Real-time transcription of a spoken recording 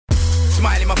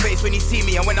my face when you see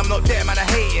me, and when I'm not there, man, I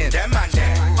hating. Them man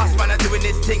there. Us man are doing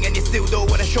this thing, and you still don't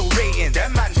wanna show rating.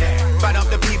 Them man there. Bad up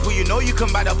the people you know you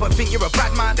can bad up and think you're a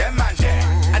bad man. Them man there.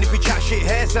 And if we chat shit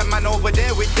here, some man over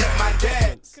there with them man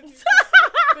there.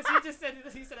 Because he just said it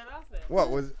last night. What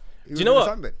was? Do you know what?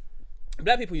 Sunbed?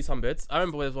 Black people use sunbeds. I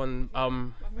remember there was one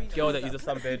girl that used a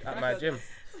sunbed at my gym.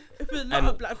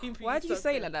 Why do you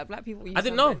say like that? Black people use I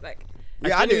didn't know. Like,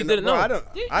 yeah, I didn't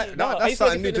know. That's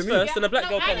something new to me. First, and a black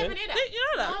girl came in. You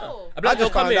know that? A black girl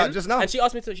found came out in, just now. and she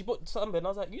asked me to. She bought sunbed, and I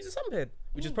was like, use a sunbed,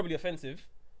 which is probably offensive.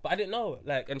 But I didn't know,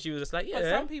 like, and she was just like, yeah. But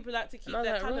some people like to keep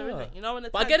their colour in it, you know. When the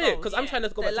but I get it, because I'm trying to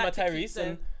go back to my Tyrese,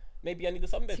 and maybe I need a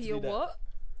sunbed to do that. what?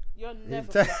 You're never.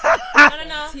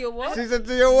 No. To your what? She said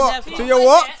to your what? Never. To your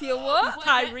what? To your what?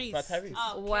 Tyrese. My Tyrese.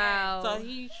 Oh, okay. Wow. So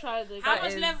he's trying to.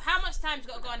 How much time's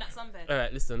got to go on that sunbed? All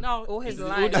right, listen. No, All his all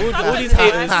life. these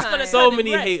haters, Lifetime. so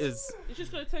many Red. haters. He's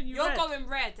just gonna turn you You're red. going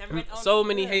red and red on. So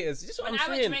many haters. Just what When I'm I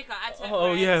went to saying. Jamaica, I turned Oh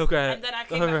red, yeah, okay. and then I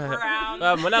came back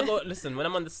brown. When I go, listen, when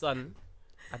I'm on the sun,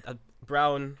 I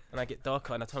brown and I get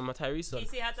darker, and I turn my Tyrese Can on. you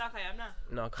see how dark I am now?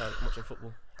 No, I can't. I'm watching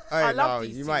football. Hey, love no,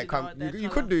 these you two, might you come. know, their You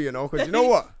colour. could do, you know, because you know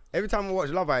what? Every time I watch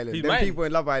Love Island, He them might. people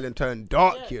in Love Island turn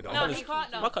dark, you know. No, he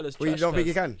can't. My No. colour's Well, you trash, don't think cuz.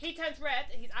 you can? He turns red.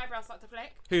 His eyebrows start to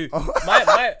flake. Who? Oh.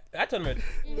 I turn red.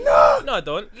 No, I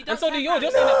don't. You And don't so do turn yours. red.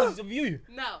 You're saying that because of you.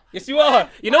 No. Yes, you are.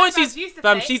 You know My when she's eyebrows used to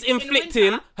fam, flake she's in inflicting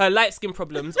winter. her light skin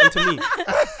problems onto me.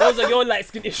 Those are your light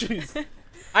skin issues.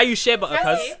 I use shea butter,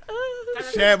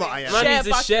 cuz. Share butter, yeah. Man Shea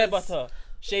uses shea butters. butter.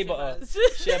 Shea butter.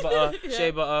 Shea butter.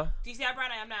 Shea butter. Do you see how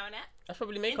brown I am now, innit? That's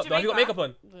probably makeup. In Though. Have you got Jamaica.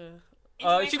 makeup on?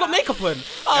 In She got Jamaica. makeup on.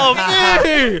 Oh,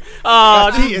 boo! Ah,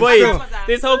 That's this is cheating void. still.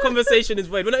 This whole conversation is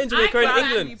void. We're not in Jamaica, we're in I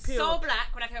England. so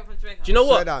black when I came from Jamaica. Do you know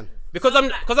Slow what? down. Because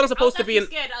I'm supposed to be in.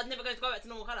 scared I was never going to go back to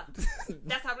normal colour.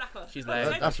 That's how black I was. She's lying.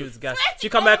 That's- She was gas. She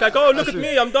come back like, oh, look at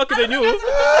me, I'm darker than you.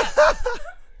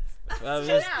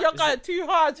 You're going too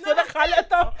hard for the colour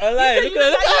though. I lie. Look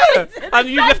at that. And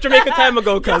you left Jamaica time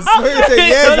ago, cuz. What you say,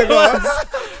 years ago?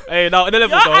 Hey, now in the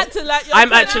level You're though, acting like you're I'm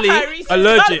turning actually Tyrese's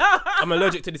allergic. colour. I'm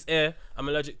allergic to this air. I'm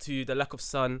allergic to the lack of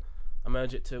sun. I'm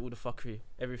allergic to all the fuckery,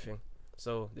 everything.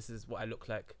 So this is what I look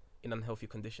like in unhealthy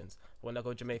conditions. When I go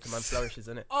to Jamaica, man flourishes,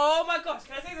 innit? Oh my gosh,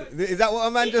 can I say something? Is that what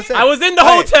a man just said? I was in the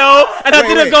Wait. hotel and I Wait,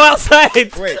 didn't wait. go outside.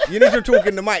 Wait, you need to talk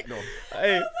in the mic though.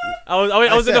 Hey, I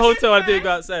was in the hotel and I didn't go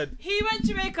outside. He went to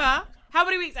Jamaica. How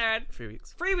many weeks, Aaron? 3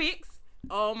 weeks. 3 weeks.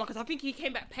 Oh my god, I think he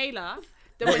came back paler.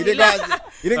 Than You when he didn't go left.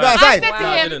 out- you didn't go I outside? said to No,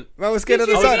 I him, didn't. Man was scared of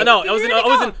the Did you sun. really- No, Did I was you in really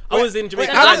go? I was in Jamaica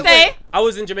Wait, the how last day. I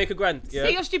was in Jamaica Grand. Yeah.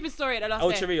 Say your stupid story at the last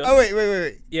Old day. Chirios. Oh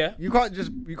wait. Yeah. You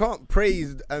can't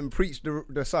praise and preach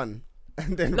the sun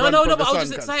and then No, run no, from no, the but I was sun,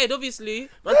 just cuz. excited, obviously.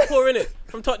 Man's pouring it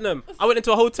from Tottenham. I went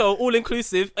into a hotel, all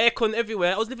inclusive, aircon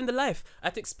everywhere. I was living the life. I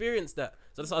had to experience that.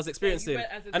 So that's what I was experiencing. went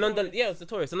as a And on the, tourist. yeah, it was a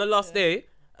tourist. On the last day,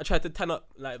 I tried to tan up.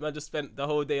 Like, man just spent the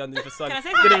whole day under the sun. Can I say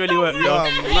Didn't something? really work, You're yo. a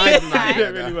madman, Didn't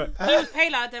man. really work. He was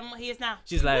paler than what he is now.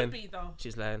 She's Would lying. be though.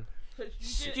 She's lying. You did-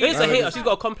 She's a hater. She's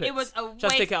got a complex. It was a Tries to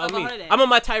take waste it out of on a me. holiday. I'm on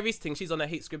my Tyrese thing. She's on her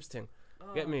hate Scribs thing.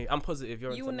 Get me? I'm positive.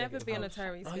 You're on You will some never negative. be on a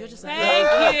Tyrese. Oh, you're just thing. like,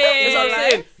 Thank you. that's what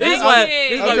I'm saying. This is Thank why. you.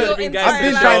 This is why I've we've been- been I've I've guys. been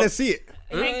Entire trying life. to see it.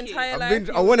 Your Thank you. entire I've life.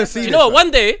 been- I wanna see Do you this. know what?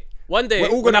 man. One day, We're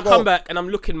all when I gonna come go. back and I'm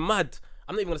looking mad,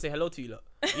 I'm not even gonna say hello to you lot.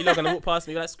 You lot gonna walk past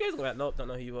me, you're like, Scribs. I'm like, nope, don't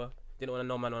know who you are. Didn't want to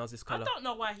know man when I was this I colour. don't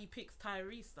know why he picks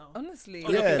Tyrese though. Honestly. Oh,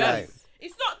 look at Yeah, that. like,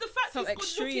 It's not the fact Some he's good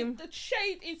extreme. looking. The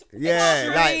shade is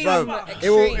yeah, like, bro,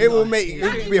 Extreme. it will make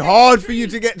it be hard for you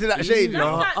to get to that shade, you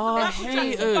know. That's Oh, like Michael Jackson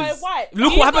haters. by white.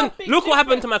 Look You what got happened. big Look what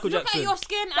happened to difference. Michael Look Jackson. at your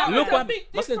skin, Look Aaron. Look what big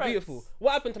happened. My skin's difference. beautiful.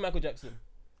 What happened to Michael Jackson?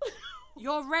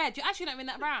 You're red. You're actually not even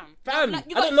that brown. Fam, Like,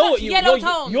 you I got don't know such what you. yellow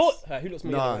You're, tones. who looks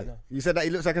more yellow Nah, right now? you said that he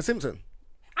looks like a Simpson.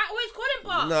 I always call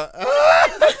him Bob. No.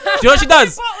 Do you know what she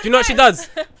does? Do you know what she does?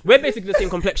 We're basically the same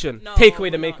complexion. No, Take away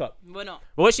the we're not. makeup. We're not.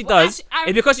 But what she Well, does actually,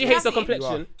 is because she you hates have her me.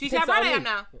 complexion. Do you see takes how it brown out I on am me.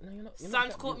 now? No, you're not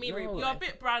Sun's caught me, Ruby. You're a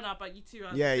bit browner, but you two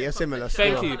are. Yeah, you're similar.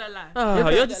 Thank still. you. Not gonna lie. Oh,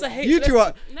 you're just a hater. You two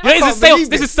are. No. I This can't is self. believe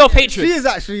This it. is self-hatred. She is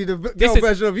actually the This girl is-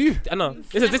 version of you. I know.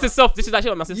 This is self. This is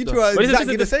actually not my sister. You two are But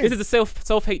exactly the same. This is the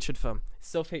self-hatred, fam.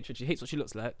 Self-hatred. She hates what she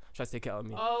looks like. Tries to take it out on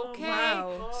me. Okay.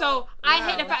 Wow. So I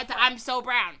hate the fact that I'm so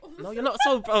brown. No, you're not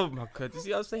so. Oh my god. You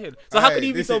see what I'm saying? So how Aye, can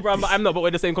you be this so is- brown but I'm not? But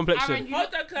we're the same Aaron, complexion. you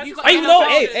Hold on, can I you just- got Hey, yellow no,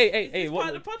 tones. hey. Is this What?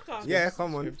 part of the podcast? Yeah,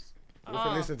 come on. We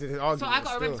can listen to this argument. So I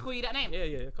gotta remember to still. call you that name.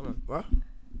 Yeah. Come on. What?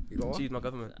 You got what? She's my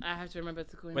government. I have to remember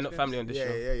to call you. We're not family on this Yeah,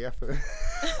 show. yeah.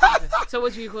 So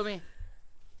what do you call me?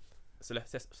 So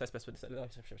let's best for the.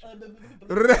 That's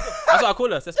Yeah. what I call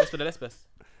her. That's best for the less best.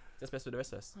 That's best for the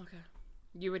rest of us. Okay.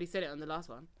 You already said it on the last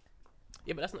one.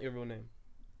 Yeah, but that's not your real name.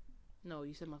 No,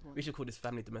 you said my phone. We should call this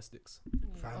family domestics.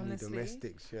 Family Honestly.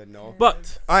 domestics, yeah, no.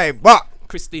 But Alright, but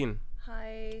Christine,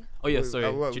 Hi. Oh yeah,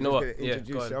 sorry. well, Do you know what? Introduce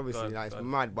go on, you, obviously, go on, like, it's go on.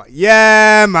 mad, but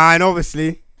yeah, man,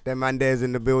 obviously, them man there's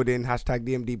in the building. Hashtag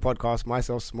DMD podcast.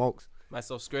 Myself, Smokes.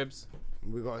 Myself, Scribs.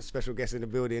 We got a special guest in the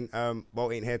building.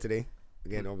 Bolt ain't here today.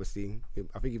 Again, obviously,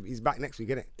 I think he's back next week,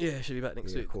 isn't it? Yeah, should be back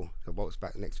next week. Cool. So Bolt's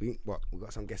back next week, but we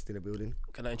got some guests in the building.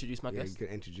 Can I introduce my Yeah, guest? you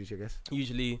can introduce your guest.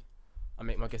 Usually, I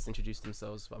make my guests introduce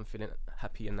themselves, but I'm feeling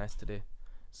happy and nice today.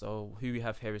 So who we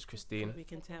have here is Christine. We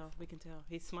can tell.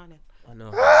 He's smiling. I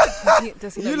know.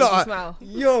 Does he You not lot are- smile?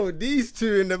 Yo, these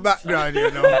two in the background, you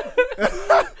know.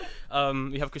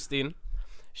 We have Christine.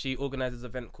 She organizes an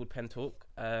event called Pen Talk,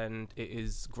 and it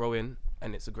is growing,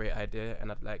 and it's a great idea.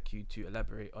 And I'd like you to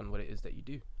elaborate on what it is that you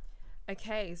do.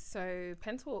 Okay, so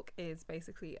Pen Talk is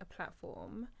basically a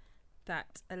platform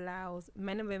that allows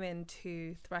men and women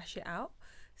to thrash it out.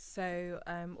 So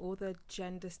all the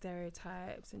gender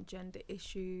stereotypes and gender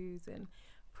issues and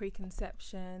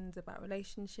preconceptions about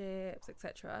relationships,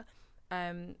 etc.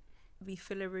 We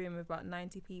fill a room with about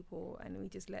 90 people and we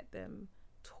just let them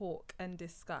talk and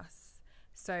discuss.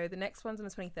 So the next one's on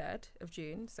the 23rd of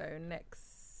June, so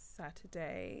next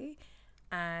Saturday,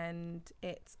 and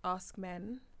it's Ask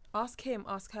Men. Ask him,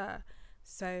 ask her.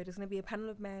 So there's going to be a panel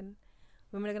of men.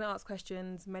 Women are going to ask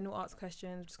questions. Men will ask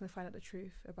questions. We're just going to find out the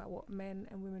truth about what men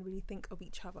and women really think of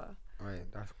each other. Right,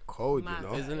 that's cold, Mad. you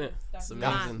know. Isn't it? That's It's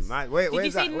mad. amazing. Mad. Wait, Did you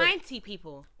where's say that? 90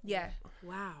 people? Yeah.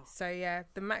 Wow. So yeah,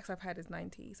 the max I've had is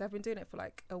 90. So I've been doing it for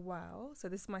like a while. So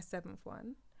this is my 7th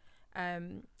one.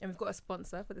 And we've got a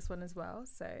sponsor for this one as well.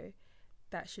 So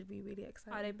that should be really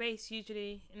exciting. Are they based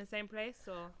usually in the same place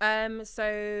or?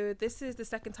 So this is the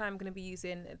second time I'm going to be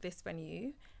using this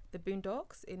venue, the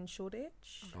Boondocks in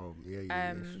Shoreditch. Oh,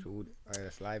 yeah, sure.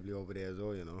 It's lively over there as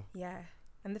well, you know. Yeah.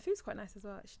 And the food's quite nice as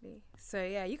well, actually. So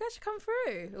yeah, you guys should come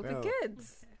through. It'll be Yeah. good.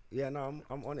 Yeah, no,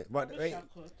 I'm on it. But wait,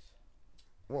 could.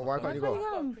 why can't you go?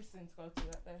 Kristen to go to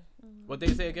that there. What day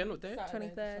is it again? What day?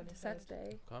 23rd,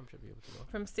 Saturday, Can't should be able to go.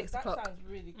 from 6 That o'clock. sounds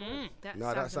really good. That No,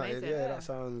 sounds that sounds, amazing. yeah, that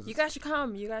sounds. You guys should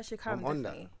come. You guys should come. I'm on that.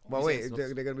 definitely. But You wait, said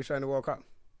they're going to be showing the World Cup.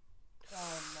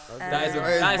 That is a,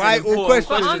 Uh, that is Vital an important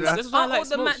question, question. you know. This is why I Aren't like all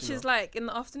the Smokes, matches you know. like in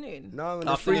the afternoon? No, there's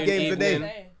Afternoon, 3 games a day.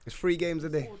 evening. It's 3 games a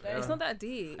day. It's not that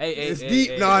deep. Hey, It's hey, deep.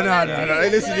 hey, No, hey. no.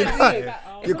 Listen, you It's can't.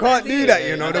 not You that can't do deep. that,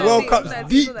 you know. Yeah, The yeah, World yeah. Cup's It's not that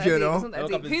deep, It's not you that know. It's not that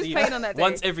World deep. Cup is Who's deep. playing on that day?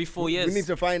 Once every 4 years. We need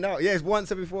to find out. Yeah, it's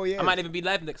once every 4 years. I might even be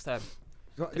live next time.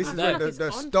 This is I feel when like the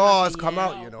it's on stars time, come yeah.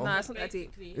 out, you know. Nah, it's not that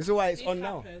deep. This is why it's on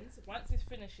now. Once this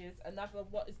finishes,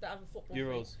 what is the other football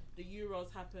Euros. thing? The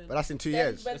Euros happen. But that's in 2 Then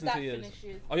years. when That's in that 2 years.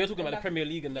 finishes, Oh, you're talking about then the Premier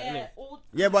League and that, yeah, innit? all,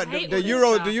 Yeah, but I hate the all this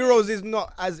Euro, stuff. the Euros is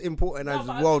not as important No, as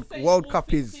but I'm World just saying World all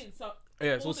Cup fits is. in, so Yeah,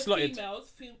 it's all all the slotted.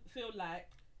 females feel like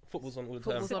Football's on all the time.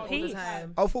 Football's on all the peace.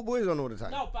 time. Oh, football is on all the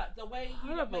time. no, but the way you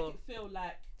Horrible. make it feel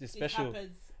like It's it special.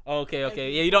 happens. Oh, okay.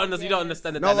 Yeah, you don't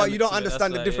understand the No, but dynamics you don't of it,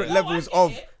 understand the that's why, different yeah. No, I levels get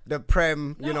of it. the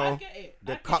Prem, No, you I know. get it.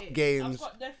 the I get cup it. games, I've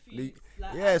got nephews,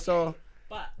 like, yeah, I get so it.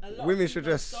 But a lot women of should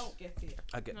females just- don't get it.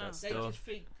 I get No. that They still. just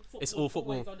think It's all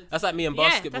football. always on the That's like me in Yeah,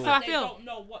 basketball. that's how I They feel. don't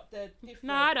know what the different.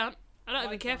 No, I don't. I don't even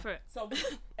ones care are. for it. So,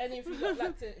 any of you would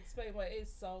like to explain what it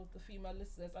is, so the female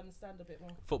listeners understand a bit more.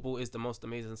 Football is the most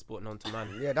amazing sport known to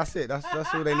man. yeah, that's it. That's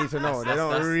all they need to know. They don't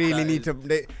That's- really that need is-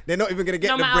 to. They're not even gonna get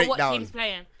No the matter what breakdown. team's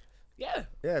playing. Yeah.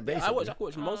 Yeah, basically. I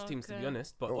watch most teams to be okay.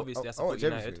 honest, but Oh, obviously I I support watch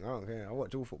United. everything. I don't care. I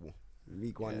watch all football.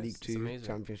 League 1, Yeah, League it's 2, amazing.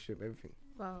 Championship, everything.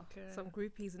 Wow. Okay. Some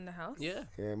groupies in the house. Yeah.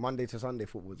 Yeah, Monday to Sunday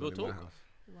football's Real on in my talk. house.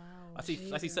 Wow. I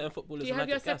see certain footballers Do you on have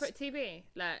your Magic Gas. separate TV?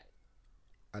 Like,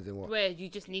 As in what? where you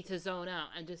just need to zone out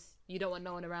and just, you don't want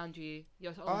no one around you.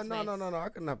 Your own Oh space. no! I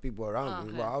can have people around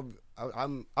me, Oh, but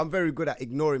I'm very good at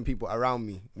ignoring people around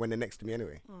me when they're next to me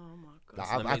anyway. Oh my god. Like That's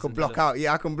an I can amazing block talent. out.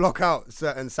 Yeah, I can block out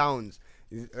certain sounds.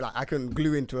 Like I can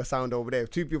glue into a sound over there. If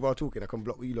 2 people are talking, I can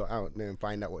block you lot out and then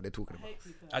find out what they're talking I about. hate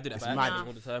people. I do that It's by mad. accident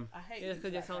all the time. I hate Yeah, people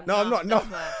because you're like so. that. No, I'm not. No,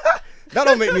 that's why. that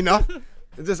don't make me enough.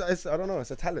 I don't know.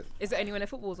 It's a talent. Is it anyone in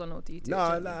football's on or do you do it No,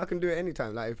 generally? I can do it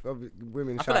anytime. Like if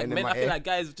women I feel like shouting in my I feel ear, like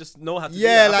guys just know how to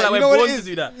Yeah, do that. I like, feel you like know we're what born it to is?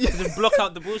 do that. Yeah. To just block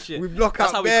out the bullshit. we block That's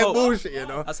out how we bare cope. bullshit. You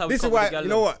know. That's how we This is cope with why the gal you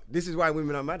know lot. what. This is why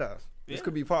women are mad at us. This Yeah.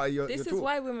 could be part of your. This your is talk.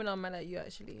 why women are mad at you,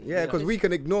 actually. Yeah, because we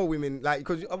can ignore women. Like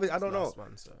because obviously I don't know. Last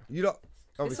one, so. You don't.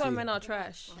 This is why Obviously, men are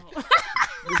trash.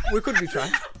 we could be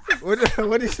trash. What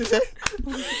did she say?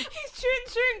 He's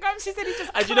chewing gum. She said he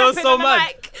just. And you know what's so clapping on the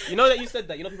mad? mic. You know that you said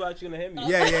that. You know people are actually gonna hear me.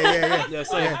 Yeah. Yeah,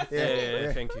 sorry. Yeah, Yeah,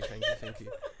 yeah. Thank you.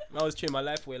 I was chewing my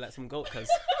life away like some goat, cuz.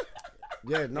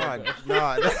 Yeah, no.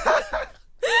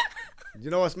 You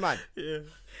know what's mad? Yeah.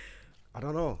 I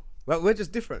don't know. But we're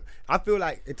just different. I feel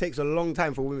like it takes a long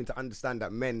time for women to understand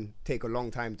that men take a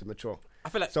long time to mature. I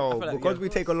feel like So because we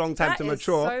take a long time That to is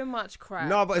mature. so much crap.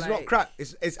 No, but it's not like- crap.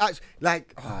 It's actually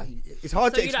like it's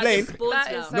hard to So you like explain. just spoiled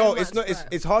That now. is so No, much it's not. crap.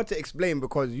 It's hard to explain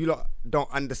because you lot don't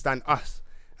understand us,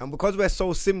 and because we're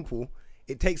so simple,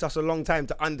 it takes us a long time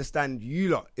to understand you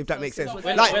lot. If that makes sense.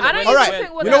 when- Like, when- I don't all even right,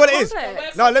 think we're you know that what it is?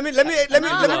 complex. No, let me break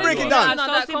it it's down. not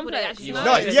that so simple that complex. actually No,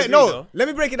 No, I yeah, disagree, no. though. Let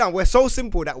me break it down. We're so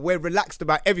simple that we're relaxed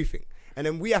about everything, and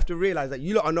then we have to realize that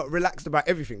you lot are not relaxed about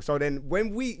everything. So then,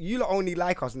 when you lot only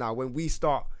like us now when we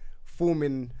start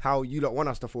forming how you lot want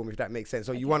us to form, if that makes sense.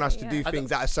 So you want us to do yeah.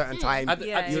 things at a certain time.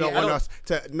 Yeah, You yeah, lot yeah. want us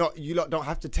to not. You lot don't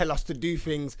have to tell us to do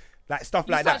things like stuff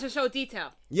You like start that. to show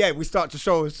detail. Yeah, we start to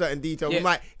show certain detail.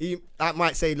 Yeah. I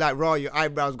might say like, "Raw, your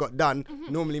eyebrows got done."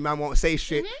 Normally, man won't say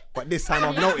shit, but this time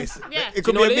I've noticed. Yeah. It Do could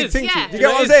you know be a what it big is? thing. Yeah. To you. Do Do you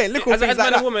get what I'm saying? Little as things man like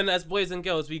and that. woman, as boys and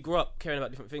girls, we grew up caring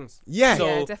about different things. Yeah. So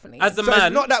Yeah, definitely. as a So it's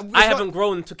man, not that- it's I not- haven't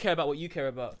grown to care about what you care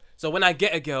about. So when I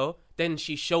get a girl, then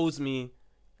she shows me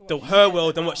her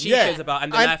world and what she cares about,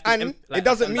 and then I have to it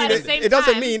doesn't mean But at the same it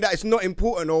doesn't time- mean that it's not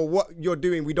important or what you're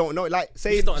doing. We don't know. Like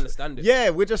say, We just don't understand it. Yeah,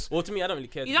 we're just. Well, to me, I don't really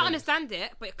care. You don't understand it,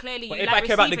 but clearly But you if like I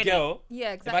care about the receiving it. girl,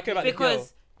 Yeah, if I care about exactly. the girl,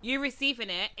 Because you receiving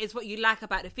it is what you like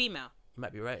about the female. you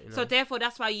might be right. You know? So therefore,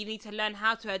 that's why you need to learn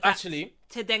how to adapt Actually-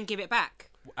 to then give it back.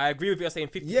 I agree with you saying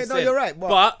 50%. Yeah, no, you're right.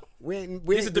 But we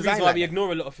this is the designed reason why like we that.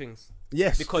 ignore a lot of things.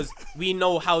 Yes, Because we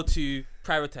know how to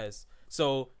prioritize.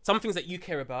 So some things that you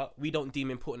care about, we don't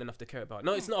deem important enough to care about.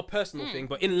 No, it's not a personal thing,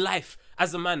 but in life,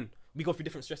 as a man, we go through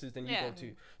different stresses than you Yeah. go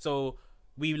to. So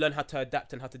we learn how to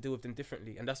adapt and how to deal with them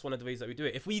differently, and that's one of the ways that we do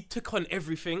it. If we took on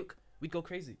everything, we'd go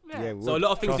crazy. Yeah, So a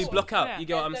lot of things we trust block out. Yeah. You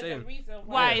get what I'm There's a saying? reason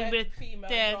Why we're with female,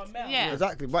 the- not male. yeah.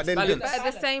 exactly. But then Balance. But at the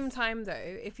Balance. same time, though,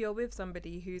 if you're with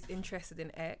somebody who's interested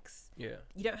in X, Yeah.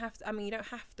 you don't have to. I mean, you don't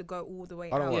have to go all the way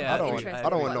I don't out. want. Yeah, I don't want. interested, I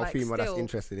don't want but, no like, female that's still-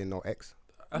 interested in no ex.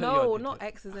 No, not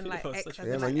X as in like You're X. such a- As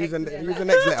Yeah, in man. like Use the X as in use the like-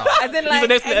 next letter. As in like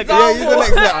next letter. example. Yeah, use the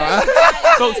next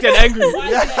letter. Folks getting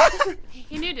angry.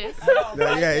 You knew this.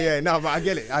 Yeah. No, but I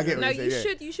get it. I get No, what you you say.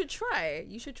 should. You should try it.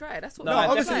 You should try it. That's what. No, No, we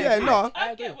obviously, like. yeah, no.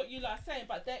 I get what you lot are saying,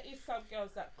 but there is some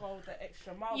girls that go the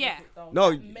extra mile Yeah. with it though.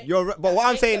 No, That make- you're right, but that what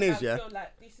I'm make saying the is, man yeah. feel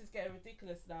like this is getting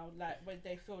ridiculous now. Like when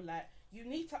they feel like you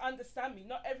need to understand me.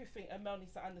 Not everything a male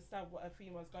needs to understand what a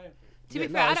female's going through. To be Yeah,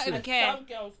 fair, no, I it's don't even And care some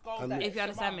girls go I that mean- if you extra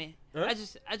understand mile. me.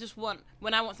 Huh? I just want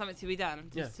when I want something to be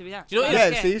done, just to be done. Do you know what I it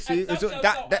don't Yeah, care. see, And some it's girls that,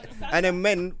 don't that, understand and that. then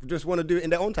men just want to do it in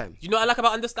their own time. Do you know what I like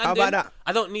about understanding? How about that?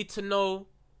 I don't need to know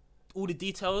all the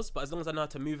details, but as long as I know how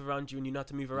to move around you and you know how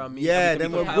to move around me, Yeah, and we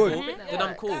can then be we're compatible, good. then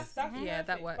I'm cool. That's Yeah, that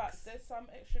perfect, works. But there's some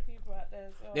extra people out there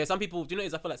as well. Yeah, some people, do you know what it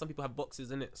is? I feel like some people have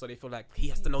boxes in it, so they feel like he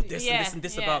has to know this Yeah, and this and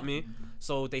this yeah. about me,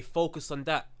 so they focus on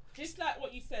that. Just like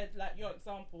what you said, like your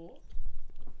example.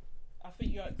 I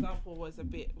think your example was a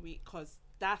bit weak because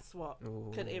that's what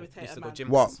Ooh, can irritate used a to go man. gym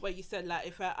What? class. Where you said like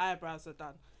if her eyebrows are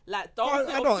done, like I those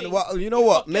little don't. things, Well, you know you've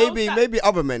what? got girls Maybe that- maybe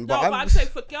other men, No, but but I'm I'm saying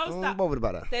for girls I'm that not bothered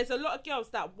about that. there's a lot of girls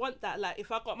that want that. Like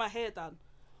if I got my hair done,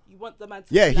 you want the man to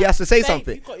Yeah, be he like, has to say "Babe,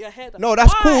 something." You got your hair done. No,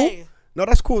 that's Why? cool. No,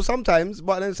 that's cool sometimes,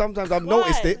 but then sometimes I've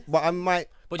noticed Why? it, but I might.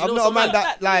 But you I'm know not a man sometimes-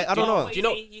 that like I don't know. What Do you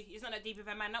know- say, it's not that deep if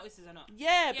a man notices or not.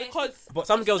 Yeah, Yeah, because But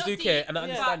some It's girls not do care, deep, and I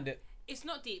yeah. understand it. It's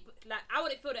not deep. Like I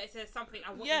wouldn't feel that it says something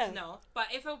I want Yeah. you to know. But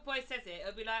if a boy says it,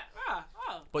 it'll be like,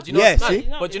 oh. But do you know, Yeah, what's mad? see?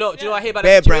 But do you know what I hear about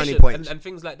Bare that brownie situation points. and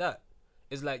things like that?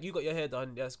 It's like you got your hair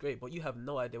done, that's great, but you have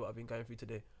no idea what I've been going through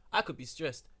today. I could be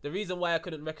stressed. The reason why I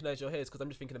couldn't recognize your hair is because I'm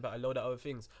just thinking about a load of other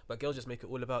things. But girls just make it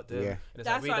all about them. Yeah. And it's That's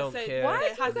like we why I don't said, care. Why It do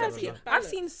you has guys to keep? be I've balanced.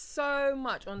 seen so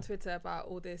much on Twitter about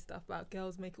all this stuff about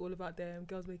girls make it all about them.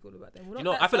 Girls make it all about them. We're You not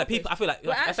know, that I feel like selfish. people. I feel like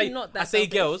We're I actually say not I that say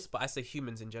selfish. girls, but I say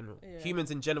humans in general. Yeah.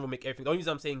 Humans in general make everything. The only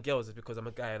reason I'm saying girls is because I'm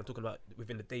a guy and I'm talking about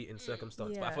within the dating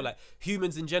circumstance. But I Yeah. feel like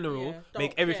humans in general Yeah,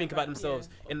 make don't everything care about about- themselves,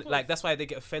 yeah, and of like course. that's why they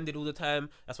get offended all the time.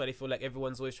 That's why they feel like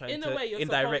everyone's always trying In a to way, you're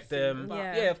indirect supposed to, them. but-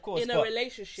 Yeah. Yeah, of course. in a but-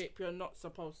 relationship, you're not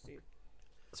supposed to.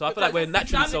 so I feel like we're Because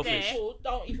naturally some selfish. people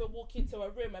don't even walk into a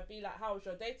room and be like, "How was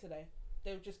your day today?"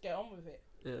 They'll just get on with it.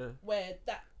 Yeah. Where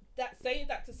that saying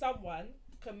that to someone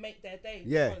can make their day.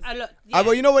 Yeah. because I look.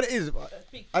 But you know what it is? a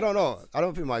big I don't know. I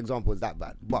don't think my example is that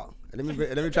bad. But let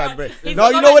me try to break. He's No, got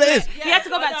you to know go what back it to is. He had to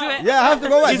go back to it. Yeah, I have to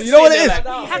go back. He's You know what it sitting is?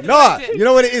 there like, You had to No, go back to it. you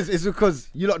know what it is? It's because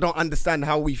you lot don't understand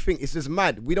how we think. It's just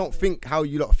mad. We don't think how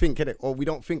you lot think, innit? Or we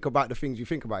don't think about the things you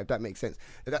think about, if that makes sense.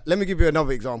 Let me give you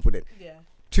another example then. Yeah,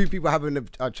 Two people having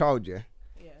a child, yeah?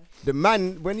 yeah. The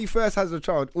man, when he first has a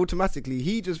child, automatically,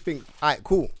 he just thinks, all right,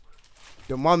 cool.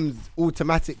 The mum's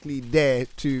automatically there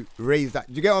to raise that.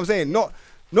 Do you get what I'm saying? Not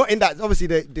in that, obviously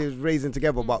they're raising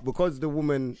together, but because the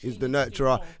woman is the needs to do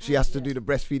nurturer, more. she has to Yeah. do the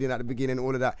breastfeeding at the beginning,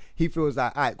 all of that. He feels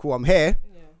like, all right, cool, I'm here.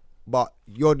 Yeah. but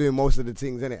you're doing most of the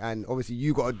things, innit? And obviously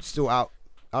you got to sort out,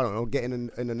 I don't know, getting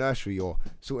in the nursery or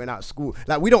sorting out school.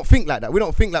 Like, we don't think like that. We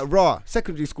don't think like, raw,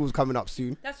 secondary school's coming up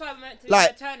soon. That's why I'm meant to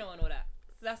Like- be maternal and all that.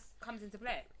 So that comes into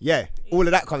play. Yeah, all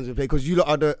of that comes into play because you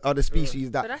lot are the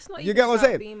species that. But that's not you even get what I'm about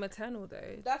saying? being maternal though.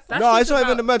 That's No, just it's not even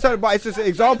about- the maternal, but it's just an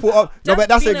example of. No, but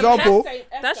that's the being a example.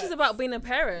 That's just about being a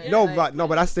parent. No, Like, but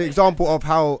that's the example of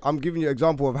how I'm giving you an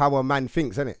example of how a man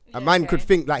thinks, innit? A man could Okay.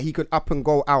 think like he could up and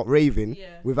go out raving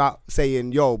Yeah. without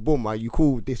saying, "Yo, boom, are you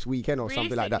cool this weekend?" or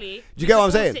something like that. Do Realistically, you get what I'm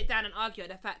we could all saying? Sit down and argue at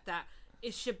the fact that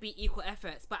it should be equal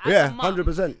efforts. But Yeah, as a mum,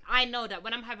 100%. I know that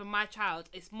when I'm having my child,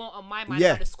 it's more on my mind Yeah.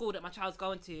 about the school that my child's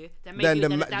going to than maybe Then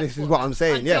than the the this dad's is school. what I'm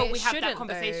saying, Until yeah. we It have that shouldn't,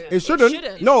 conversation. though. It shouldn't.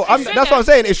 shouldn't. No, It that's what I'm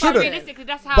saying. It But shouldn't. realistically,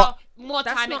 that's how But- more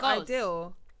That's time not it goes.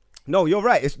 ideal. No, you're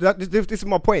right. This is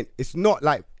my point. It's not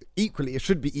like equally. It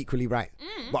should be equally right.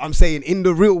 But I'm saying in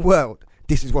the real world,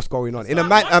 this is what's going on. In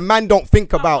a man don't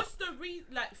think But about. what's the reason?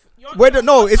 Like, Whether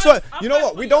no, it's not. I've You know heard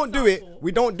what? We for don't do it. example-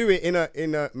 We don't do it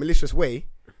in a malicious way.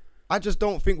 I just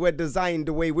don't think we're designed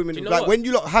the way women. Do you know Like what? when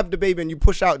you lot have the baby and you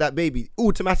push out that baby,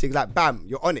 automatic, like bam,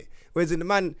 you're on it. Whereas in the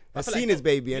man has feel seen like his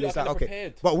baby you and lot it's are like kinda okay,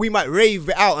 prepared. but we might rave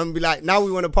it out and be like, now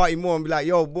we want to party more and be like,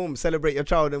 yo, boom, celebrate your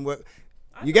child and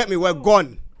you get me? We're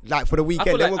gone like for the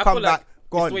weekend. Then we'll come back.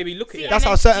 It's Gone. the way we look at See, it. That's and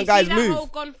how then certain you guys see that move. whole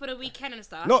gone for the weekend and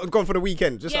stuff. Not gone for the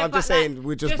weekend. Just Yeah, I'm just but, like, saying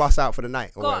we just just bust out for the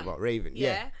night or gone. whatever, raving.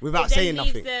 Yeah, It without then saying leaves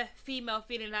nothing. the female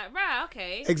feeling like, right,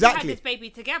 okay, Exactly. we had this baby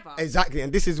together. Exactly,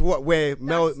 and this is what where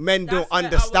men That's don't where I was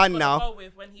understand gonna now. go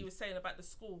with when he was saying about the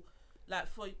school, like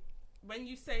for when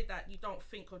you say that you don't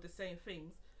think of the same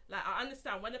things. Like I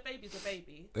understand when a baby's a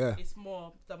baby, Yeah. it's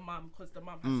more the mum because the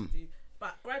mum has to do.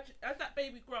 But as that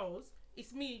baby grows,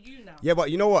 it's me and you now. Yeah,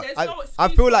 but you know what? There's I, no I excuse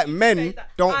feel for like you to men say that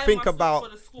don't I think must look about. for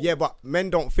the school. Yeah, but men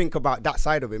don't think about that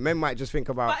side of it. Men might just think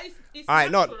about. But it's All right,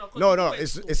 natural, though, 'cause no, we no. went to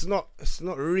It's school.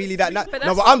 not really It's that. really- But No,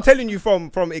 that's but I'm not- telling you from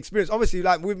experience. Obviously,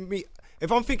 like with me,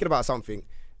 if I'm thinking about something,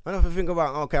 I don't have to think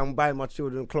about okay, I'm buying my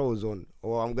children clothes on,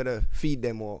 or I'm gonna feed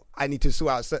them, or I need to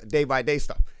sort out day by day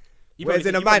stuff. You Whereas probably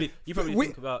in a think- man, you probably we-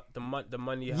 think about the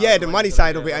money. how yeah, the money money's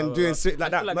side gonna of it get, and blah, doing blah, shit blah.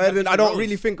 like I that. feel like But we have then I different don't roles.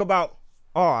 really think about.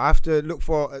 Oh, I have to look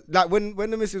for like when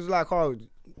the missus was like, oh,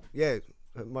 yeah,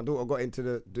 my daughter got into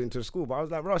the school, but I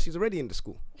was like, bro, she's already in the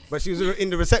school, but she was in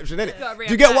the reception, innit? gotta Do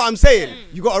you get reapply. what I'm saying?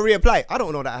 You got to reapply. I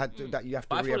don't know that that you have to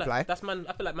But I feel reapply. like that's man.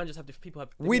 I feel like man just have different people have.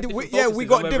 we have different yeah, we focuses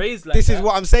got. and we're raised like This is that.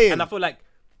 what I'm saying. And I feel like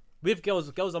with girls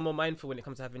are more mindful when it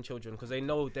comes to having children because they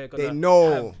know they're gonna They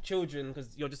know. have children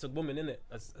because you're just a woman, innit?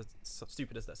 As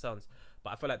stupid as that sounds,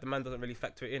 but I feel like the man doesn't really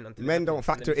factor it in. Until it Men don't happens,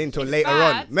 factor and it then until It's later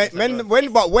bad.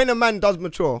 on. But when a man does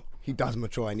mature, he does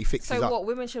mature and he fixes So up. what?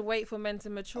 Women should wait for men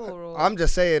to mature, or I'm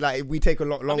just saying, like, if we take a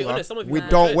lot longer, honest, some of you we have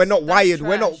don't. We're not That's wired.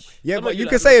 We're not. trash. Yeah, Some but of you you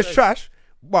can like say have it's no trash.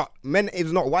 But men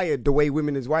is not wired the way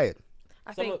women is wired.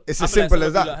 I Some think of- It's I as feel like simple some as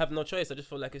of you that. lot have no choice. I just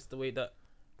feel like it's the way that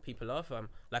people are, fam.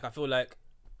 Like I feel like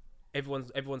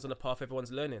everyone's on a path.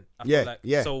 Everyone's learning. I feel Yeah, like,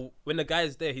 yeah. So when the guy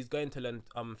is there, he's going to learn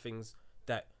things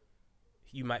that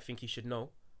you might think he should know,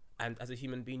 and as a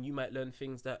human being, you might learn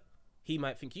things that he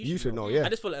might think you should know. yeah. I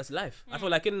just feel like that's life. I feel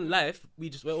like in life, we're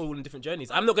all in different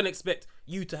journeys. I'm not gonna expect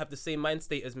you to have the same mind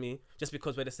state as me just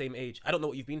because we're the same age. I don't know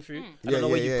what you've been through. I don't know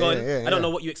where you've gone. I don't know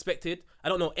what you expected. I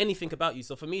don't know anything about you.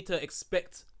 So for me to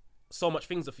expect so much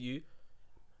things of you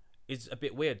is a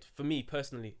bit weird for me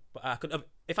personally. But I could,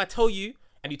 if I tell you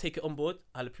and you take it on board,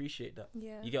 I'll appreciate that.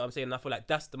 Yeah. You get what I'm saying? And I feel like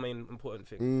that's the main important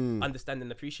thing. Understanding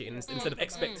and appreciating instead of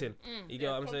expecting. You get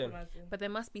what I'm saying? Compromising. But there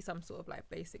must be some sort of like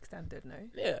basic standard, no?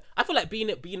 Yeah. I feel like being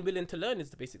willing to learn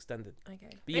is the basic standard. Okay.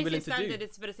 Being willing Basic to do. standard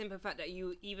is for the simple fact that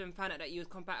you even found out that you was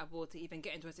compatible to even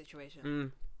get into a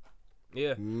situation.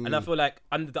 Yeah. And I feel like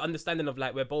the understanding of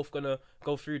like we're both gonna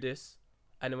go through this,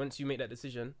 and then once you make that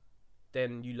decision,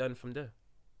 then you learn from there.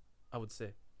 I would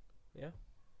say. Yeah.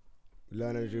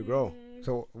 Learn as you grow.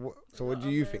 So what do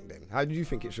you think then? How do you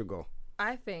think it should go?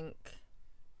 I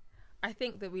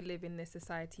think that we live in this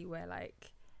society where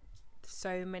like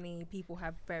so many people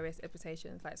have various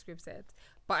interpretations, like Scrib said.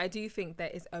 But I do think there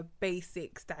is a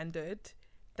basic standard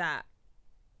that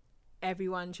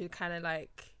everyone should kind of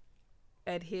like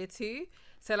adhere to.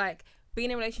 So like being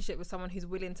in a relationship with someone who's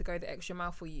willing to go the extra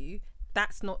mile for you,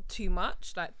 that's not too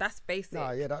much. Like that's basic.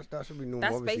 Nah, yeah, that should be normal.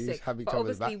 That's Obviously, basic. have each But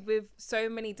other's obviously, back. with so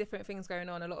many different things going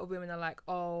on, a lot of women are like,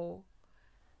 "Oh,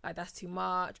 like that's too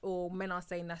much," or men are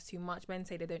saying that's too much. Men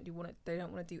say they don't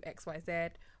want to do X, Y,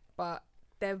 Z, but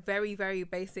they're very, very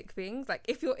basic things. Like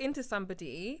if you're into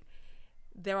somebody,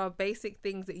 there are basic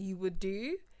things that you would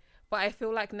do. But I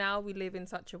feel like now we live in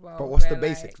such a world. But what's the where,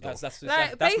 basics? Like, though? That's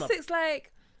like that's basics,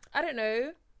 like I don't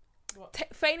know.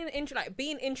 feigning interest, like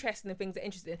being interested in things that are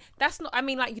interesting. That's not. I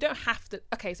mean, like you don't have to.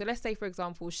 Okay, so let's say for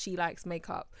example, she likes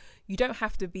makeup. You don't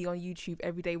have to be on YouTube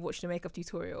every day watching a makeup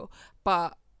tutorial.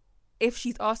 But if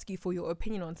she's asking you for your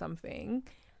opinion on something,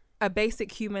 a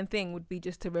basic human thing would be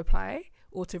just to reply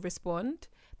or to respond.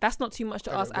 That's not too much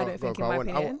to ask. I don't think, in my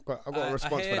opinion. I got a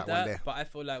response for that one there. But I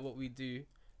feel like what we do,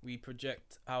 we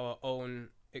project our own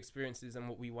experiences and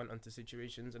what we want onto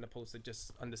situations, and opposed to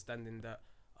just understanding that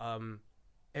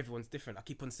everyone's different. I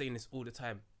keep on saying this all the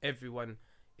time. Everyone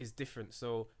is different.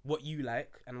 So what you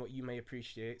like and what you may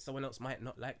appreciate, someone else might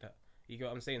not like that. You get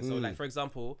what I'm saying? So like, for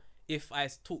example, if I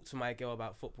talk to my girl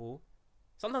about football,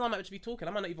 sometimes I might actually be talking.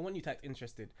 I might not even want you to act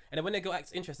interested. And then when they go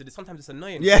act interested, sometimes it's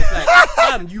annoying. Yeah. It's like,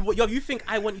 damn, you think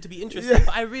I want you to be interested,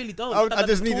 but I really don't. I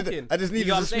just needed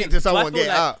to speak to someone, get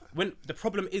out. When the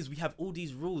problem is we have all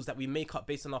these rules that we make up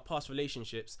based on our past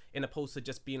relationships, in opposed to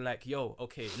just being like, yo,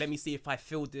 okay, let me see if I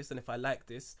feel this and if I like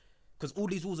this. Because all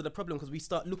these rules are the problem, because we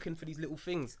start looking for these little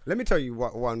things. Let me tell you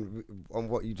on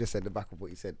what you just said, the back of what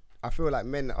you said. I feel like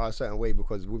men are a certain way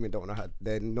because women don't know how,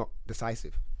 they're not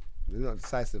decisive. They're not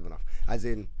decisive enough. As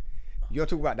in, you're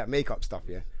talking about that makeup stuff,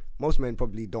 yeah? Most men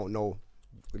probably don't know.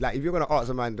 Like, if you're going to ask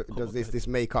a man, does this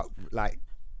makeup, like,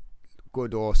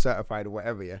 good or certified or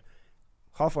whatever, yeah?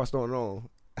 Half of us don't know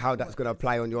how that's going to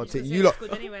apply on your team. You lot.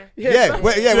 Anyway.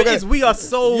 We are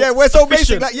so we're so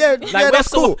basic. efficient. Like, yeah, that's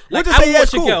cool. Like, We'll just say, yeah,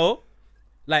 it's a cool. girl,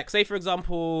 like, say, for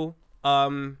example,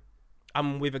 I'm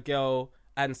with a girl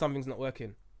and something's not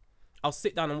working. I'll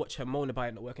sit down and watch her moan about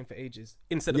it not working for ages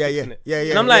instead of fixing it.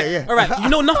 And I'm like, all right, you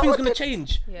know nothing's going to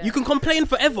change. Yeah. You can complain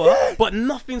forever, but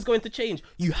nothing's going to change.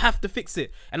 You have to fix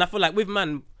it. And I feel like with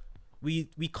man, we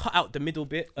cut out the middle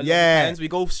bit a lot of times. We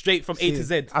go straight from A to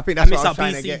Z. I think that's miss what I out was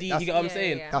trying B, to C, get. D. You get what I'm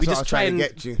saying? Yeah. That's We what I just was try trying to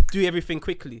and get you. do everything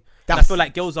quickly. And I feel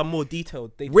like girls are more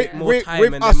detailed. They take more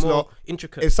time and they're more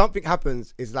intricate. If something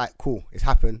happens, it's like, cool, it's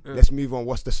happened. Let's move on.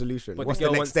 What's the solution? But What's the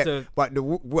the girl next step? wants to- But the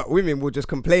women will just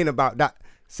complain about that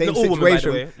same Not all women, by the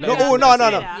situation. way. Not Yeah. all, no.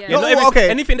 Yeah. Yeah. Not not all, okay.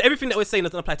 everything that we're saying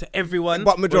doesn't apply to everyone.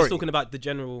 But We're majority. just talking about the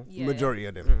general. Yeah. Majority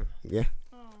of them. Yeah.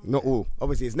 Not all.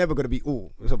 Obviously, it's never going to be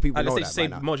all. So people know Let's that say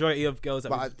by now. majority of girls that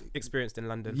But we've experienced in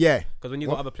London. Yeah. Because when you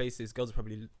What? go other places, girls are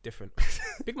probably different.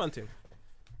 Big mountain.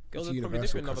 Girls It's are probably universal,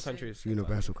 different in other cuz. countries. It's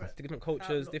universal, cuz. Different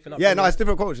cultures, different. Yeah, no, upbringings. it's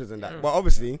different cultures than that. But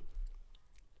obviously,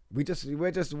 we just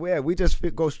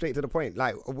go straight to the point.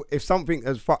 Like, if something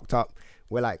is fucked up,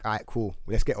 we're like, all right, cool,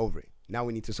 let's get over it. Now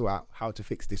we need to sort out how to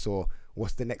fix this, or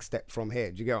what's the next step from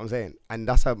here. Do you get what I'm saying? And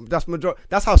that's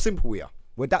how simple we are.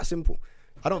 We're that simple.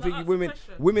 I don't Can I think ask a women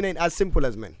question? ain't as simple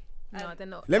as men. No, they're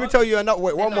not. Let me tell you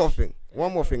one more thing.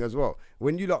 One more thing as well.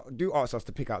 When you lot do ask us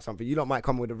to pick out something, you lot might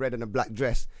come with a red and a black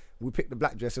dress. We pick the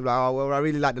black dress and we're like, oh, well, I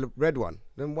really like the red one.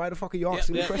 Then why the fuck are you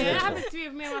asking me Yeah, questions that for? happens to me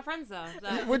with me and my friends though.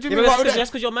 Like, What do you Yeah, mean? but Why that's would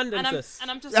because your man and then I'm sis.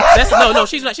 and I'm just No,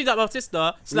 she's like my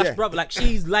sister / Yeah. brother. Like,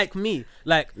 she's like me.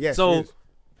 Like, Yes, so she is.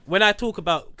 when I talk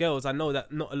about girls, I know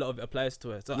that not a lot of it applies to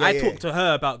her. So Yeah, I yeah. talk to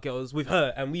her about girls with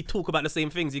her, and we talk about the same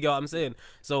things. You get what I'm saying?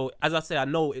 So as I say, I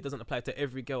know it doesn't apply to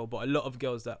every girl, but a lot of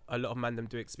girls that a lot of man them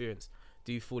do experience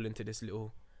do fall into this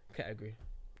little category.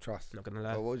 Trust. Not gonna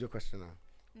lie. Oh, what was your question now?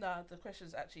 No, the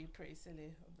question's actually pretty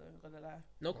silly. I'm not gonna lie.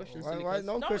 No questions. Why, silly why cuz.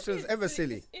 no questions it's ever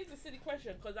silly? It's a silly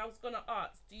question because I was gonna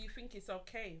ask, do you think it's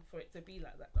okay for it to be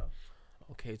like that though?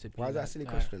 Okay, to be Why is that a like silly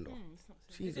that. question though?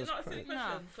 Is Jesus it not a silly Christ. question? no,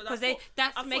 I because thought-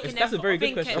 that's I thought making it's- them That's a very good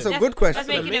think question. That's a good question. That's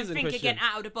making them Amazing think question. again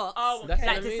out of the box. Oh, That's okay.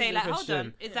 Like an to say, amazing like, hold question.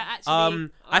 on, is that actually? I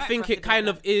alright for think us to it do kind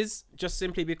that? of is, just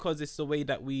simply because it's the way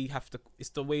that we have to. It's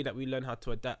the way that we learn how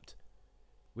to adapt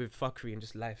with fuckery and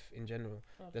just life in general.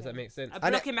 Does that make sense? A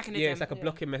blocking mechanism. Yeah, it's like a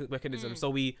blocking mechanism. So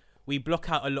we block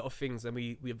out a lot of things, and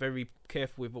we are very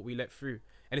careful with what we let through.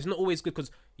 And it's not always good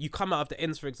because you come out of the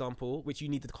ends, for example, which you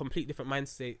need a complete different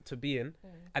mindset to be in,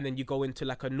 and then you go into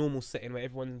like a normal setting where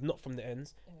everyone's not from the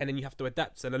ends, and then you have to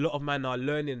adapt. And a lot of men are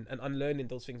learning and unlearning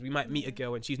those things. We might meet a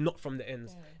girl and she's not from the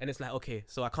ends, and it's like, okay,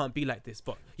 so I can't be like this,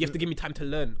 but you have to give me time to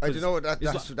learn. Do you know what?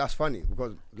 That's funny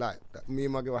because like me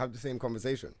and my girl have the same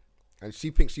conversation, and she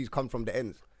thinks she's come from the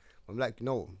ends. I'm like,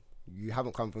 no, you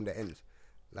haven't come from the ends.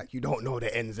 Like, you don't know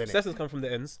the ends, innit? Cesar's come from the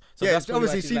ends. So Yeah, that's probably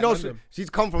why obviously she's she like knows London. she's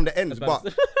come from the ends, That's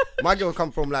but my girl come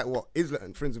from like what,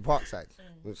 Islington, Finsbury Park side.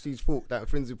 She's thought that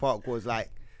Finsbury Park was like,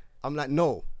 I'm like,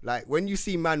 no. Like, when you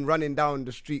see man running down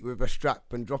the street with a strap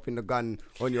and dropping the gun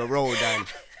on your road and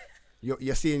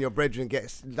you're seeing your brethren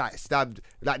get like stabbed.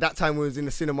 Like that time we was in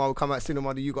the cinema, we come out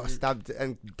cinema, you got stabbed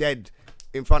and dead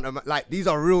in front of, like, these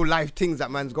are real life things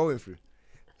that man's going through.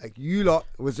 Like, you lot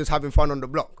was just having fun on the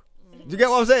block. Do you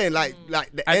get what I'm saying? Like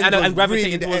the ends was and gravitating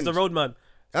really the towards the ends. road, man.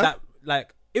 Huh? That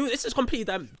like it's just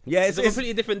completely Yeah, it's a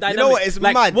completely different dynamic. You know what? It's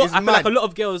like, mad. It's I feel like mad. a lot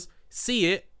of girls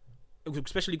see it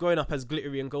especially growing up as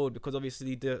glittery and gold, because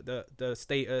obviously the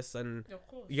status and Of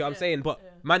course, you know what I'm saying. But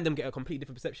man, them get a completely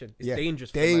different perception. It's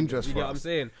dangerous. Dangerous You for get what I'm us.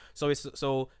 saying.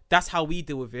 So that's how we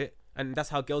deal with it, and that's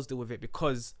how girls deal with it,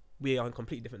 because we are in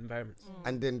completely different environments.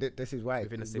 And then this is why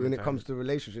Within the same when it comes to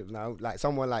relationships now, like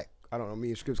someone like, I don't know, me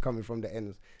and Scripps coming from the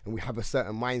ends, and we have a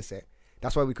certain mindset.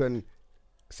 That's why we can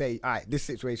say, all right, this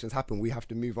situation's happened. We have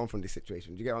to move on from this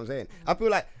situation. Do you get what I'm saying? I feel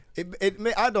like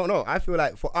I don't know. I feel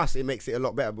like for us, it makes it a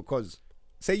lot better, because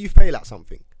say you fail at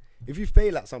something. If you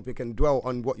fail at something and dwell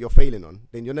on what you're failing on,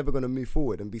 then you're never going to move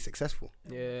forward and be successful.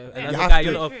 Yeah, You and as a have guy,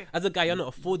 to. as a guy, you're not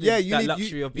afforded Yeah, you that need,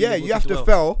 luxury of being able you have to dwell.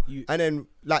 fail You- and then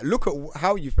like look at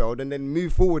how you failed and then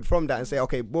move forward from that and say,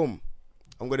 okay, boom,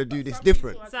 I'm going to do this Some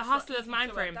different. people are It's a just not hustler's easy mind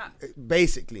to frame. adapt.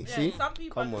 Basically, Yeah, see? some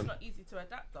people Come are on. just not easy to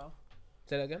adapt though.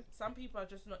 Say that again. Some people are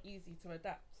just not easy to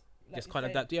adapt. Like Just you can't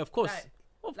said. adapt. Yeah, of course. Like,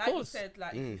 Of like you course. said,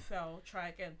 like if you fail, try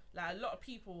again. Like a lot of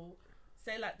people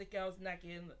say, like the girl's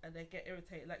nagging and they get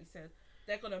irritated. Like you said,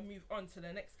 they're gonna move on to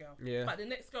the next girl. Yeah. But the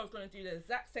next girl's gonna do the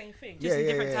exact same thing. Yeah, in yeah,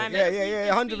 different yeah, timing. yeah, Instead of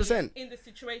yeah, you 100%. being in the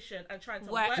situation and trying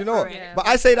to Work work Do you know? for What? it. But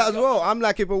I say that as well. I'm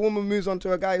like, if a woman moves on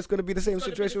to a guy, it's gonna be the same It's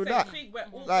gonna be situation the with same that. thing.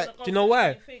 We're all Like, gonna go do you know through the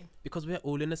why? same thing. Because we're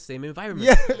all in the same environment.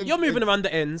 Yeah. You're moving around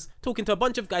the ends, talking to a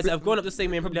bunch of guys that have grown up the same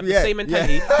way and probably have Yeah, the same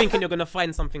mentality, thinking you're gonna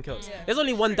find something else. Yeah. There's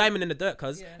only one diamond in the dirt,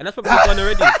 cuz, Yeah. and that's probably gone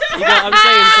already. You get what I'm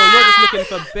saying? So you're just looking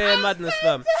for bare madness,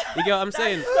 fam. You get what I'm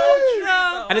saying? So true,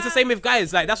 though. And it's the same with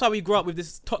guys. Like, that's why we grew up with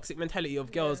this toxic mentality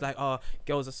of girls, like, oh,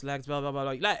 girls are slags, blah, blah, blah.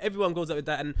 Like, everyone goes up with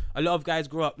that. And a lot of guys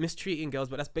grow up mistreating girls,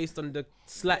 but that's based on the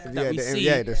slack that we see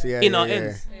in our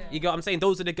ends. Yeah. You get what I'm saying?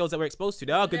 Those are the girls that we're exposed to.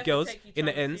 There are They good never girls take each in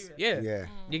the other ends. serious. Yeah. Yeah.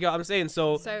 You get what I'm saying?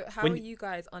 So So how when are you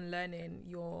guys unlearning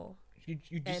your you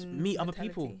just end meet other mentality?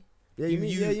 people. Yeah, You- you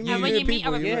meet And when new you meet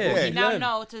other you- people, yeah. you now learn.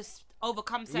 know to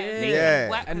overcome certain Yeah. things Yeah.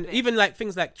 and work And with it. even like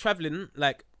things like traveling,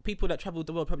 like people that travel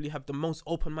the world probably have the most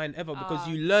open mind ever, because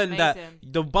Oh, you learn that amazing.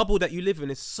 the bubble that you live in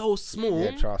is so small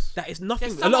Yeah, trust. that it's nothing.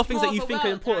 There's A so lot of much things more that you of a think are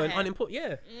world important, down here.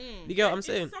 unimportant. Yeah. You get what I'm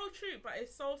saying? It's so true, but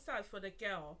it's so sad for the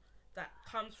girl that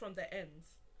comes from the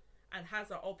ends and has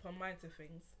an open mind to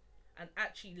things and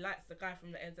actually likes the guy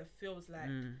from the ends and feels like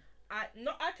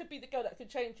I could be the girl that could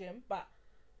change him, but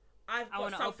I've I got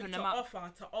wanna something open to them up.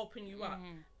 offer to open you up.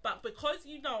 But because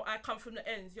you know I come from the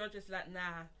ends, you're just like,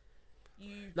 nah.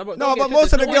 No, don't but get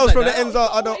most of the twisted, girls it's from not the always ends like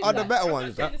are Always the like better that. ones.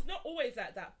 I'm saying it's not always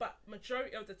like that, but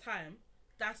majority of the time,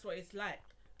 that's what it's like.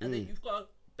 And then you've got to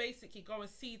basically go and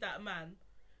see that man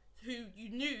who you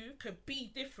knew could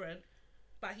be different,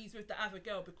 but he's with the other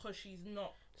girl because she's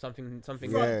not. something. From Yeah,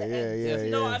 the yeah, ends. yeah, You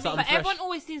know yeah. what I mean? Something But fresh. everyone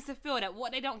always seems to feel that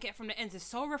what they don't get from the ends is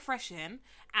so refreshing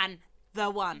and the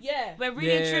one. Yeah. Where really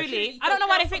Yeah. and truly, I don't know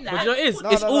why they think But that. you know what it is? No,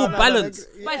 It's no, all no, no, balance.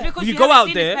 But it's because You you, go haven't out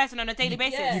seen there, this person on a daily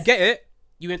basis. Yeah. You get it.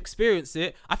 You experience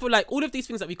it. I feel like all of these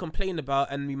things that we complain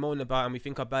about and we moan about and we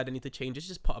think are bad and need to change, it's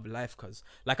just part of life. Cause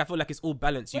like I feel like it's all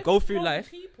balance. You When go you through know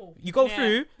life, people, you go Yeah.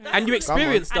 through, That's and you what-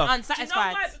 experience And stuff. do you know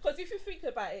unsatisfied. why? Because if you think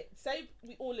about it, say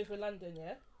we all live in London,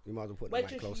 yeah. You might as well put the We're mic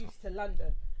just closer. used to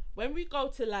London. When we go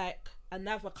to like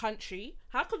another country,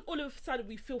 how come all of a sudden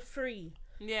we feel free?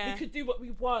 Yeah. We could do what we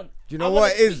want. Do you know I wanna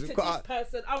what it is? speak to Got- this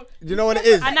person. Do you know what it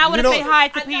is? And now I want You to know- say hi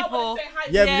to And now I people. wanna say hi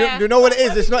to Yeah, Yeah. you know what it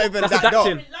is? It's not even That's that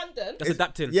adapting. dark. in London. That's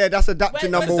adapting. Yeah, that's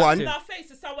adapting When number we're one. in our face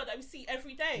is someone that we see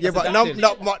every day. Yeah, but adapting.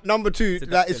 number two,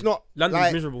 It's like it's adapting. not London's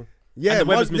like, miserable. Yeah, And the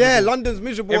weather's yeah, miserable. London's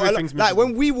miserable. Everything's Like when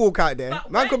miserable. we walk out there,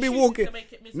 But man we're could be choosing walking. to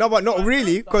make it No, but not miserable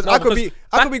really, for because No, I could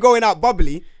because be going out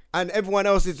bubbly, and everyone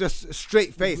else is just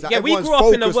straight face. Like Yeah, we everyone's grew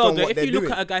up in a focused on world that what if they're you look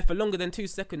doing. at a guy for longer than 2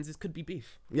 seconds, it could be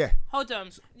beef. Yeah, Hold on.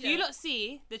 Do you Yeah. lot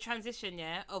see the transition,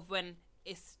 yeah, of when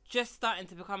it's just starting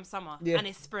to become summer Yeah. and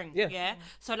it's spring, Yeah. yeah?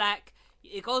 So like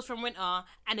it goes from winter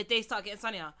and the days start getting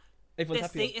sunnier. Everyone's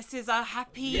happy. This is a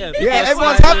happy. Yeah. yeah, Yes,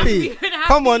 everyone's I- happy. Everyone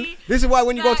Come on, happy. this is why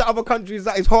when you go to Like- other countries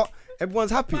that is hot,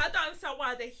 everyone's happy. But I don't understand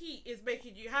why the heat is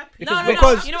making you happy. No, no,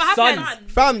 Because no. You know what sun-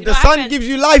 happens? Fam, You the know what sun happens? gives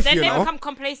you life, Then you they know. become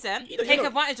complacent, You're take not-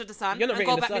 advantage of the sun, You're not and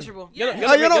rating go the back sun. miserable.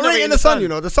 No, you're not rating the sun, you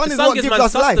know. The sun is what gives man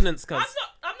us life. sustenance, cuz.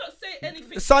 I'm not saying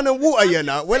anything. Sun and water, you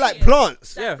know. We're like saying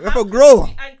plants. that Yeah. We have to how grow.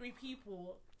 can angry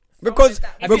people. Because- sound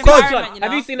like that? It's because- environment, you know?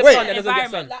 Have you seen a Wait. plant that doesn't get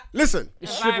sun? Environment. Listen,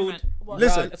 It's Environment. shriveled.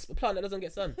 Listen. A plant that doesn't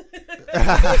get sun.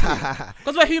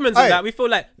 Because we're humans Aye. and that. We feel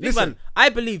like, big Listen. man, I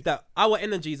believe that our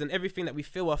energies and everything that we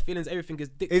feel, our feelings, everything is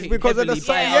dictated because of the heavily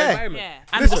sun, by yeah. our environment. Yeah.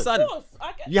 And Listen. the sun. Of course,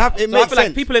 I get you have. It So I makes feel sense.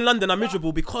 like people in London are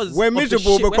miserable because We're of the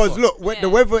miserable shit because weather. look, the Yeah.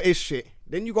 weather is shit.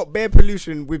 Then you got bare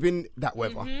pollution within that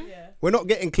weather. Yeah. We're not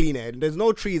getting clean air. There's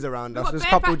no trees around us. We've There's got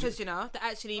a bare couple. factors, you know, that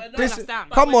actually But bring This- us down.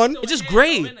 But Come we're on. still It's just here,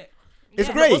 grey. though, innit? It's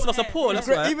Yeah. great. Most of us are poor, that's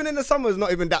why. Even in the summer, it's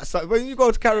not even that. When you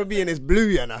go to Caribbean, it's blue,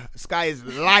 you know. Sky is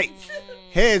light.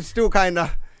 Here, it's still kind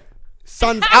of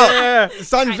sun's out.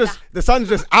 The sun's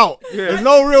just out. There's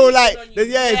no real like.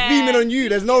 It's beaming on you.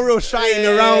 There's no real shining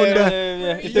around.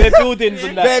 It's their buildings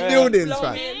and that. Bare buildings,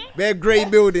 fam. Bare grey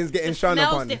buildings getting shone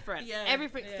upon. Different. Yeah.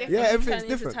 Everything's different. Yeah, everything's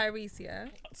Turn into different. Tyrese, yeah.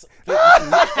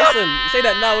 Listen, you say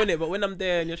that now, innit? But when I'm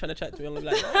there and you're trying to chat to me, I'm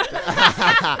like,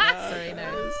 Sorry,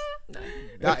 no.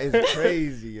 That is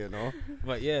crazy, you know.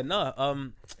 But yeah, no,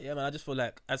 yeah, man. I just feel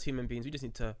like as human beings, we just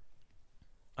need to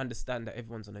understand that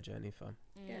everyone's on a journey, fam.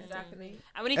 Yeah, exactly.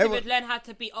 And we need to learn how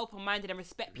to be open-minded and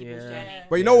respect people's journey.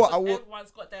 But you know what?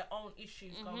 Everyone's got their own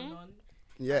issues going on.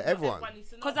 Yeah, everyone.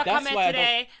 Because I come in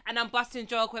today and I'm busting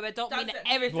joke where I don't mean that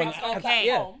everything's okay.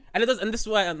 Yeah, and this is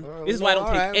why this is why I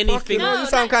don't take anything. You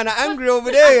sound kind of angry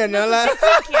over there, you know, like.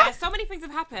 Yeah, so many things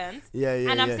have happened.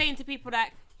 And I'm saying to people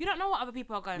that you don't know what other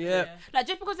people are going through. Like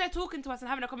just because they're talking to us and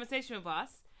having a conversation with us,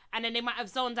 and then they might have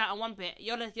zoned out on one bit,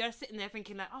 you're sitting there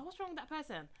thinking like, oh, what's wrong with that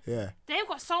person? Yeah. They've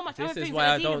got so much other This things is that why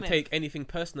they're I dealing don't with. take anything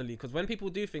personally, because when people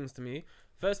do things to me,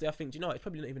 firstly I think, do you know what? It's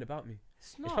probably not even about me.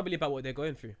 It's probably about what they're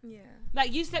going through. Yeah.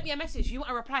 Like you sent me a message, you want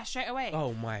to reply straight away.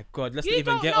 Oh my god, let's You not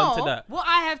even don't get know onto that. what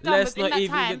I have done Let's within not that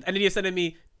even time. and then you're sending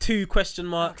me 2 question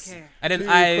marks and then 2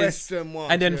 eyes question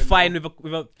marks, and then you fine know.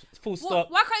 with a full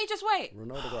stop. Why can't you just wait?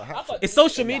 Ronaldo got a hat trick. It's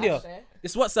social media.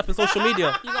 It's WhatsApp and social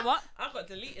media. You got what? I got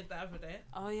deleted the other day.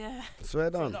 Oh yeah. Swear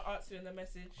For down. not answering the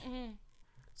message.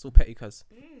 It's all petty, cuz.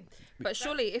 But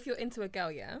surely, if you're into a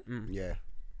girl, Yeah.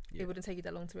 it wouldn't take you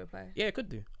that long to reply. Yeah, it could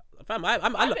do. Fam, I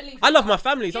believe love that. my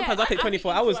family. Sometimes Yeah, I take I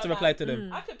 24 think hours into to a reply man. to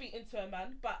them. I could be into a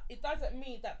man, but it doesn't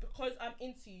mean that because I'm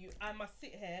into you, I must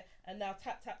sit here and now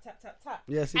tap, tap, tap, tap, tap.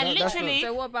 Yeah, see, And that's literally,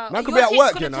 So what about? Man could your be at tits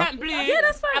work, could you have know. turned blue. Yeah,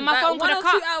 that's fine. And my Like, phone 1 could or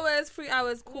have 2 cut. hours, 3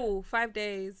 hours, cool. 5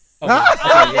 days.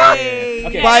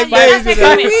 Okay. 5 That's days, taking you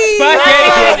a know.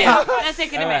 minute. That's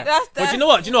taking a minute. But do you know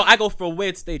what? I go for a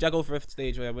weird stage. I go for a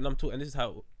stage where when I'm talking, and this is how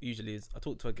it usually is. I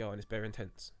talk to a girl and it's very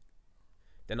intense.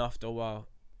 Then after a while,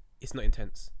 it's not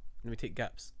intense. Then we take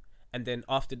gaps. And then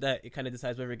after that, it kind of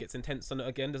decides whether it gets intense or not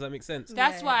again. Does that make sense?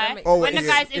 That's Yeah, why that makes when sense.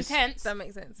 the guy's It's- intense, That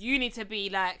makes sense. you need to be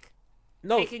like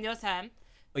No. taking your time.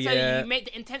 So Yeah. you make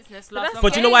the intenseness But last that's longer.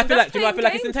 But do you know why I feel games. like? Do you know why I feel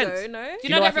like it's That's playing intense? games, though, no? Do you you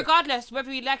know know that I feel- regardless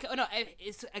whether you like it or not,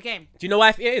 it's a game. Do you know why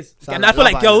it is? Sound And like I feel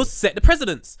Love like girls Island. set the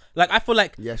precedence. Like I feel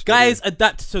like Yes, they guys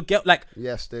adapt to get like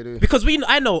Yes, they do. because for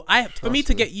me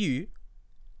to me. get you,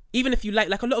 even if you like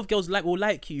a lot of girls will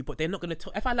like you, but they're not gonna.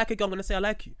 If I like a girl, I'm gonna say I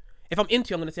like you. If I'm into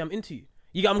you, I'm gonna say I'm into you.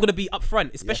 I'm gonna be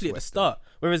upfront, especially at the Weston. start.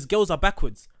 Whereas girls are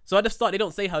backwards. So at the start, they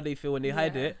don't say how they feel and they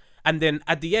hide it, and then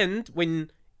at the end,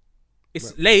 when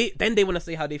it's late, then they want to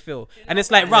say how they feel, and it's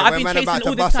like, right, I've when been man chasing about to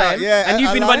all this bust out, time, yeah, and you've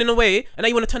I been like- running away, and now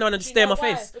you want to turn around and just Do stare you in my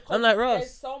know why? face. Because I'm like, there's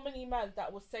Ross. so many men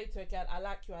that will say to a girl, I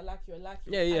like you, I like you, I like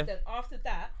you. Yeah, yeah. And then after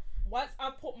that, once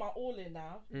I put my all in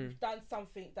now, you've done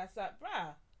something that's like,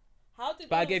 bruh, how did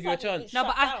But I all of gave a you a sudden chance. it No,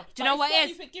 shut but down? do you know But what it's not it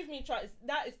is? even give me a chance.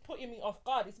 That is putting me off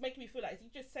guard. It's making me feel like, is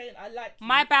he just saying I like you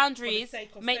My for boundaries the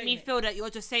sake of make saying me it? feel that you're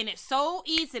just saying it so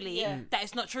easily Yeah. that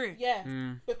it's not true. Yeah,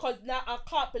 because now I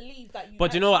can't believe that you.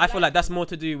 But do you know what? I actually feel like that's me. more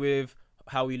to do with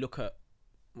how we look at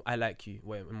I like you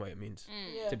and what it means.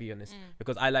 Yeah. To be honest,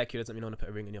 because I like you doesn't mean I want to put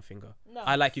a ring in your finger. No.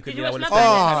 I like you could Did mean you I want to watch spend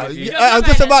Love time Oh, with you. You yeah, know I was Love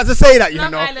just Island? about to say that, you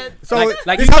Love know. Island. So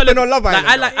Like this you happened gotta- on Love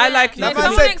Island. Like, though. I like you. Love No, Island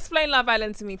someone said- explain Love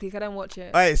Island to me, please. I don't watch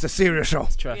it. Hey, it's a serious show.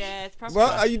 Trash. Yeah, it's probably.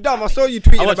 Well, are you dumb? I saw you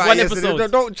tweeting I watched about one it yesterday.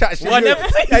 episode. Don't chat shit. One You-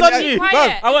 episode. It's on you. Quiet.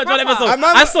 Bruv, I watched one Proper. episode. remember-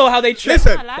 I saw how they treat.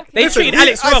 Listen, I like it. They listen, treated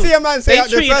Alex wrong. I see a man say They that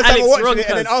the treated first time I Alex watched wrong, it,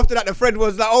 and then cuz. after that, the friend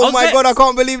was like, I "Oh was my god, I vexed.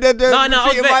 can't believe they're No, I was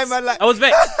treating my vexed. man like." I was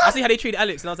vexed. I see how they treated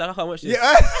Alex, and I was like, I can't watch this.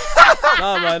 Yeah,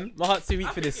 Nah, man, my heart's too weak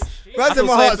for this. that's in feel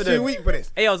my sorry heart's for too them. weak for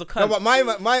this. Hey, I was a No, cunt. but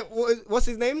my what's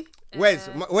his name? Wes.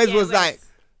 Wes yeah, was Wes. like,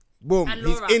 boom, And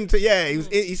he's Laura. into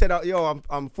he said, "Yo,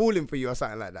 I'm falling for you" or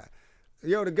something like that.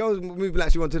 Yo, the girl's moving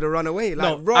like she wanted to run away.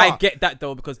 Like, No, raw. I get that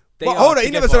though because they. But are hold on, he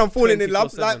never said together I'm falling in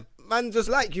love. 24/7. Like, man, just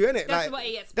like you, innit? That's Like, what he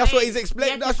explained. that's what he's He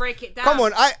explaining. had to That's, break it down. come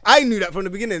on, I knew that from the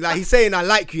beginning. Like, he's saying I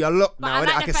like you a lot But now, I innit?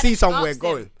 like I the can fact see that she somewhere asked him.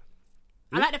 going.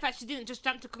 I like the fact she didn't just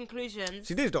jump to conclusions.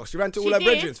 She did, though. She ran to She all her did,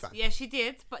 brethren, fam. Yeah, she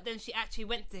did. But then she actually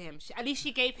went to him. At least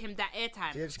she gave him that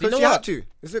airtime. Yeah, You because know she had what? to.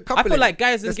 It's a couple. feel like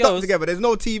guys They're and stuck girls- together. There's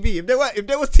no TV. If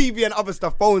there was TV and other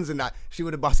stuff, phones and that, she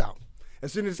would have bust out.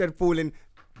 As soon as it said falling,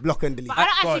 block and delete. But I don't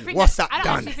actually think What's that, that I don't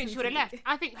done? actually think she would have left.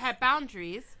 I think her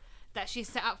boundaries that she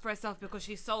set up for herself because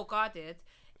she's so guarded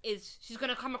is she's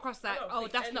gonna come across like, don't oh,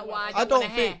 think that's not anyone- what I I don't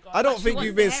want to think. hear. I don't She think wants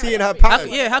you've to been hear seeing it. her pattern.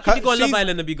 Yeah, how could you go on Love She's-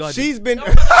 Island and be guarded? She's been.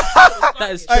 That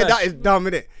is Hey, trash. that is dumb,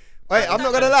 innit? Wait, I'm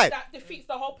not gonna lie. That defeats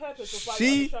the whole purpose of why you're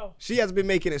on the show. She has been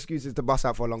making excuses to bust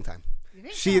out for a long time.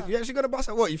 She's gonna bust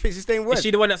out. What you think she's staying with? Is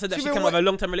she the one that said that She she been came out of a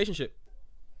long-term relationship?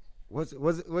 Was it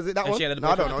that And one? she had a No,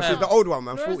 I don't know. boyfriend. She's the old one,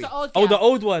 man. No, it's 40. the old Oh, the girl.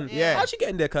 old one. Yeah. How'd she get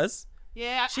in there, cuz?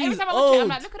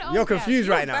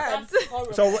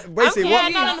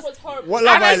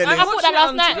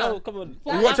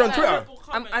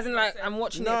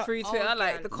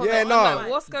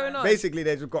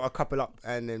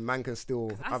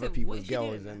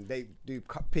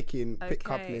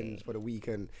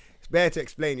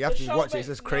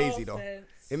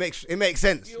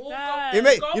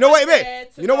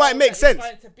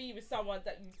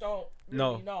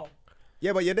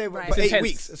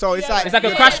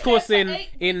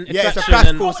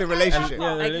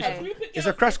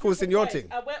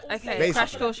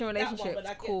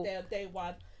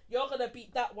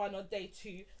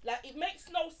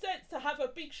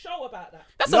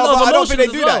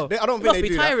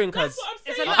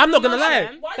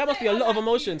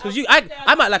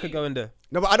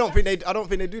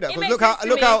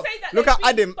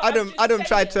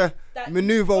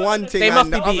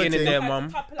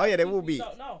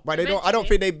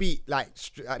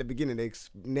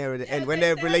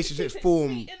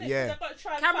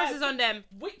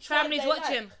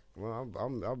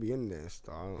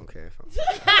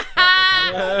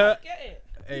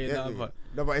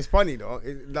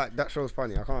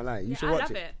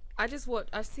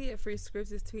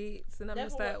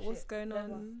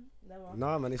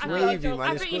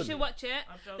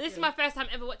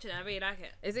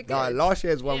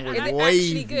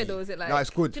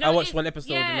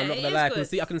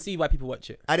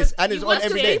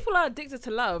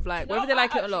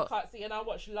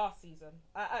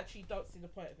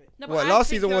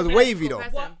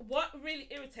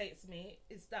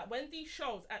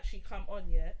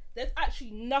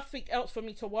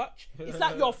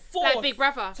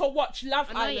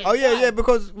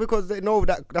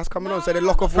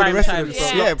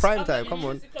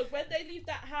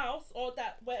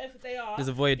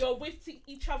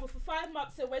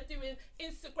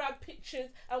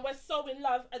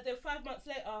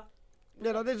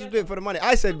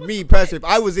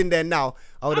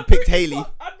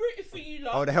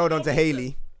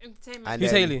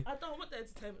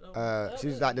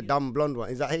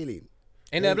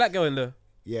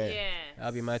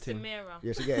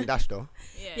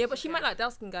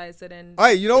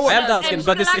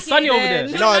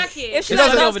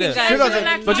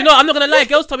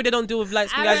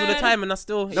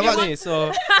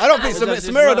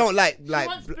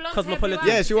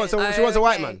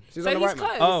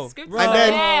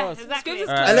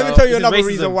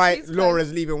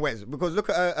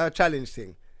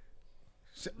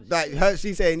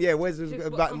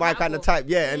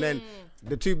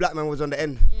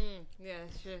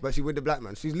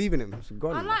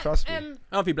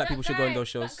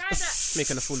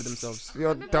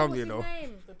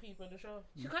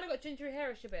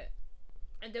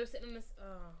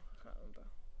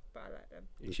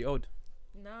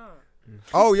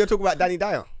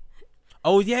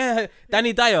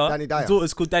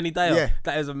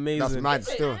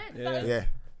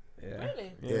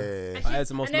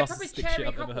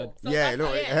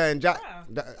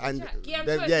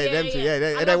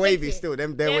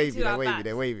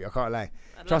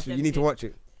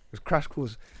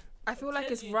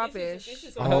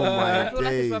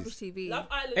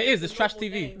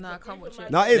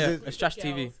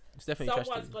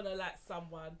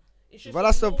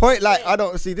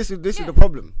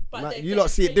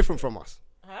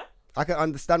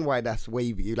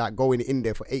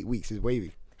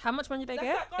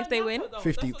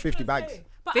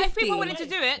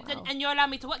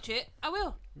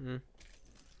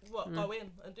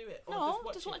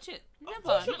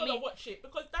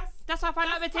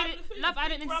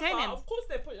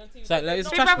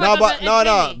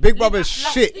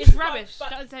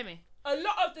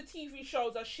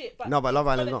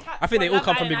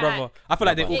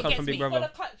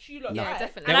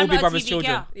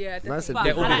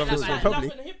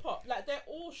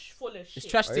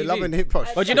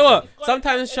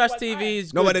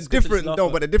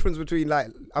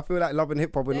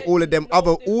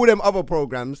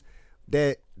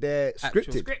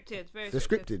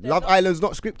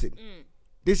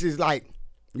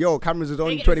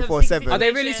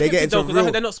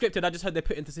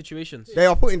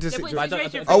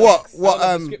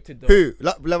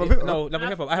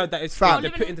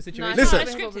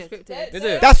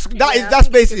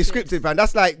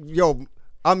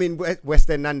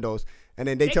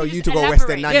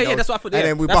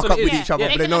 saying we buck up with each other,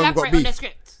 but they know we've got beef.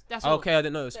 That's all. Okay, I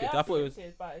didn't know it was scripted. I thought it was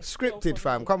scripted,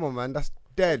 fam. Come on, man. That's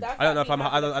dead. I don't know if I'm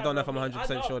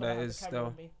 100% sure that is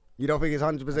still. You don't think it's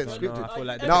 100% scripted? I feel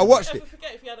like no, I watched it.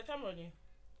 Forget if you had a camera on you.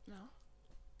 No.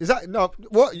 Is that no?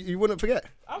 What you wouldn't forget?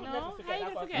 I would never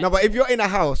forget that. No, but if you're in a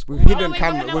house with hidden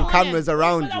cameras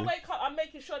around When I you. wake up, I'm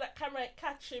making sure that camera ain't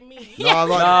catching me.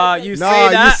 Nah, you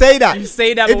say that. You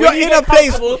say that. If you're in a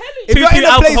place, if you're in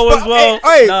a place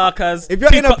for nah, cuz if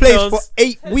you're in a place for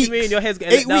 8 weeks, you mean your head's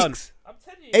getting 8 let down? weeks.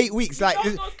 8 weeks, like,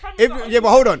 but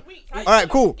hold on. All right,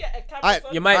 cool.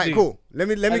 You might do. Cool. Let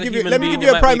me give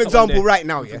you a prime example right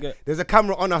now. Yeah, there's a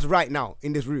camera on us right now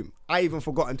in this room. I even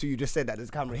forgot until you just said that there's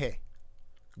a camera here.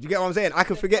 Do you get what I'm saying? I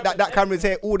can forget that camera's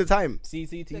here all the time.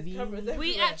 CCTV.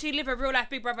 We actually live a real life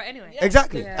Big Brother anyway.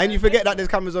 Exactly, and you forget that there's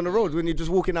cameras on the road when you're just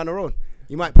walking down the road.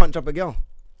 You might punch up a girl.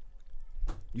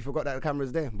 You forgot that the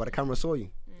camera's there, but the camera saw you.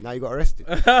 Now you got arrested.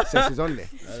 Says he's on there.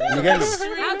 You get me?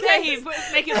 How dare he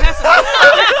make it personal?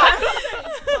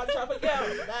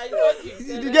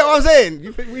 You get what I'm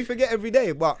saying? We forget every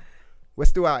day, but we're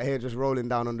still out here just rolling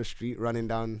down on the street, running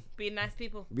down. Being nice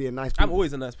people. I'm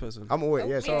always a nice person. I'm always,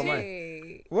 yeah, so am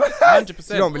I. What?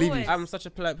 100%. You don't believe you. I'm such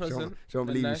a polite person. She don't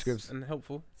believe you, Scribs. And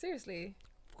helpful. Seriously?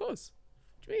 Of course.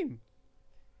 What do you mean?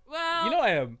 Well, you know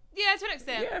I am. Yeah, to an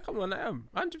extent. Yeah, come on, I am.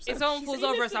 100%. If someone falls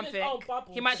over or something,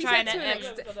 he might try and to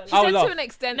an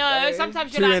extent. No,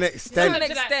 sometimes you're like... To an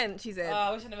extent, she said. Oh,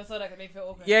 I wish I never saw that. It made me feel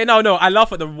awkward. Yeah, no. I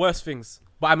laugh at the worst things.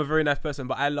 But I'm a very nice person.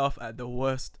 But I laugh at the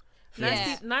worst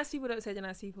things. Nice people don't say they're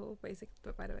nice people, basic.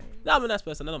 But by the way, no, I'm a nice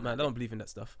person. I don't believe in that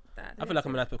stuff. I feel like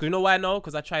I'm a nice person. Because you know why I know?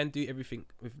 Because I try and do everything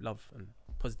with love and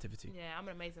positivity. Yeah, I'm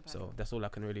an amazing person. So that's all I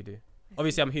can really do.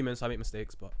 Obviously, I'm human, so I make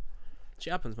mistakes. But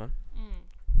shit happens, man.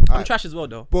 I'm trash as well,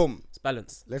 though. Boom. It's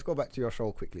balance. Let's go back to your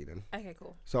show quickly then. Okay,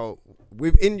 cool. So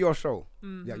within your show,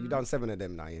 yeah, you've done 7 of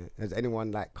them now. Yeah? Has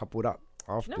anyone like coupled up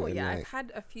after? No, yeah, like, I've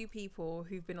had a few people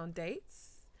who've been on dates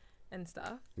and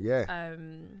stuff. Yeah.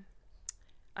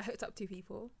 I hooked up 2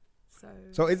 people.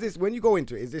 So is this, when you go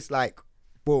into it, is this like,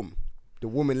 boom, the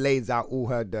woman lays out all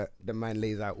her dirt, the man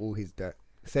lays out all his dirt,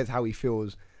 says how he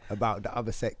feels about the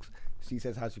other sex, she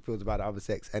says how she feels about the other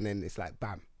sex, and then it's like,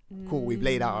 bam. Cool, we've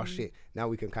laid out our shit. Now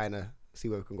we can kind of see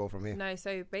where we can go from here. No,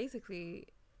 so basically,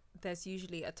 there's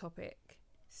usually a topic.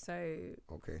 So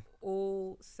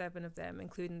all 7 of them,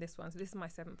 including this one. So this is my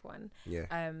 7th one.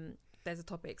 Yeah. There's a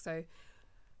topic. So,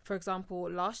 for example,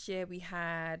 last year we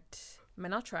had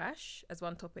men are trash as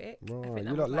one topic. Bro, you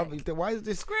lot love it. Why is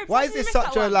this? Scripts, why is this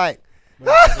such a like?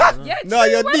 Yeah, no,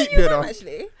 you're deep, you know.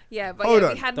 Actually, yeah, but Hold yeah,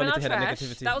 on. we had Don't men are need to hear that trash.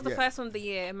 negativity. That was the first one of the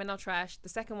year. Men are trash. The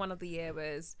second one of the year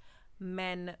was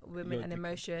men, women, and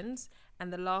emotions,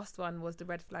 and the last one was the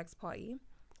red flags party,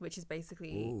 which is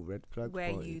basically red flag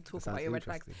where party. you talk about your red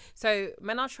flags. So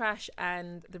men are trash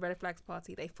and the red flags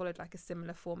party, they followed like a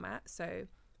similar format. So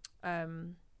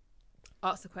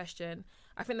ask the question.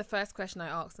 I think the first question I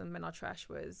asked them, men are trash,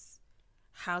 was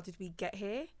how did we get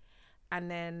here?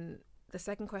 And then the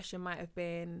second question might have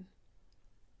been,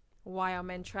 why are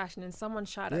men trash? And then someone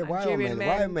shouted at Nigerian men.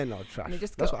 Why are men not trash?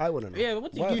 That's what I want to know. Yeah, but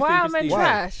what do you think? Why are men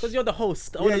trash? Because you're the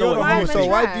host. Yeah, you're the host. So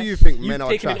why do you think men are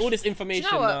taken trash? in all this information.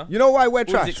 You know why we're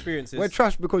trash? Experiences. We're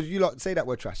trash because you lot say that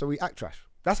we're trash, so we act trash.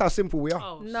 That's how simple we are.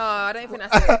 Oh, no, I don't think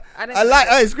that's it. I don't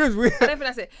think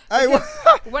that's it.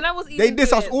 When I was eating, they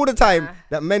diss us all the time.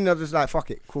 That men are just like,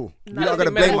 fuck it, cool. No, You're not gonna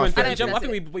blame us. I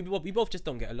think we both just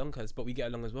don't get along, but we get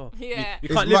along as well. Yeah, you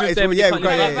can't live with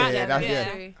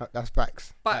them. That's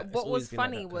facts. But what was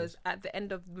funny was at the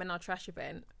end of Men Are Trash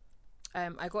event,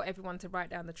 I got everyone to write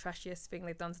down the trashiest thing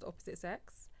they've done to the opposite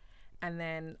sex, and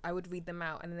then I would read them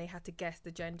out, and then they had to guess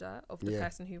the gender of the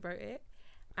person who wrote it.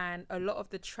 And a lot of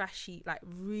the trashy, like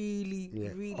really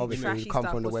trashy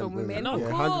stuff was from women. No,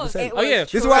 of course. Oh yeah,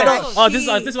 this is why I don't. This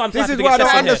is why I'm. This is why I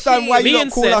don't understand why you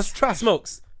don't call us trash.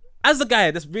 Smokes, as a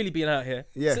guy that's really been out here,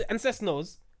 yeah, and Seth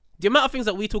knows the amount of things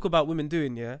that we talk about women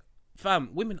doing. Yeah,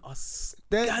 fam, women are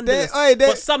scandalous.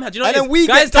 But somehow, do you know what?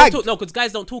 Guys don't talk. No, because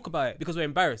guys don't talk about it because we're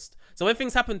embarrassed. So when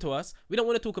things happen to us, we don't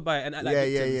want to talk about it and act like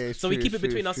victims. So we keep it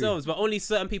between ourselves. But only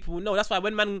certain people will know. That's why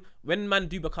when man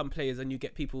do become players and you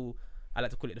get people, I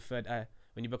like to call it the third eye,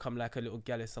 when you become like a little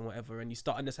gallus and whatever, and you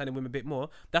start understanding women a bit more.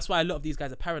 That's why a lot of these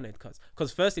guys are paranoid,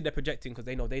 because firstly they're projecting because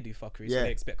they know they do fuckery, so they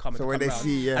expect karma to come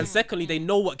around. And secondly, they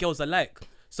know what girls are like,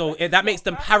 so that makes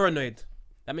them paranoid.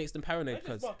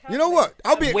 Because you know what?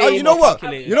 I'll be real.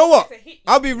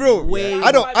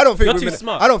 I don't think women.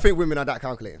 I don't think women are that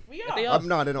calculating.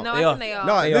 No, they're not. No, I think they are.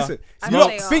 No, listen. You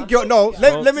lot think you're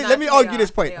Let me argue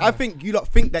this point. I think you lot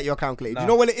think that you're calculating. Do you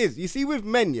know what it is? You see, with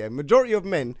men, majority of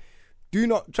men do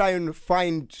not try and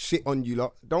find shit on you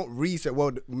lot. Don't research.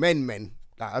 Well, men.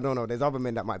 Like, I don't know. There's other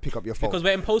men that might pick up your phone because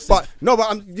we're impulsive. But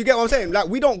you get what I'm saying? Like,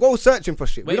 we don't go searching for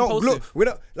shit. We don't look. We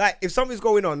don't like if something's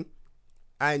going on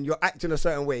and you're acting a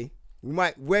certain way.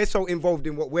 We're so involved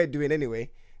in what we're doing anyway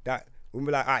that we'll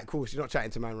be like, all right, cool. She's not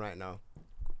chatting to man right now.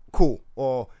 cool.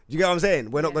 Or do you get what I'm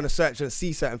saying? We're not gonna search and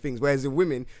see certain things. Whereas in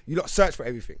women, you lot search for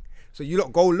everything. So you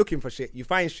lot go looking for shit. You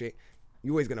find shit.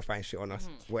 You're always gonna find shit on us.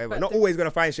 Whatever. Not always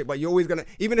gonna find shit, but you're always gonna.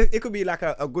 Even if it could be like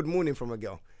a good morning from a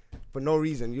girl, for no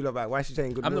reason. You look like, why is she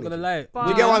saying good morning? I'm not gonna lie.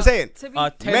 Do you get what I'm saying? 10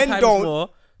 Men times don't. more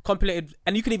complicated,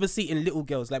 and you can even see it in little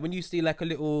girls. Like when you see like a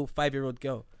little 5-year-old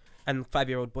girl and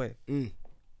 5-year-old boy,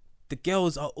 the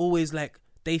girls are always like,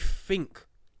 they think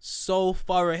so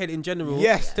far ahead in general.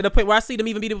 Yes. To the point where I see them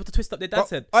even being able to twist up their dad's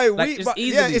head.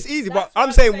 Yeah, it's easy. But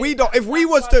I'm saying we don't. If we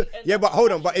was to, but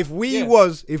hold on. But if we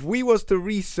was to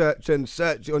research and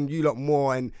search on you lot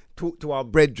more and talk to our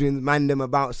brethren, man them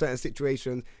about certain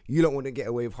situations, you don't want to get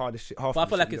away with hardest shit. Half. But I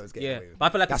feel like it's But I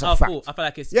feel like that's it's our fault. I feel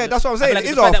like it's that's what I'm saying. Like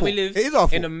it is our fault. We live it is our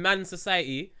fault in a man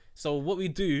society. So what we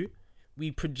do,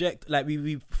 we project, like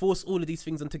we force all of these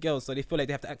things onto girls, so they feel like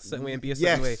they have to act a certain way and be a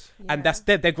certain way, and that's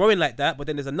they're growing like that. But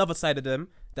then there's another side of them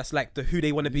that's like who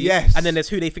they want to be, and then there's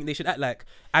who they think they should act like.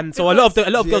 And so a lot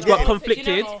of girls grow up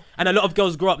conflicted, and a lot of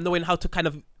girls grow up knowing how to kind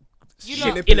of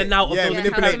in and out of those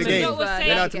manipulate the game.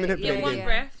 You want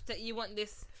breath, that you want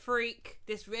this freak,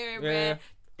 this rare,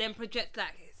 then project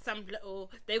like some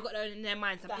little, they've got in their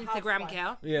mind some Instagram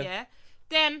girl,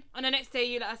 Then on the next day,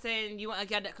 you are saying you want a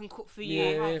girl that can cook for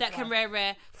you, that can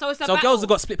rare. So it's so girls have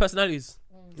got split personalities.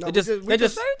 No, they just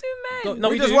so do men.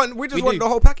 We just want the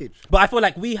whole package. But I feel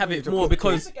like we have it more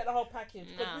because we would never get the whole package.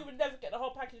 Because we would never get the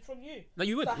whole package from you. No,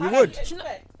 you would. So you would.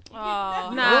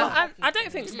 I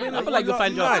don't think women. I feel like you can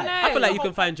find your. I feel like you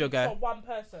can find your guy. One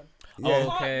person. Yeah.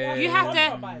 Okay. You have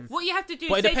to. What you have to do.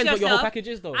 But it depends to what your whole package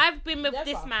is, though. I've been with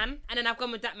this man, and then I've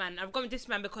gone with that man. I've gone with this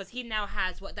man because he now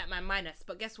has what that man minus.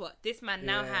 But guess what? This man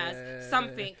now has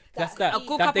something. That's that. A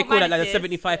good That they couple call it like a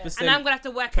minuses, 75%. and I'm gonna have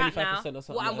to work out now 25% or what I'm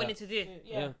something willing like to do.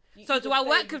 Yeah. So do I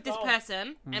work with this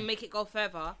person and make it go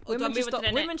further, or do I move on to the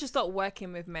next? Women should stop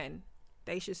working with men.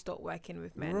 They should stop working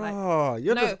with men. Bro,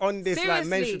 you're just on this like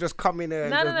men should just come in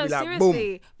and just be like, seriously.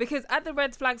 boom. Because at the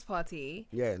red flags party,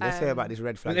 let's hear about this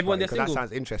red flag party because that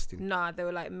sounds interesting. Nah, they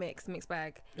were like mixed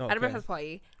bag. Okay. At the red flags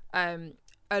party,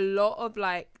 a lot of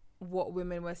like what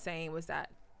women were saying was that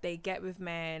they get with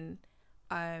men.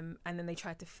 And then they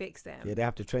tried to fix them. Yeah, they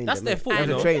have to train them. That's their fault.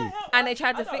 And they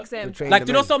tried to fix them. Like,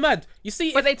 do you know so mad? You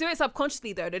see, but they do it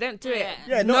subconsciously though. They don't do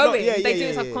it knowing. They do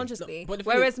it subconsciously.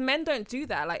 Whereas men don't do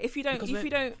that. Like if you don't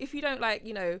like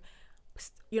you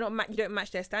don't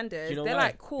match their standards. They're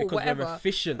like cool, because whatever. We're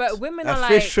efficient. But women are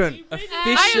efficient.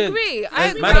 I agree.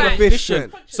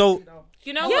 Efficient. So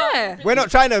you know what? We're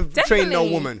not trying to train no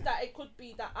woman. That it could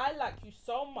be that I like you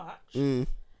so much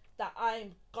that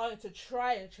I'm going to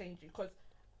try and change you, because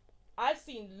I've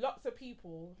seen lots of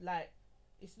people, like,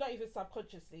 it's not even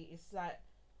subconsciously, it's like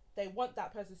they want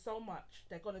that person so much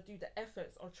they're gonna do the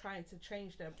efforts of trying to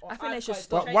change them. Or I think they should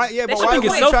stop. Why would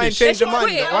it's you try and change the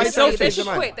man? Why selfish? They should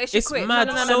quit. They should quit. It's mad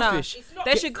selfish.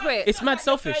 They should quit. It's mad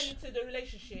selfish. Into the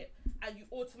relationship and you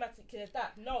automatically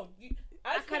adapt. No,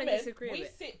 as kind women, of disagree. we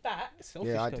sit back.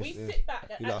 Selfish. Sit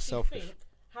back and actually think,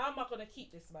 how am I gonna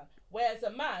keep this man? Whereas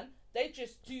a man, they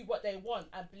just do what they want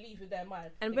and believe in their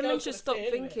mind. And women should stop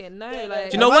thinking. No, like.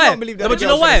 Do you know why? Do you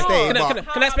know why?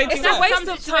 Can I explain to you? It's a waste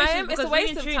of time. It's a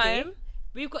waste of time.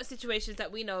 We've got situations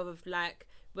that we know of, like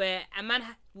where a man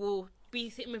will be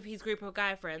sitting with his group of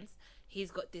guy friends. He's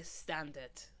got this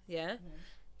standard,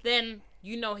 Then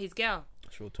you know his girl.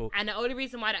 She'll talk. And the only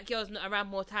reason why that girl's not around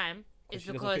more time is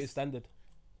because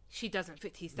she doesn't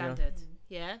fit his standard.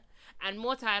 Yeah. And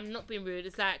more time, not being rude,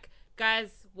 it's like guys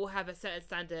will have a certain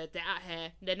standard. They're out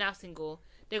here. They're now single.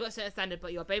 They got a certain standard,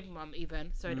 but your baby mum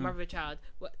even, the mother of a child,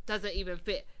 doesn't even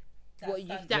fit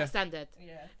that standard.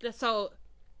 Yeah. So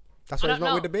that's why he's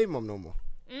not with the baby mum no more.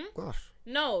 Gosh.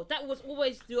 No, that was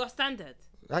always your standard.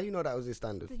 How you know that was his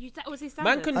standard? That was his standard.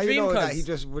 Man can How dream, you know that he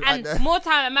just would, and more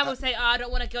time, a man will say, "Oh, I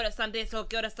don't want a girl that's done this or a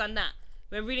girl that's done that."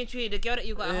 When really truly, the girl that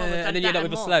you got at home has done and then that you're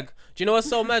with a slag. Do you know what's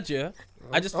so mad,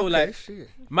 I just feel like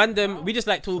man, them we just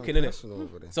like talking,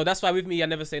 innit? So that's why with me, I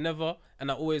never say never, and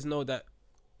I always know that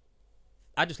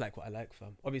I just like what I like,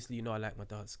 fam. Obviously, you know I like my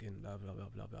dark skin, blah blah blah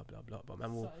blah blah blah blah. But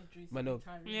man will,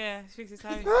 speaks his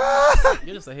time.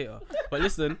 You're just a hater. But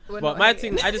listen, but my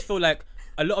thing, I just feel like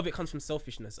a lot of it comes from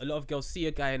selfishness. A lot of girls see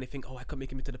a guy and they think, oh, I can make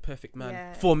him into the perfect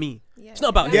man for me. It's not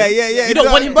about him. You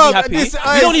don't want him to be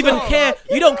happy. You don't even care.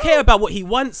 You don't care about what he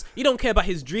wants. You don't care about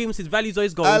his dreams, his values, or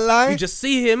his goals. You just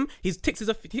see him. He ticks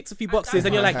a few boxes,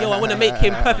 and you're like, yo, I want to make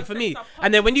him perfect for me.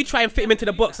 And then when you try and fit him into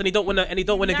the box and he don't want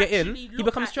to get in, he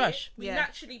becomes trash. We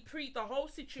naturally pre the whole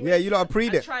situation. Yeah, you lot pre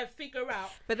it. Try and figure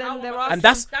out. But then there are, and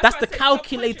that's the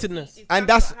calculatedness. And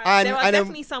that's there are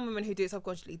definitely some women who do it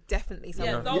subconsciously. Definitely some.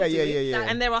 Yeah.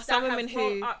 And there are some women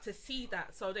who up to see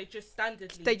that, so they just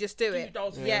standardly do it.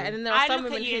 Yeah, and then there are some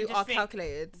women who are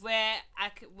calculated. Where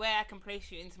I can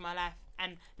place you into my life,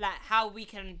 and like how we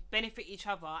can benefit each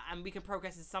other and we can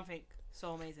progress is something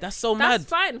so amazing. That's so mad. That's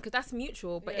fine because that's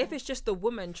mutual. But if it's just the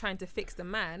woman trying to fix the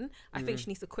man, I think she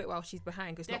needs to quit while she's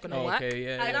behind because it's not going to work. Okay,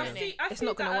 yeah. And I see it's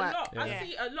not going to work. I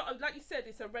see a lot of, like you said,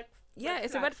 it's a red.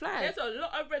 It's a red flag. There's a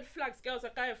lot of red flags girls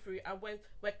are going through, and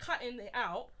we're cutting it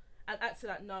out. And acting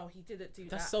like, no, he didn't do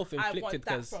that. That's self-inflicted. I want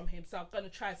that from him, so I'm gonna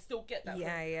try and still get that.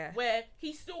 Yeah. Where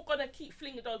he's still gonna keep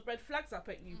flinging those red flags up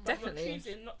at you, but Definitely. you're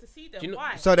choosing not to see them.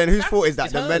 Why? So then, whose fault is that?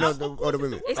 The men or the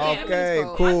women? Okay,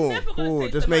 cool.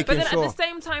 Just making sure. But then at the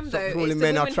same time, though, it's the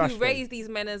women who raise these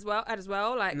men as well.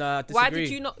 Like, why did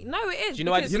you not? No, it is. Do you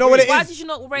know why? You know what it is? Why did you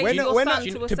not raise your son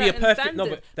to a certain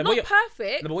standard? Not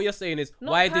perfect. But what you're saying is,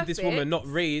 why did this woman not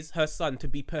raise her son to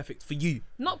be perfect for you?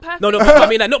 Not perfect. No. I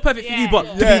mean, like, not perfect for you, but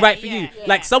to be right for you.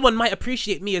 Like, someone might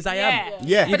appreciate me as I am.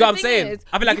 Yeah. You know what I'm saying?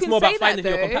 I feel like it's more about finding who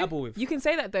you're compatible with. You can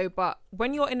say that though, but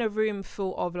when you're in a room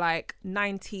full of like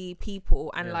 90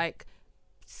 people and like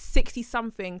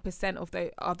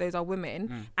 60-something% of those are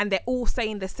women and they're all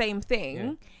saying the same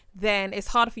thing, then it's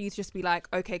hard for you to just be like,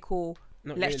 okay, cool.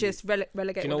 Let's just relegate.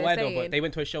 Do you know what why they're though? saying. But they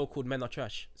went to a show called Men Are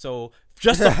Trash. So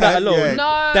just off that alone, No.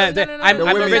 I'm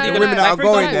already the women that are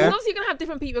going there. Obviously, you're gonna have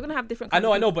different people. You're gonna have different. I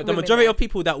know, but the majority of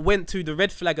people that went to the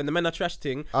red flag and the Men Are Trash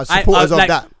thing are supporters of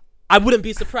that. I wouldn't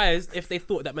be surprised if they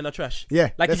thought that men are trash. Yeah,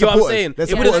 like you know what I'm saying.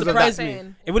 It wouldn't surprise me.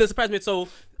 Saying. It wouldn't surprise me. So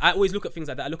I always look at things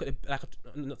like that. I look at it like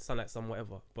not to sound like some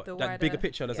whatever, but the that bigger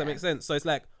picture. Does that make sense? So it's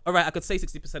like, all right, I could say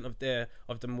 60%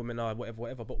 of them women are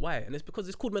whatever, but why? And it's because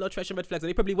it's called Men Are Trash and red flags, and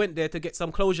they probably went there to get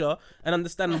some closure and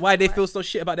understand why they feel so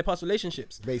shit about their past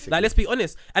relationships. Basically, like let's be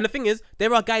honest. And the thing is,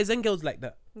 there are guys and girls like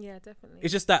that. Yeah, definitely.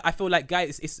 It's just that I feel like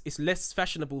guys, it's less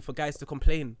fashionable for guys to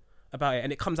complain about it,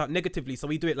 and it comes out negatively. So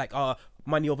we do it like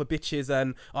money over bitches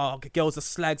and girls are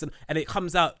slags, and it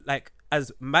comes out like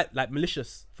as like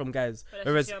malicious from guys.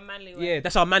 But that's your manly way. Yeah,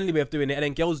 that's our manly way of doing it, and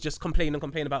then girls just complain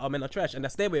about our men are trash, and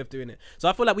that's their way of doing it. So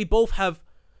I feel like we both have.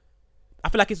 I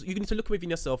feel like you need to look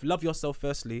within yourself, love yourself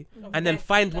firstly, and then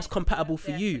find what's compatible for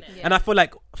you. Yeah. And I feel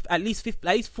like at least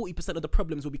 40% of the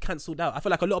problems will be cancelled out. I feel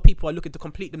like a lot of people are looking to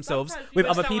complete themselves with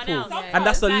other people, and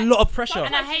that's a lot of pressure.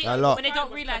 And I hate when they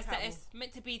don't realise that it's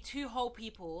meant to be two whole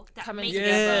people that come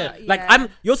together.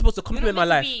 Like you're supposed to compliment my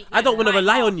life. I don't want to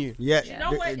rely on you. Yeah, you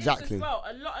know what exactly. As well,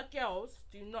 a lot of girls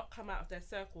do not come out of their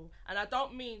circle, and I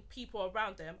don't mean people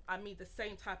around them. I mean the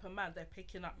same type of man they're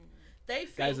picking up. They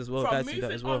think guys as well, from guys see moving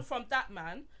that as well. on from that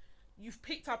man, you've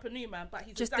picked up a new man, but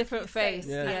he's just exactly different the same face.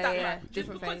 Yeah. Just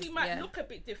different because face. he might look a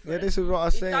bit different. Yeah, this is what I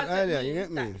was saying doesn't earlier. mean You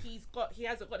get me? that he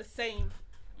hasn't got the same.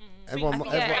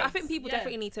 I think people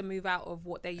definitely need to move out of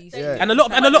what they used to. And a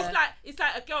lot. It's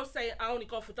like a girl saying, "I only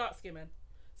go for dark skin men."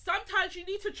 Sometimes you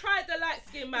need to try the light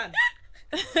skin man.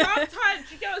 Sometimes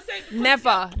you get what I'm saying? Never.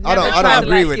 I don't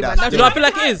agree with that. Do you know what I feel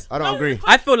like it is? I don't agree.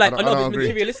 I feel like a lot of it's agree.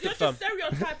 materialistic, You're fam. just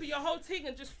stereotyping your whole thing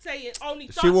and just saying only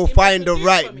dark She will skin find men the can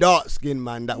right do dark skinned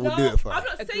man that will do it for her. I'm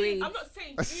not saying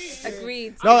you.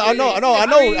 Agreed. No, I know.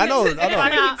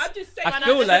 I'm just saying. I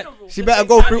feel like She better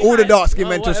go through all the dark skinned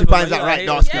men until she finds that right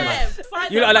dark skin man.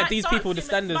 You look like these people, the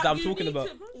standards that I'm talking about.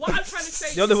 What I'm trying to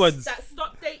say The other ones. is that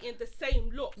stop dating the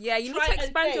same look. Yeah, you need to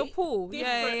expand your pool.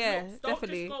 Yeah,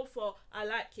 definitely. Don't just go for I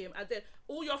like him, and then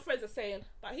all your friends are saying,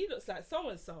 but he looks like so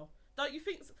and so. Don't you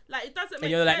think? Like it doesn't make sense.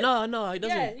 And you're like, no, he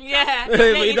doesn't. Yeah,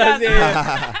 But he does.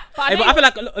 But I feel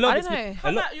like a lot of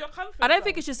I don't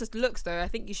think it's just looks though. I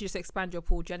think you should just expand your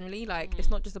pool generally. Like it's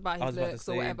not just about his looks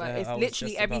or whatever. It's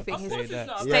literally everything. His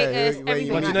status,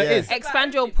 everything.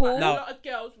 Expand your pool. A lot of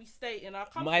girls we stay in our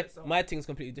comfort zone. My thing's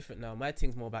completely different now. My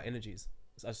thing's more about energies.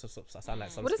 I sound like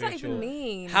some what does that spiritual. even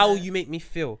mean? How you make me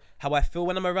feel, how I feel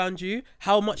when I'm around you,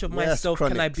 how much of myself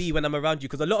can I be when I'm around you?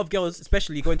 Because a lot of girls,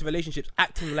 especially, go into relationships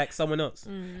acting like someone else,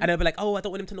 and they'll be like, "Oh, I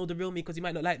don't want him to know the real me because he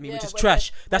might not like me," which is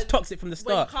trash. That's toxic from the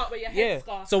start.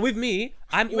 So with me,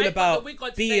 I'm all about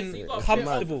being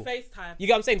comfortable. You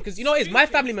get what I'm saying? Because you know what it is, my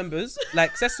family members,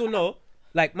 like Cecil know,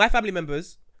 like my family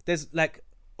members, there's like,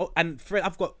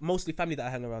 I've got mostly family that I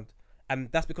hang around. And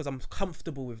that's because I'm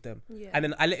comfortable with them. Yeah. And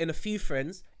then I let in a few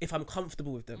friends if I'm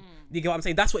comfortable with them. You get what I'm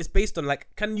saying? That's what it's based on. Like,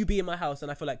 can you be in my house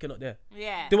and I feel like you're not there?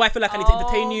 Yeah. Do I feel like I need to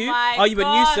entertain you? Are you a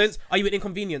nuisance? Are you an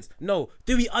inconvenience? No.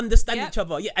 Do we understand each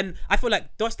other? Yeah. And I feel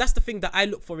like that's the thing that I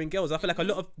look for in girls. I feel like a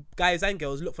lot of guys and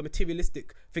girls look for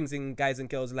materialistic things in guys and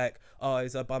girls, like,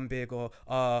 is a bum big, or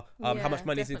how much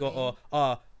money has he got,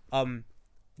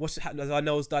 or has our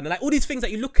nails done, and like all these things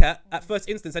that you look at first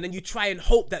instance, and then you try and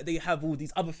hope that they have all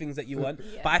these other things that you want.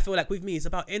 But I feel like with me, it's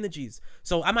about energies.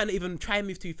 So I might not even try and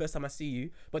move to you first time I see you,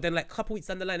 but then like a couple weeks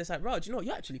down the line, it's like, Raj, you know,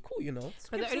 you're actually cool, you know.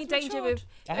 But the only danger with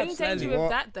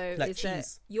that though like is that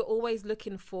you're always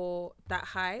looking for that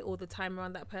high all the time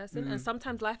around that person, and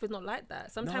sometimes life is not like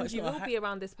that. Sometimes you will be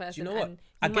around this person, and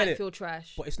you might feel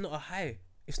trash. But it's not a high.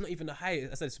 It's not even a high.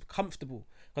 I said it's comfortable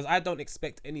because I don't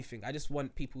expect anything. I just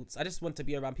want to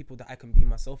be around people that I can be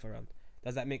myself around.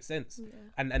 Does that make sense? Yeah.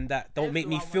 And that don't make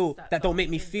me feel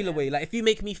away. Like if you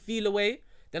make me feel away,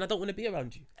 then I don't want to be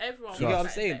around you. Everyone. You know what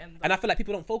I'm saying? And I feel like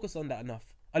people don't focus on that enough.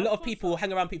 A lot of people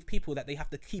hang around people that they have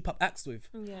to keep up acts with.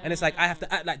 Yeah. And it's like, I have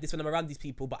to act like this when I'm around these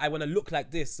people, but I want to look like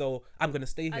this, so I'm going to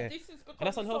stay here. And this is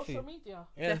because of social media.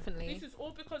 Yeah. Definitely. This is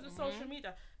all because of social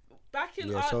media. Back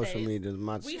in our social days, media's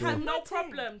mad we had no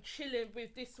problem chilling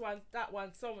with this one, that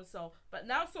one, so and so. But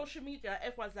now social media,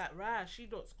 everyone's like, "Right, she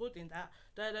looks good in that."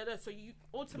 So you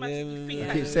automatically think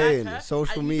that keep saying like her,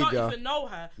 social and media you don't even know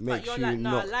her, makes but you're you like,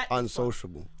 not I like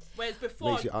unsociable. Whereas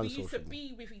before, we used to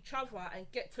be with each other and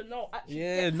get to know. But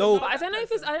I don't know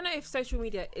if social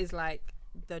media is like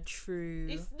the true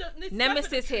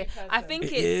nemesis here. I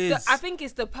think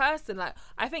it's the person. Like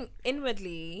I think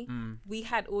inwardly we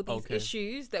had all these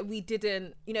issues that we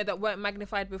didn't, that weren't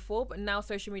magnified before, but now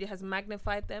social media has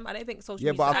magnified them. I don't think social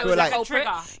media is the actual culprit.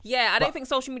 I don't think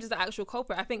social media is the actual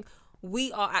culprit. I think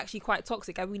we are actually quite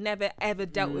toxic, and we never ever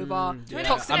dealt with our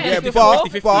toxicity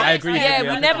before. I agree.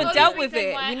 We never dealt with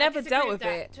it. We never dealt with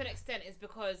it. To an extent, is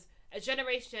because a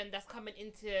generation that's coming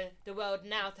into the world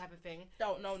now type of thing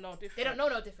don't know no different. They don't know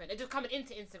no different. They're just coming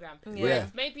into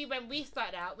Instagram. Maybe when we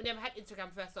started out, we never had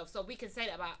Instagram first off, so we can say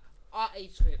that about our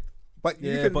age group. But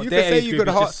you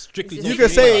can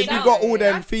say you got all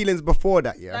them feelings before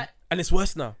that, and it's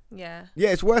worse now. Yeah,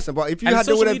 it's worse. But if you had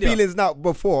all them feelings now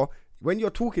before, when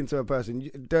you're talking to a person,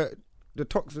 the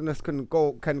toxicness can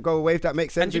go away, if that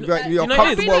makes sense. If you're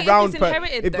comfortable around,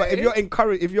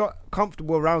 if you're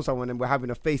comfortable around someone and we're having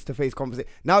a face-to-face conversation.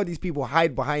 Now these people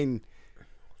hide behind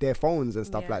their phones and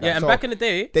stuff like that. Yeah, and back in the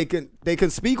day, they can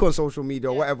speak on social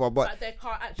media or whatever, but they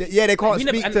can't actually. They can't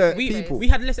speak to people. We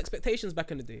had less expectations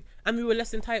back in the day, and we were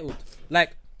less entitled.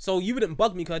 Like. So you wouldn't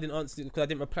bug me because I didn't answer, because I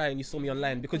didn't reply, and you saw me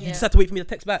online because you just had to wait for me to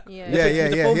text back. We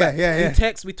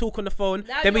text, we talk on the phone,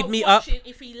 now then we'd meet up.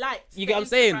 If he likes, you get what I'm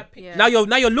saying? Now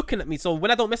you're looking at me. So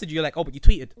when I don't message you, you're like, oh, but you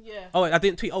tweeted. Yeah. Oh, I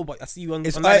didn't tweet. Oh, but I see you on.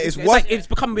 It's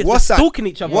become WhatsApp, stalking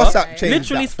each other. WhatsApp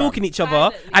changed literally stalking each other,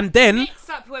 and then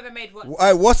whoever made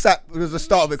WhatsApp was the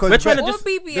start of it. We're trying to just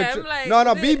BBM.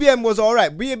 BBM was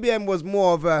alright. BBM was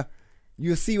more of a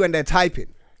you see when they're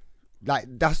typing. Like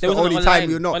that's the only time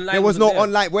you're not. There was no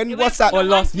online when WhatsApp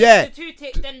lost. Then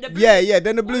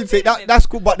the blue tick. That's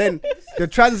cool. But then the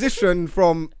transition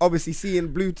from obviously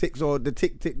seeing blue ticks or the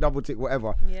tick, double tick,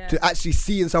 whatever, to actually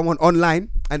seeing someone online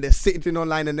and they're sitting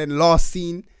online and then last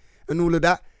seen and all of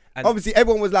that. And obviously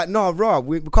everyone was like, "No,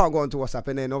 we can't go onto WhatsApp."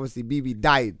 And then obviously BB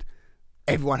died.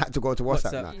 Everyone had to go to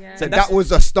WhatsApp now. Yeah. So that was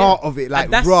the start of it.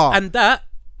 Like and that.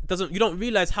 You don't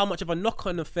realize how much of a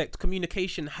knock-on effect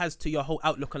communication has to your whole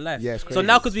outlook on life. Yeah, so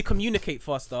now because we communicate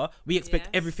faster, we expect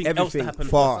everything else to happen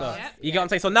faster. You get what I'm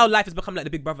saying? So now life has become like the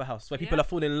Big Brother house where people are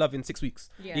falling in love in 6 weeks.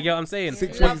 You get what I'm saying?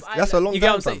 6 weeks. That's a long time. You get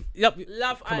what I'm saying? Yep.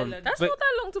 Love Island. That's not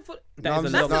that long to fall. I'm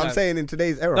saying in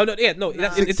today's era. In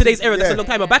today's era, that's a long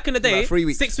time. But back in the day, 3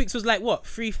 weeks. 6 weeks was like what?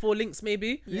 3-4 links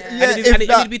maybe. Yeah. And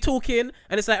you'd be talking,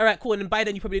 and it's like, all right, cool. And then by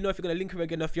then you probably know if you're gonna link her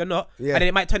again or if you're not. And then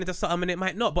it might turn into something, and it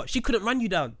might not. But she couldn't run you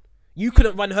down. You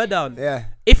couldn't run her down. Yeah.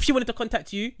 If she wanted to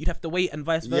contact you, you'd have to wait and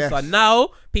vice versa. Yes. Now,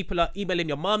 people are emailing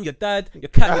your mum, your dad, your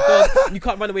cat, your dog. You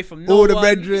can't run away from no all the one.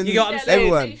 brethren. You know what I'm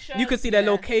saying? Everyone. You can see their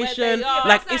location.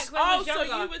 Like it's so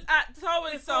you was at so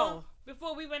and so.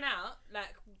 Before we went out,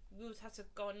 like we would have to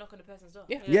go and knock on the person's door.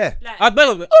 Yeah. Like, that's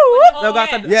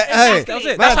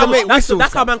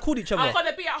how man called each other. I'm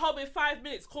gonna be at home in 5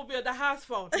 minutes. Call me on the house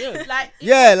phone. Like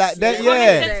that.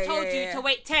 Just told you to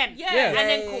wait 10. And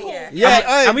then call. And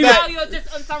now you're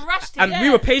just on some rush. And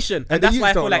we were patient, and that's why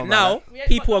I feel like now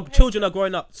children are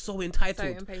growing up so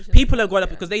entitled. People are growing up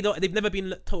because they've never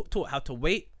been taught how to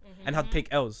wait and how to take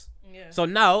L's. So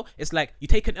now it's like you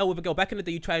take an L with a girl. Back in the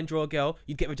day, you try and draw a girl,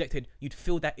 you'd get rejected. You'd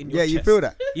feel that in your chest. Yeah, you feel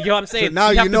that. You get what I'm saying? So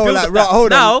now you know, like, right,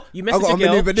 hold on. Now you message a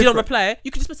girl, she don't reply. You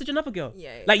can just message another girl.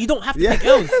 Like you don't have to take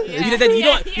L's.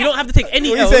 You don't have to take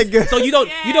any L's. So you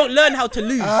don't learn how to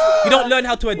lose. You don't learn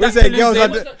how to adapt to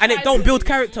losing, and it don't build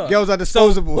character. Girls are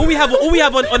disposable. All we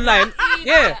have online.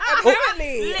 Yeah.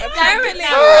 Apparently.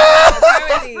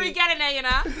 Free getting there, you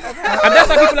know. And that's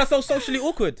why people are so socially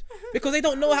awkward, because they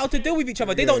don't know how to deal with each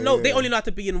other. They don't know. They only know how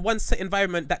to be in one set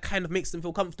environment that kind of makes them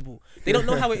feel comfortable. They don't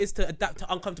know how it is to adapt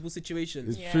to uncomfortable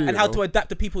situations and how to adapt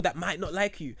to people that might not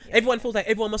like you. Everyone feels like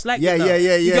everyone must like you now.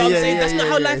 You know what I'm saying? That's not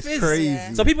how life is.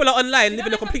 Crazy. So people are online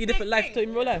living a completely different life to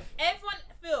in real life. Everyone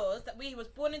feels that we was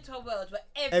born into a world where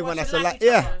everyone has should to like each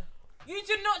other. You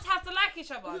do not have to like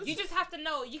each other. You just have to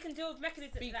know. You can deal with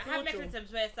mechanisms. Have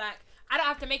mechanisms where it's like, I don't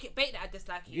have to make it bait that I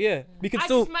dislike you. Yeah, we can I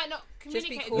still. just might not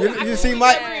communicate. You see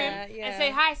my and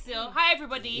say hi still, hi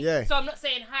everybody. Yeah. So I'm not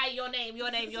saying hi your name.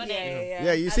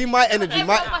 Yeah, you see my energy.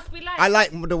 Everyone must be like. I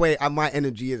like the way my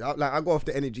energy is. I go off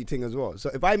the energy thing as well. So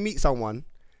if I meet someone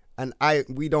and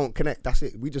we don't connect, that's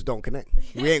it. We just don't connect.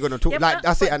 We ain't gonna talk.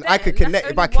 That's it. And I could connect.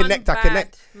 If I connect, I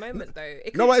connect. Moment though.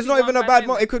 No, it's not even a bad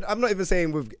moment. I'm not even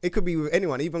saying it could be with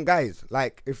anyone, even guys.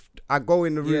 Like if I go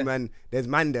in the room and there's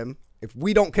them. If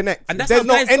we don't connect, and there's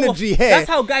no energy here. That's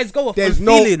how guys go off. There's on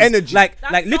no feelings. energy. Like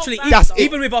That's literally, so bad,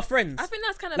 even with our friends. I think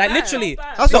that's kind of like bad. literally.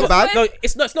 That's not bad. No,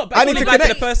 it's not bad. I need to like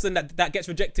connect. The person that gets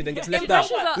rejected and gets left out.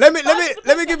 Let me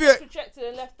give you. Rejected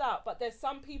and left out, but there's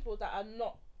some people that are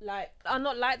not like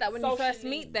that when you first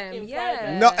meet them.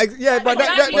 Yeah. No, but but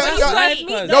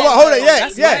hold on.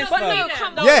 Yeah. But no,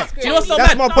 come on. Yeah. Do you know what's so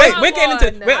That's bad? my point. We're getting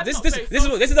into. This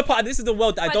is the part. This is the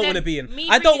world that I don't want to be in.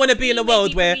 I don't want to be in a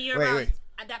world where. Wait.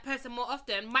 And that person more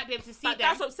often might be able to see but them.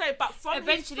 that's what I'm saying. But from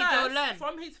eventually they'll learn.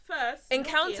 From his first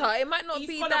encounter, it might not be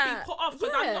that. He's gonna be put off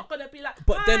because I'm not gonna be like.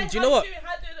 But then, do you know what?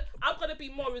 I'm gonna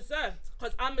be more reserved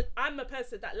because I'm a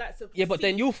person that likes to. Yeah, but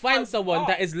then you'll find someone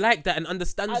that is like that and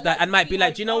understands that and might be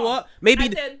like, do you know what? Maybe.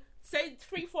 And then say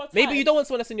 3-4 times. Maybe you don't want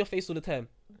someone that's in your face all the time.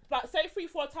 But say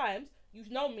 3-4 times,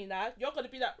 you've known me now. You're gonna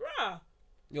be like, rah.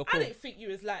 Cool. I didn't think you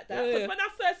was like that. Because when I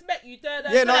first met you,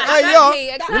 you know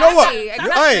what?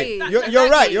 You're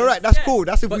right. You're right. That's cool.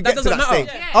 That's if we get to that stage.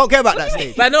 I don't care about that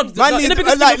stage. But no,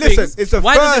 listen, it's a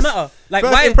why does it matter? Like,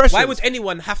 why would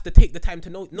anyone have to take the time to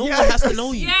know? No one has to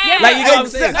know you. Like, you know what I'm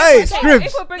saying? Hey, Scribs.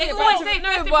 If we're bringing it back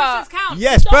to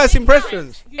yes, first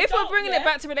impressions. If we're bringing it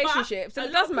back to relationships, then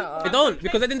it does matter. It don't,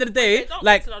 because at the end of the day,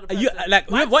 like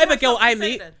whatever girl I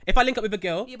meet, if I link up with a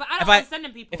girl, if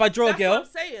I draw a girl,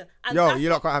 yo, you're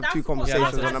not gonna have two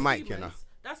conversations on the mic, you know.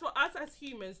 That's what us as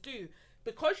humans do.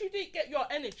 Because you didn't get your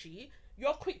energy,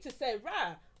 you're quick to say,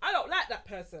 "Rah, I don't like that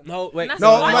person." No, wait.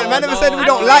 No, man never said we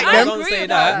don't like them. Don't say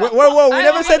that. Whoa, we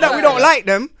never said that we don't like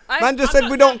them. Man just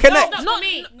said we don't connect. Not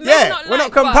me. Yeah, we're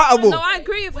not compatible. No, I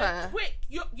agree with her. Quick,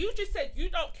 you just said you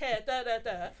don't care.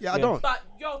 Yeah, I don't. But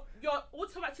you're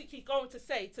automatically going to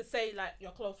say like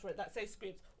your close friend, that say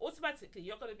Scribs. Automatically,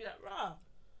 you're going to be like, "Rah,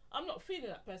 I'm not feeling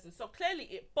that person." So clearly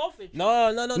it bothered you. No.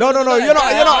 You're not. No.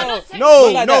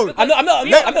 I'm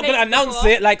not going to announce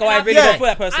it like, oh, I really don't feel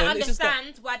that person. I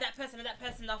understand why that person and that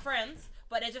person are friends,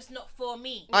 but they're just not for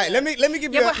me. All right, let me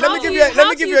give you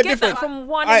a different. From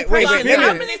one wait,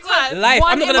 impression. Life.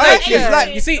 I'm not going to lie. It's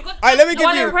like, you see. All right, let me give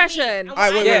One you. impression. All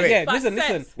right, wait. Yeah. Listen.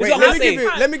 Wait,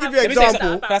 let me give you an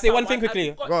example. Can I say one thing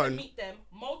quickly? Go on. Meet them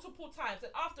multiple times,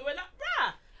 and after we're like,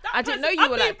 "Rah, I didn't know you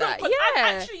were like that.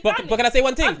 Yeah. But can I say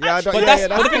one thing? Yeah,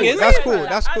 but the thing is, that's cool.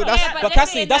 But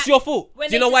Cassie, that's your fault. Do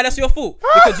you know why that's your fault?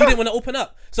 Because you didn't want to open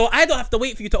up. So I don't have to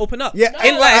wait for you to open up. Yeah,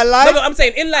 in life. no, I'm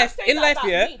saying in life,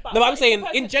 yeah. No, but I'm saying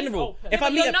in general. If I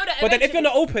meet, but then if you're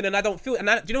not open and I don't feel, do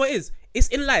you know what it is? It's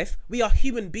in life. We are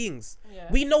human beings.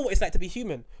 We know what it's like to be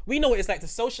human. We know what it's like to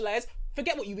socialize.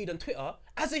 Forget what you read on Twitter.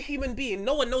 As a human being,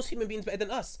 no one knows human beings better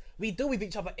than us. We deal with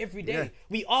each other every day. Yeah.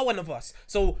 We are one of us.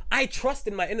 So I trust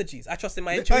in my energies. I trust in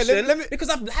my intuition because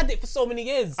I've had it for so many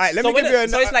years. So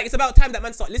it's like it's about time that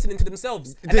man start listening to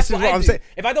themselves. And this is what I'm saying.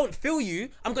 If I don't feel you,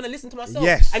 I'm gonna listen to myself.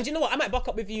 Yes. And you know what? I might buck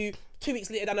up with you 2 weeks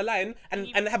later down the line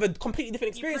and have a completely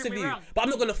different experience with you. But I'm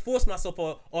not gonna force myself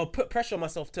or put pressure on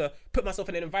myself to put myself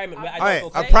in an environment where I don't feel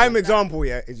comfortable. A prime example,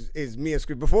 is me and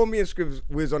Scribs. Before me and Scribs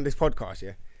was on this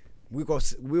podcast,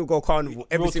 we'll go carnival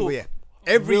every single year.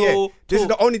 Every year. This is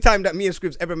the only time that me and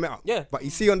Scribs ever met up. Yeah. But you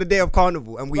see on the day of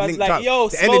carnival and we linked up. The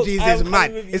Smoke, energies is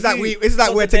mad. It's like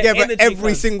we're together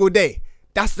every single day.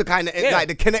 That's the kind of like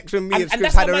the connection me and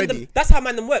Scribs had already. That's how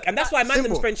man them work, and that's why man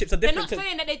them's friendships are different. They're not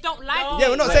saying that they don't like. Yeah,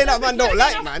 we're not saying that man don't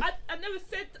like, man. I never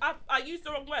said. I used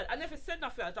the wrong word. I never said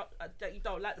nothing that you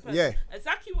don't like the person. Yeah.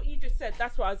 Exactly what you just said.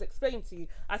 That's what I was explaining to you.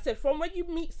 I said from when you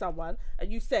meet someone and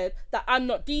you said that I'm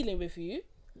not dealing with you.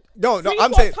 No,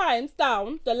 I'm saying 4 times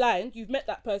down the line, you've met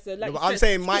that person. Like I'm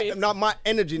saying my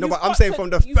energy. No, but I'm saying from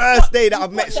the first day that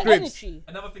I've met Scribs.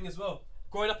 Another thing as well.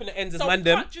 Growing up in the ends as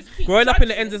mandem,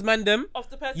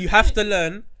 you have to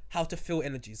learn how to feel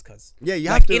energies, cuz. Yeah, you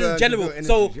have to in general. to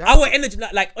So our energy,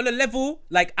 like on a level,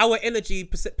 like our energy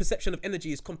perception of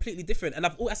energy is completely different. And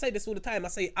I say this all the time. I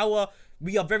say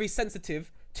we are very sensitive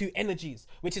to energies,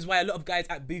 which is why a lot of guys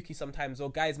act booky sometimes,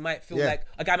 or guys might feel like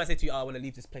a guy might say to you, "Oh, I want to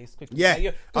leave this place quickly." Yeah,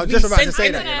 like, I was just about to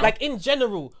say that. You know? Like in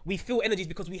general, we feel energies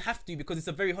because we have to, because it's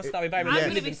a very hostile environment. I'm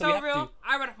gonna be so real.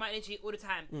 I run off my energy all the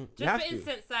time. Just for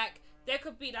instance, like there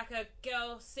could be like a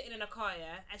girl sitting in a car,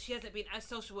 and she hasn't been as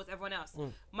social as everyone else.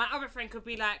 My other friend could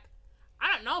be like,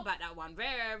 I don't know about that one,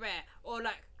 rare, or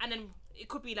like, and then it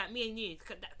could be like me and you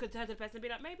that could turn to the person and be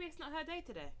like, maybe it's not her day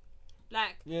today.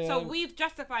 Like, so we've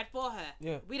justified for her.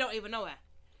 Yeah. We don't even know her.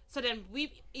 So then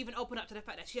we've even opened up to the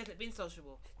fact that she hasn't been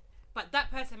sociable. But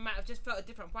that person might have just felt a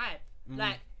different vibe.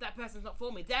 Like, that person's not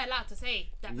for me. They're allowed to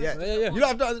say that person's not for me. You know,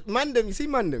 I've done, Mandem, you see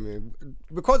Mandem,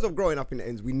 because of growing up in the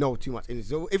ends, we know too much energy.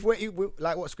 So if we're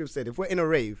like what Scripps said, if we're in a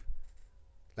rave,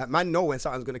 like, man know when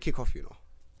something's going to kick off, you know.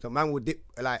 So man will dip,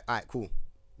 like, all right, cool.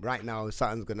 Right now,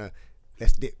 something's going to,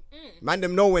 let's dip.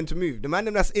 Mandem know when to move. The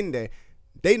Mandem that's in there,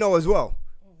 they know as well.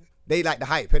 They like the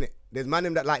hype, innit? There's man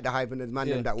them that like the hype, and there's man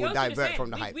them that will divert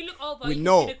from the hype. We look over, we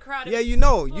know. See the crowd, you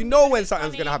know when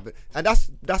something's gonna happen, and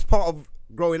that's part of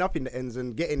growing up in the ends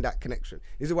and getting that connection.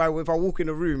 This is why if I walk in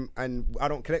a room and I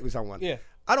don't connect with someone,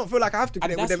 I don't feel like I have to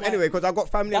connect with them anyway, because I've got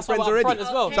family and friends already.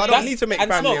 As well. So I don't need to make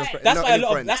family and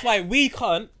friends. That's why we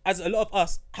can't, as a lot of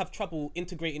us, have trouble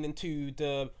integrating into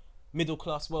the middle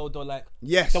class world, or like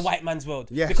the white man's world,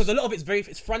 because a lot of it's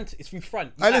through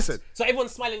front. Listen, so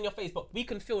everyone's smiling in your face, but we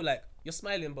can feel like you're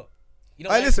smiling, but you know.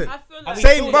 Listen,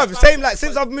 same bruv, same like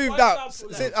since I've moved out.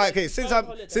 Since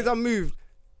I've moved,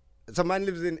 so man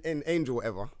lives in Angel,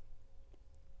 whatever.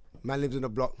 Man lives in a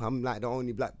block. I'm like the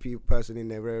only black person in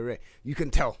there. Rare. You can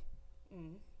tell.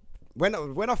 When I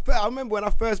remember when I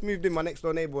first moved in, my next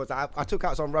door neighbor was I took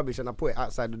out some rubbish and I put it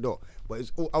outside the door, but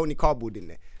it's only cardboard in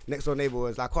there. Next door neighbor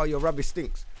was like, "Oh, your rubbish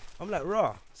stinks." I'm like,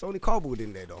 "Rah, it's only cardboard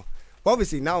in there though." But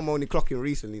obviously now I'm only clocking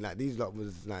recently, like these lot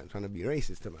was like trying to be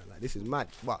racist to man, like this is mad.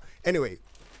 But anyway,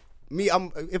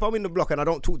 if I'm in the block and I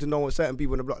don't talk to no one, certain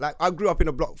people in the block, like I grew up in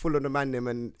a block full of the man them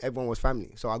and everyone was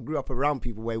family, so I grew up around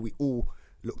people where we all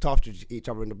looked after each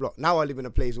other in the block. Now I live in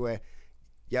a place where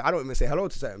I don't even say hello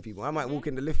to certain people. I might walk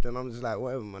in the lift and I'm just like,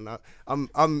 whatever, man.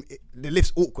 The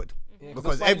lift's awkward.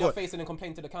 Because everyone face and then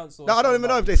complain to the council. No, I don't even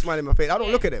know if they smile in my face. I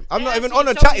don't look at them. I'm not even on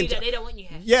a chatting. They don't want you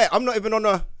here. Yeah, I'm not even on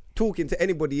a talking to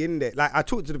anybody in there. Like I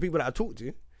talk to the people that I talk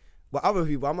to, but other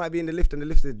people, I might be in the lift and the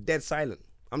lift is dead silent.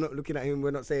 I'm not looking at him.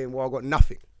 We're not saying, well, I got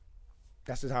nothing.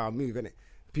 That's just how I move, innit?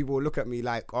 People will look at me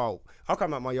like, oh, I'll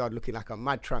come out my yard looking like a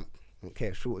mad tramp. I don't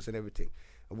care, shorts and everything.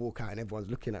 I walk out and everyone's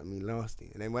looking at me nasty.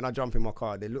 And then when I jump in my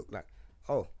car, they look like,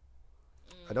 oh,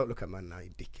 I don't look at man now, you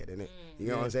dickhead, innit? You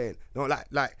know what I'm saying? No, like,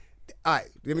 alright,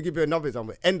 let me give you another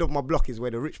example. End of my block is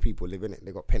where the rich people live, innit?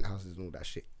 They got penthouses and all that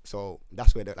shit. So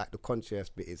that's where the conscious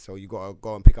bit is. So you gotta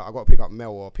go and I gotta pick up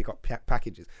mail or pick up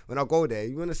packages. When I go there,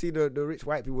 you wanna see the rich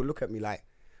white people look at me like,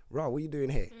 "Raw, what are you doing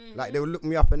here?" Like they will look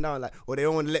me up and down, like, or they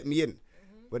don't want to let me in.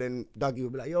 But then Dougie will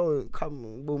be like, "Yo, come,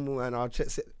 boom, boom," and I'll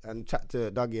sit and chat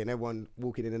to Dougie, and everyone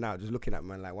walking in and out, just looking at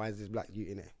me, like, "Why is this black dude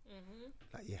in there?"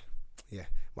 Like, yeah,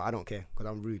 but I don't care because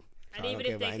I'm rude. And even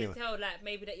if they can tell, like,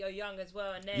 maybe that you're young as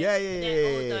well, and they're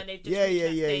older, and they've just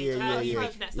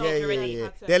reached that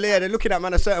stage. They're looking at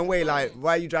man a certain way, like,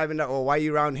 why are you driving that, or why are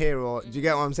you around here, or do you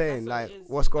get what I'm saying? Like,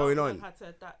 what's going on? How to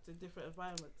adapt to different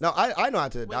environments. No, I know how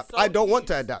to adapt. I don't want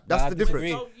to adapt. That's the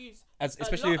difference.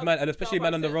 Especially with man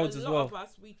on the roads as well. A lot of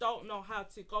us, we don't know how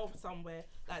to go somewhere,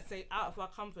 like say out of our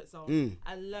comfort zone,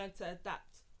 and learn to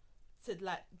adapt to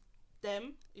like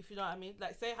them, if you know what I mean.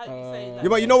 Like say how you say. Like, yeah,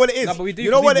 but you know what it is. No, but we do.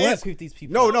 You know what it is with these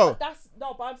people. No.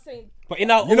 But I'm saying. But in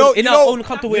our own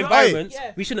comfortable environments,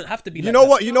 we shouldn't have to be. You know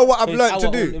what? You know what I've learned to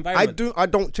do. I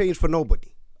don't change for nobody.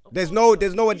 There's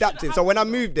no adapting. So when I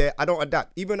move there, I don't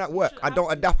adapt. Even at work, I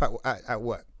don't adapt at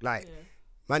work. Like.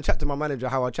 Man, chat to my manager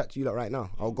how I chat to you lot right now.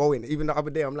 I'll go in. Even the other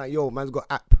day, I'm like, "Yo, man's got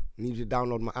app. I need you to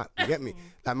download my app." You get me?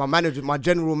 Like my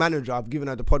general manager, I've given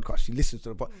her the podcast. She listens to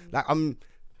the podcast. Like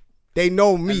they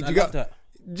know me. I love that.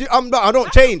 I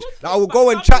don't change. Like, I will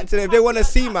go and chat to them if they want to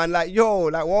see, man. Like, yo,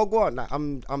 like, well, go on. Like,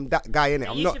 I'm that guy in it.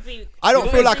 I'm not. I don't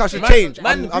feel like I should change.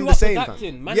 I'm the same.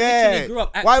 Yeah.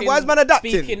 Why is man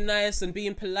adapting? Speaking nice and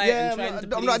being polite and trying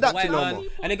to I'm not adapting no more.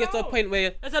 And it gets to a point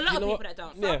where there's a lot of people that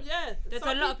don't. There's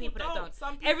a lot of people that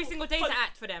don't. Every single day to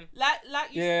act for them. Like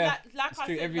I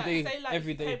said, every day.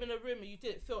 You came in a room and you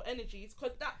didn't feel energies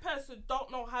because that person don't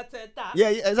know how to adapt. Yeah,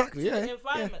 exactly. To the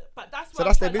environment. But that's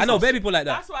why I know bare people like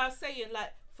that. That's why I was saying, like,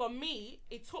 for me,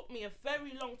 it took me a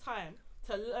very long time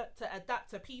to adapt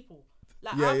to people.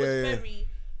 Like I was very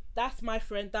that's my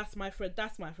friend, that's my friend,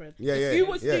 that's my friend. Yeah, if you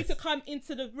was due to come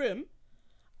into the room,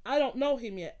 I don't know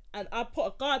him yet, and I put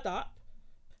a guard up,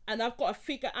 and I've got to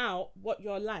figure out what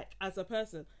you're like as a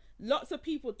person. Lots of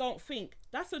people don't think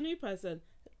that's a new person.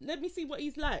 Let me see what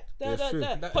he's like.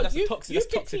 Because you can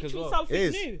teach me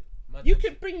something new. You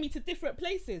can bring me to different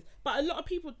places, but a lot of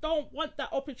people don't want that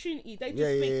opportunity. They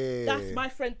just think that's my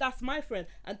friend, that's my friend,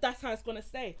 and that's how it's gonna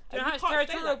stay. And you can't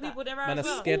territorial people there as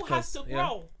well. We all have to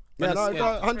grow. Yeah, no,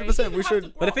 100%. We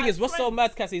should. But the thing is, what's so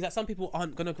mad, Cassie, is that some people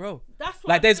aren't gonna grow. That's what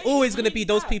like. There's always gonna be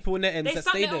those people in the ends that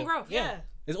stay there. Growth. Yeah.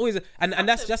 There's always and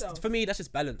that's just for me. That's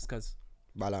just balance,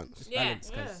 balance. Yeah.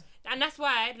 And that's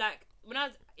why, like, when I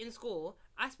was in school,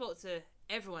 I spoke to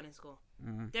everyone in school.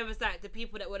 There was like the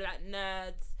people that were like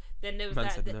nerds. Then there was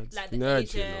like the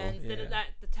nerds, Asians. Then like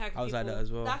the Turkish people. I was like that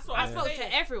as well. That's what I spoke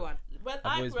to everyone. When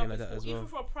I grew up in school, even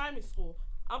from primary school,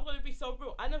 I'm gonna be so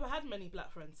real. I never had many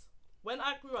black friends. When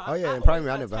I grew up, in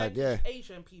primary I never had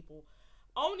Asian people.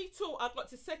 Only till I got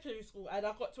to secondary school and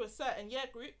I got to a certain year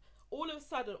group, all of a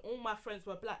sudden all my friends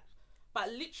were black. But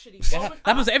literally, that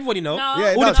happens to everybody, no?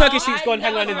 Yeah, all the Turkish youths go and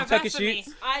hang around in the Turkish youths.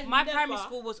 My primary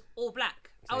school was all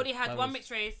black. I only had one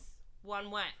mixed race, one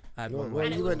white. I had one Where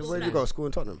did you go to school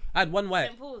in Tottenham? I had one white.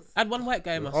 St. Paul's. I had one white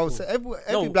guy in my school. So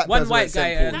every black one person white went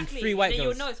St. guy Paul's. and 3 white then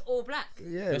girls. you'll know it's all black.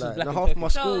 Yeah, This was like black the and half of my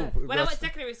So school. when I went to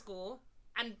secondary school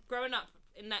and growing up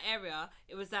in that area,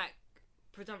 it was like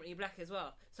predominantly black as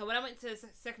well. So when I went to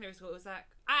secondary school, it was like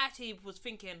I actually was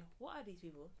thinking, what are these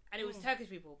people? And it was Turkish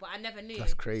people, but I never knew.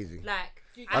 That's crazy. Like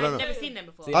I don't I'd know. never seen them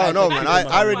before. Oh no, man! I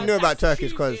already knew about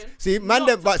Turkish because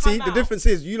the difference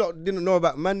is you lot didn't know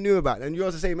about. Man knew about, and you're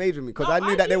the same age as me because I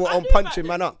knew that they were on punching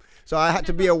man up. So I had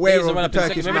to be aware of the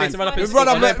Turkish man.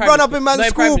 Run up in man's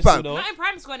school, fam. Not in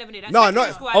primary school, I never knew that. No,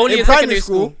 not only in primary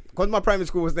school. Because my primary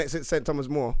school was next to St. Thomas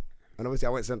More. And obviously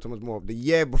I went to St. Thomas More. The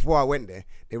year before I went there,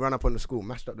 they ran up on the school,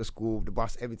 mashed up the school, the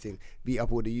bus, everything, beat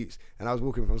up all the youths. And I was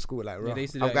walking from school like, I'm going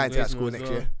to that school next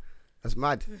year. That's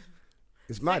mad.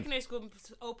 It's mad. Secondary school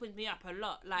opened me up a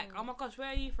lot. Like, oh my gosh, where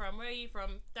are you from? Where are you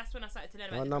from? That's when I started to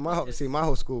learn about my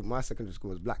whole school, my secondary school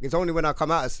was black. It's only when I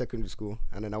come out of secondary school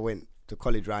and then I went to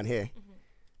college around here.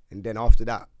 And then after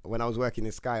that, when I was working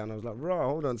in Sky, and I was like, bro,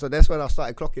 hold on. So that's when I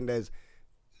started clocking there's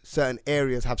certain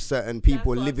areas have certain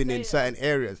people living in certain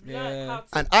areas. Yeah.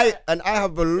 And I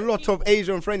have a lot of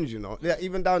Asian friends, you know. Yeah,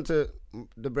 even down to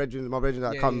my brethren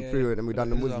that come through and we done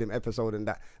the Muslim episode and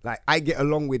that. Like I get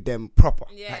along with them proper.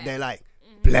 Yeah. Like they're like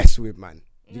blessed with, man.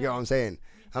 You get what I'm saying?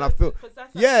 And I feel,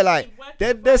 like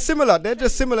they're similar. They're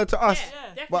just similar to us.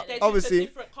 Yeah, but obviously,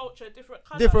 different culture,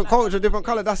 different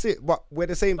color. That's it. But we're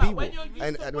the same people.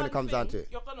 And when it comes down to it,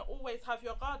 you're gonna always have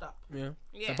your guard up. Yeah.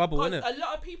 It's a bubble, isn't it? A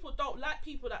lot of people don't like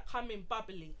people that come in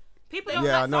bubbly. People don't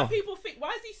like. Some people think, why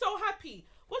is he so happy?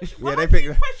 Why do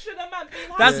you question a man being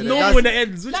happy? That's normal in the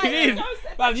ends. What do you mean?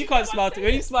 Man, you can't smile too.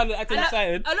 When you smile and acting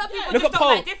excited. A lot of people look just at don't like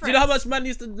Paul. difference. Do you know how much man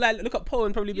used to like look at Paul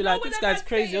and probably be like, this guy's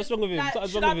crazy. What's wrong with him?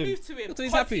 What's wrong with him? Look,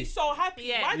 he's happy. He's so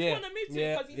happy. Why do you want to move to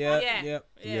him? Because he's happy.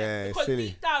 Yeah, because silly.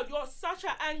 Deep down, you're such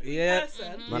an angry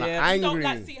person. Man, you don't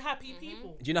like to see happy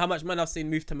people. Do you know how much man I've seen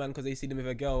move to man because they see them with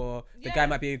a girl or the guy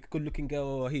might be a good-looking girl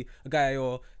or a guy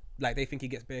or like they think he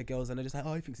gets better girls and they're just like,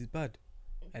 oh, he thinks he's bad.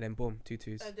 And then boom,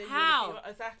 2-2s. How?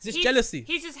 It's just jealousy.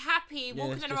 He's just happy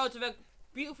walking on the road with a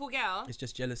beautiful girl. It's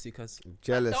just jealousy, cause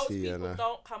those people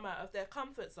don't come out of their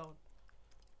comfort zone.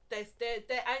 They're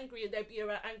angry and they be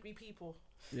around angry people.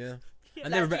 Yeah.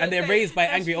 And they're raised by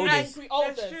angry elders. Angry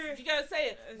elders. You gotta say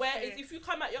it. Whereas if you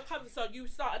come out your comfort zone, you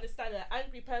start understanding an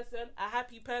angry person, a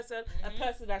happy person, a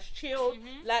person that's chilled.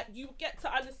 Like you get to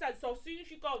understand. So as soon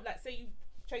as you go, like say you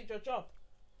change your job.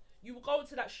 You will go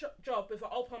into that job with an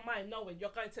open mind, knowing you're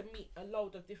going to meet a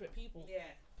load of different people. Yeah.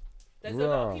 There's a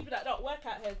lot of people that don't work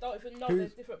out here, don't even know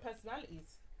there's different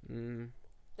personalities.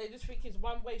 They just think it's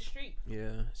one-way street.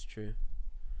 Yeah, it's true.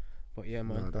 But yeah,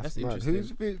 man, that's mad. interesting.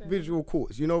 Who's Visual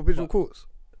Courts? You know Visual Courts?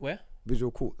 Where?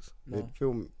 Visual Courts. No. They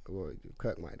film. Well,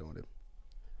 Kirk might know them.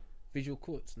 Visual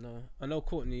Courts? No. I know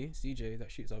Courtney, CJ,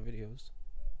 that shoots our videos.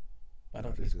 I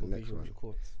don't think it's called Visual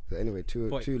Courts. So anyway, two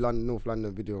North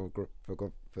London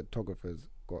photographers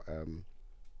got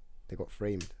they got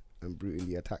framed and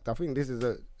brutally attacked. I think this is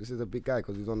a big guy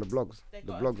because he's on the blogs.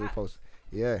 The blogs we post.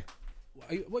 Yeah.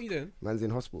 What are you doing? Man's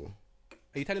in hospital.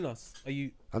 Are you telling us?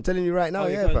 I'm telling you right now.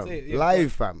 Fam.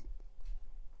 Live, fam.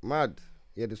 Mad.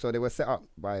 Yeah, so they were set up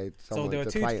by someone. So there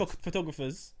were two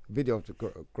photographers.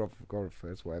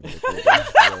 Videographers, whatever they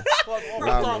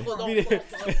call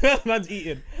them. Man's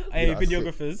eating.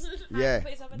 Videographers. Yeah.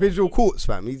 Visual Courts,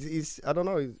 fam. He's I don't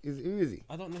know. Who is he?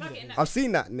 I don't know. I've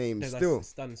seen that name still.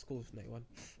 Stan School, 91.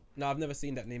 No, I've never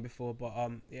seen that name before, but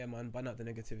yeah, man, ban out the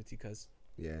negativity, cause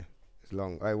yeah, It's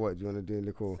long. Hey, what do you want to do?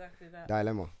 Little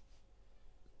dilemma.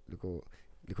 Little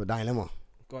dilemma.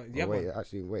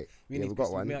 Wait. We've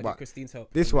got one. But Christine's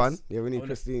help. This one, we need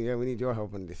Christine. Yeah, we need your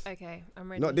help on this. Okay,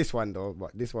 I'm ready. Not this one though,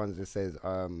 but this one just says,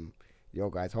 yo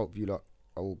guys, hope you lot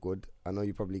are all good. I know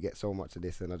you probably get so much of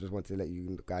this, and I just wanted to let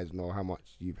you guys know how much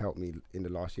you've helped me in the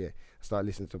last year. I started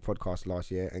listening to podcasts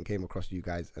last year and came across you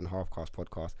guys and Halfcast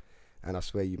podcast, and I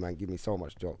swear you, man, give me so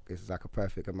much joy. It's like a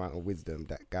perfect amount of wisdom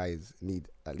that guys need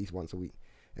at least once a week.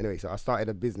 Anyway, so I started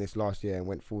a business last year and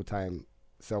went full-time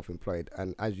self-employed,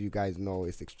 and as you guys know,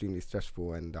 it's extremely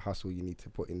stressful, and the hustle you need to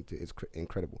put into is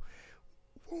incredible.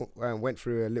 I went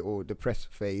through a little depressed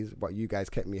phase, but you guys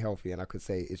kept me healthy, and I could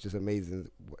say it's just amazing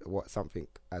what something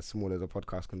as small as a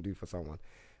podcast can do for someone.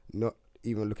 Not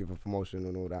even looking for promotion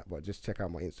and all that, but just check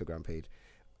out my Instagram page.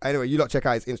 Anyway, you lot check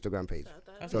out his Instagram page.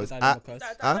 So it's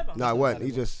no, I weren't.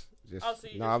 He just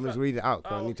I'm just reading it out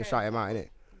because I need to shout him out, innit?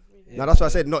 Yeah. No, that's what I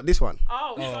said, not this one.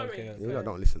 Sorry. Okay. You lot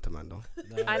don't listen to man, though.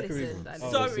 No, I listened.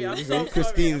 Sorry, I'm so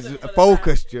Christine's sorry.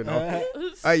 focused, you know.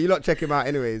 Hey, you lot check him out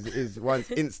anyways. Is one's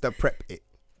Insta Prep It.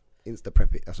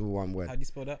 That's all one word. How do you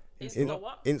spell that?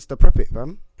 What? Insta Prep It,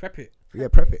 fam. Prep it. Yeah,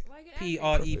 Prep It.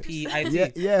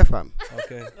 PREPIT. Yeah, fam.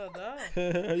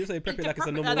 Okay. You say prep it like it's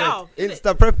a normal No. word.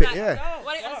 Insta Prep It, yeah.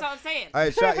 That's what I'm saying.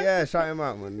 Hey, shout him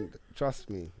out, man. Trust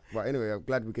me. But anyway, I'm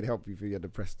glad we could help you through your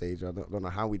depressed stage. I don't know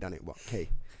how we done it, but okay.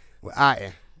 We're out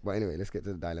here. But anyway, let's get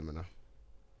to the dilemma now.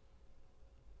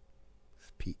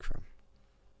 It's peak, fam.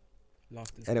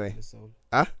 Laughter's anyway. good for the soul.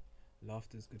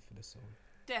 Laughter's good for the soul.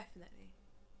 Definitely.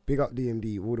 Big up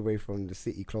DMD all the way from the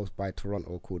city close by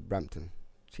Toronto called Brampton.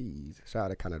 Jeez. Shout out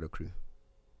to Canada crew.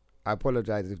 I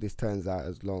apologise if this turns out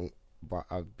as long, but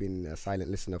I've been a silent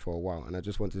listener for a while, and I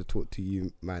just wanted to talk to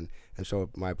you, man, and show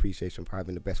my appreciation for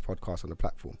having the best podcast on the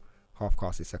platform.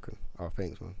 Halfcast is second. Oh,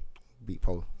 thanks, man. Beat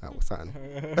Paul. That was something.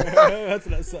 That's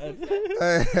not something.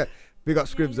 Big up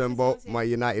Scribs and Bolt, my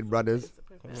United brothers.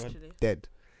 Dead.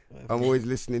 I'm always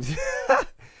listening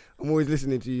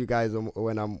to you guys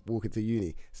when I'm walking to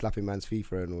uni, slapping man's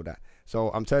FIFA and all that. So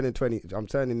I'm turning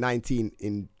 19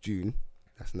 in June.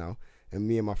 That's now. And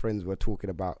me and my friends were talking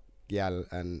about gyal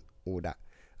and all that.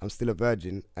 I'm still a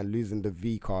virgin, and losing the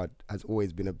V card has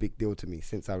always been a big deal to me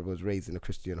since I was raised in a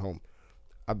Christian home.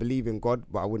 I believe in God,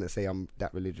 but I wouldn't say I'm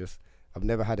that religious. I've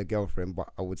never had a girlfriend, but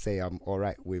I would say I'm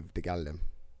alright with the gal them.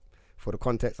 For the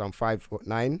context, I'm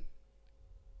 5'9".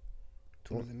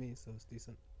 Taller than me, so it's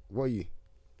decent. What are you?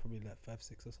 Probably like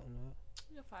 5'6" or something like that.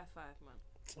 You're 5'5", man.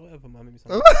 Whatever, man. Maybe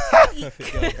something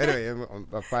perfect girl. Anyway, I'm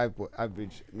a 5 foot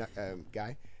average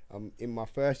guy. I'm in my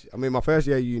first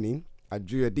year of uni. I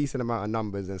drew a decent amount of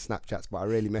numbers and Snapchats, but I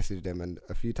rarely messaged them, and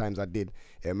a few times I did,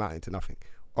 it amounted to nothing.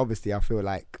 Obviously, I feel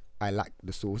like I lack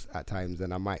the sauce at times,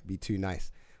 and I might be too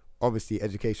nice. Obviously,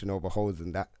 education overholds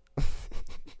and that.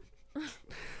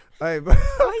 Hey, bro.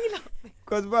 Why are you laughing?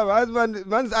 Because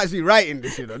man's actually writing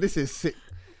this, you know. This is sick.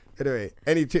 Anyway,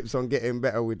 any tips on getting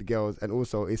better with girls? And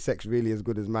also, is sex really as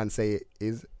good as man say it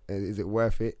is? Is it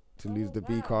worth it to lose the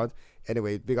B card?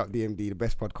 Anyway, big up DMD, the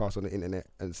best podcast on the internet,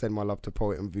 and send my love to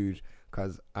Poet and Vuj,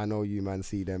 because I know you man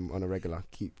see them on a regular.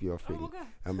 Keep your thing,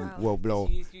 and we'll blow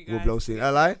soon.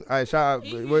 Alright, shout out.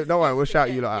 No one, we'll shout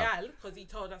you lot out. Yeah, because he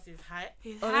told us his height.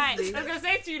 His height. I was gonna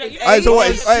say to you that. Alright, so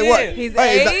what? What? His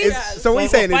age. So what are you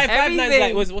saying? 5'9"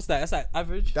 like what's that? That's like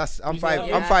average. I'm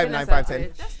 5'9",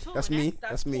 5'10". That's me.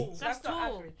 That's me. That's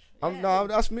not average.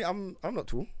 That's me. I'm not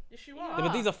tall. Yes, you are.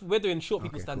 Yeah, but we're doing short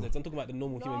people standards. I'm talking about the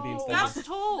normal human being standards. That's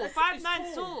tall.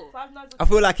 5'9" tall. I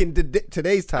feel like in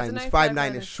today's times,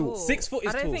 5'9" is short. 6 foot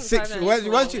is tall. 6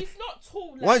 once you He's not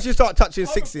tall. once you start touching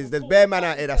sixes, there's bare man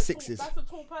out here that's sixes. That's a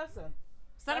tall person.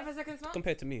 Stand up for a second, Smart.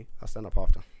 Compared to me. I'll stand up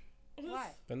after.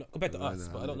 Why? Compared to us,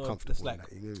 but I don't know if it's like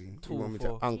tall. You want me to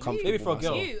for- uncomfortable? Maybe for a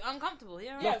girl. You uncomfortable?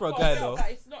 Yeah. Not for a guy though.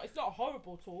 Like, it's not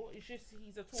horrible tall. It's just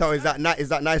he's a tall. So is that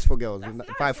nice for girls?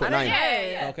 5'9".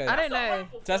 Yeah. Okay. I don't know.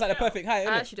 So that's like the perfect height, I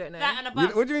isn't it? actually don't know. That and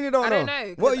above. What do you mean you don't I know? don't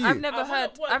know. What are you? I've never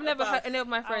heard above? any of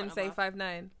my friends say above.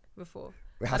 5'9" before.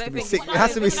 It has I to don't be think- 6. It no,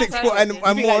 has to be it's 6 not foot and perfect.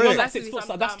 more, You're innit? like 6 foot,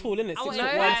 so that's tall, isn't it? 6 foot No,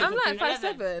 1. I'm like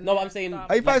 5'7". No, I'm saying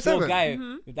Are you like 5'7"? tall guy,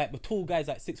 like the tall guys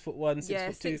like 6'1", 6'2".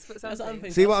 Yeah, 6 foot That's what I'm something.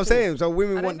 thinking. See what I'm That's tall. saying? So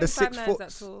women I want don't the think 6 5'9" is foot.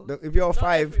 that tall. If you're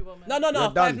 5, No, You're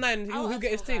done. 5'9". He'll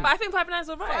get his thing. But I think 5'9" is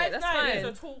alright. That's He's a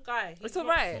fine. tall guy. It's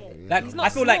alright. Like He's not I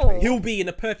feel like small. he'll be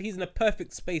he's in a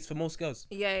perfect space for most girls.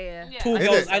 Yeah. Tall Is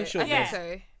girls it? and short I girls. think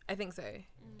so. I think so.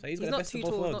 So he's He's got the not best too of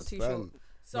both tall, not worlds. too short.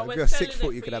 So if we're you're 6 selling foot,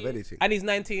 it you for could have anything. And he's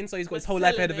 19, so he's got his We're whole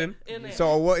life ahead of selling him. it, innit?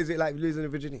 So what is it like losing a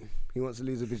virginity? He wants to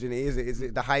lose a virginity. Is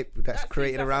it the hype that's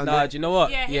created around Nah, it? do you know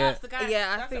what? Yeah, he asked the guy. Yeah,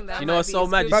 I That's think a- that. You know might what's be so his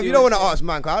mad? good But you don't want to reason. ask,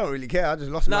 man, because I don't really care. I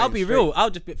just lost No, mine I'll be straight. real. I'll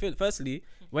just firstly,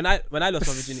 when I lost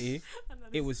my virginity,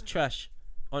 It was trash.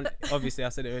 Obviously, I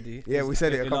said it already. Yeah, we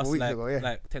said it a couple weeks ago. Yeah,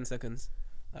 like 10 seconds,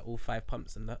 like all 5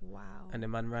 pumps and that. Wow. And the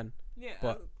man ran. Yeah.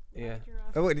 But yeah.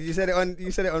 Oh, what, did you say it on?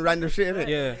 You said it on random shit, innit?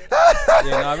 Yeah. Yeah.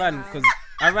 No, I ran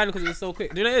because it was so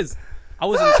quick. Do you know what it is? I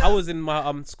was in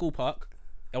my school park.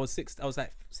 I was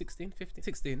like 16, 15,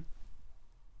 16.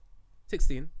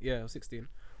 16. Yeah, I was 16.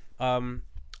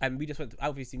 And we just went.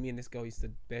 Obviously, me and this girl used to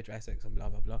bear dry sex and blah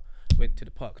blah blah. Went to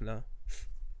the park now.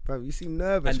 Bro, you seem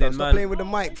nervous. And Bro. then, Stop man, playing with the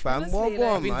mic, fam. honestly, What,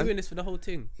 I've been man? doing this for the whole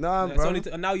thing. Nah, It's bro. only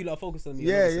now you lot are focused on me.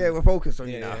 Yeah, we're focused on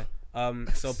you now. Yeah.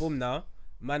 So boom now.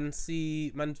 Man,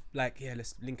 like, yeah,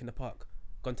 let's link in the park.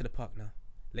 Gone to the park now.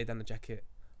 Lay down the jacket.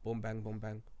 Boom, bang, boom,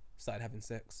 bang. Started having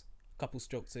sex. Couple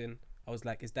strokes in. I was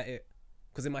like, is that it?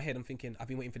 Because in my head, I'm thinking, I've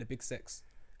been waiting for the big sex.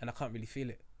 And I can't really feel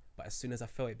it. But as soon as I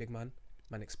felt it, big man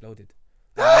exploded.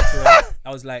 I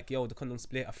was like, yo, the condom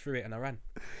split. I threw it and I ran.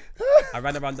 I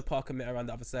ran around the park and met her around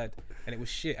the other side. And it was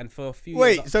shit. And for a few years...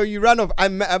 Wait, so you ran off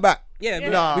and met her back?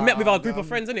 Yeah, we met with our group of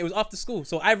friends, and it was after school.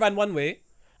 So I ran one way,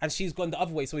 and she's gone the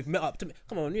other way. So we've met up.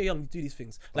 Come on, when you're young, you do these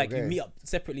things. Like you meet up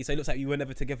separately, so it looks like you were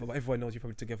never together, but everyone knows you're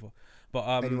probably together. But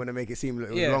And you want to make it seem like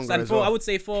it was yeah, longer and as for well. I would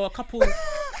say for a couple.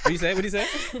 What do you say? What do you say?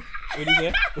 What do you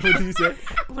say? What do you say?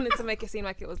 I wanted to make it seem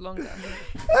like it was longer.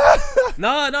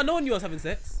 No, no one knew I was having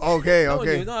sex. Okay, No one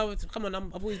okay. knew. No, come on,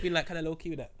 I've always been like kind of low key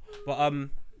with that. But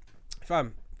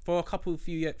fam, for a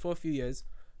few years,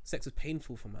 sex was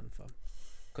painful for man, fam.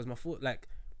 Because my thought, like,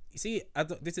 you see, I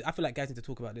feel like guys need to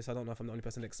talk about this. I don't know if I'm the only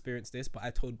person that experienced this, but I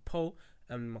told Paul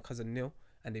and my cousin Neil,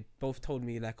 and they both told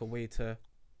me like a way to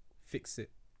fix it,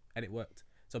 and it worked.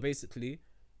 So basically,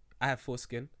 I have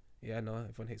foreskin. Yeah, I know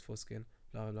everyone hates foreskin.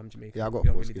 Blah, blah, blah, I'm Jamaican. Yeah, I got We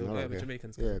don't foreskin. Really do I it. don't We're care.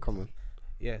 Jamaicans. Yeah, come on.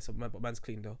 Yeah, so man's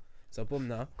clean though. So boom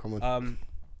now. Come on.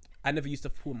 I never used to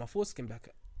pull my foreskin back.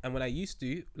 And when I used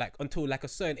to, like, until like a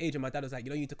certain age, and my dad was like, you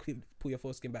know, you need to pull your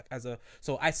foreskin back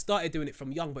so I started doing it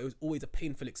from young, but it was always a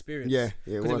painful experience. Yeah,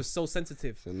 because it was so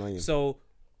sensitive. It's annoying. So,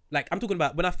 like, I'm talking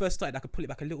about when I first started, I could pull it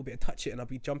back a little bit and touch it, and I'd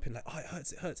be jumping like, oh, it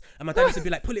hurts. And my dad used to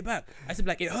be like, pull it back. I used to be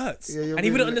like, it hurts. Yeah, and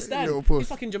he wouldn't understand. He's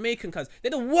fucking Jamaican, cuz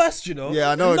they're the worst, you know. Yeah,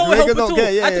 I know. No Jamaicans help at don't all.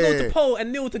 care. Yeah, I had to yeah, go yeah. to Paul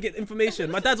and Neil to get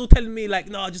information. My dad's all telling me like,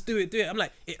 no, just do it. I'm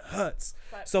like, it hurts.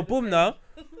 So boom now.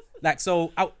 Like,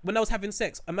 so when I was having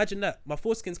sex, imagine that my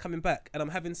foreskin's coming back and I'm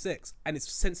having sex and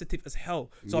it's sensitive as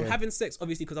hell. So I'm having sex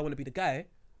obviously because I want to be the guy,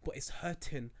 but it's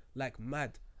hurting like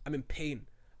mad. I'm in pain.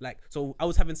 Like, so I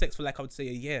was having sex for like, I would say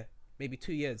a year, maybe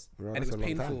 2 years, Bro, and it that's was a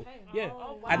long time. painful. Yeah.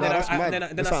 Oh, wow. And No, then that's mad.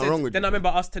 then There's I something wrong said, with then you, I bro. remember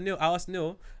I asked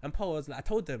Neil and Paul was like, I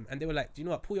told them, and they were like, do you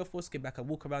know what? Pull your foreskin back and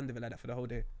walk around with it like that for the whole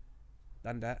day.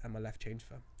 Done that, and my life changed,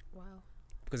 fam. Wow.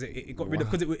 Because it got rid of,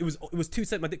 because it was too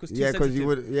my dick was too Yeah, sensitive. because you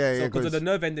would. Yeah, yeah. Because of the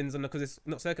nerve endings and because it's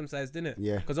not circumcised, didn't it?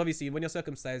 Yeah. Because obviously when you're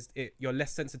circumcised, you're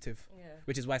less sensitive, Yeah.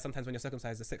 which is why sometimes when you're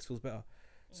circumcised, the sex feels better.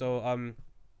 So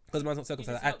because man's not You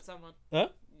circumcised, just helped someone. Huh?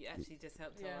 You actually just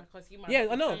helped Yeah, someone. because he might. Yeah,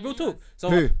 I know, real talk. So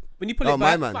Who? when you pull Oh, it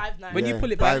my back, man. 5'9". when Yeah, you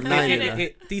pull it back, 5'9", you know.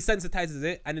 it desensitizes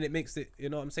it and then it makes it. You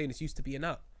know what I'm saying? It's used to being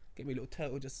out. Get me a little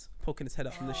turtle just poking his head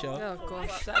up from the shower. Oh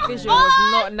gosh, that visual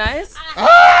was not nice.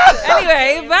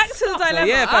 Anyway, back to the So dilemma.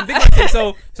 yeah, fam, big man thing.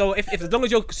 So if as long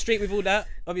as you're straight with all that,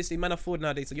 obviously man are forward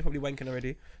nowadays, so you're probably wanking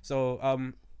already. So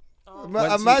A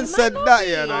once man you- said that,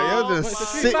 yeah, no, you're What's just the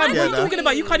sick, truth, man? yeah, What are you no. talking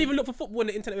about? You can't even look for football on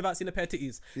the internet without seeing a pair of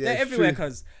titties. Yeah, They're it's everywhere, true.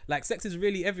 cuz like sex is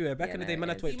really everywhere. Back Yeah, in the no, day, man,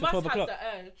 it at is. 12 You must have o'clock.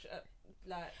 the urge,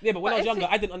 like. Yeah, but when But I was if younger,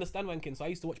 it- I didn't understand wanking, so I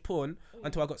used to watch porn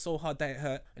until I got so hard that it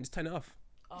hurt and just turn it off.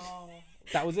 Oh.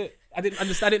 That was it. I didn't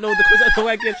understand. I didn't know the concept of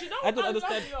wanking. Do you know I didn't I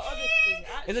understand. love your honesty.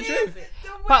 Is it Actually, true? love it.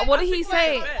 But what did I he think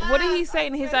say? we're the What did he best. say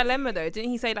in his dilemma though? Didn't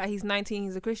he say that he's 19,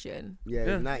 he's a Christian? Yeah,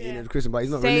 Yeah. he's 19 Yeah. and a Christian, but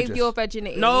he's not Save religious. your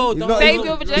virginity. No, He's don't. not- Save he's your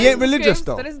not- virginity. he ain't Listen to religious,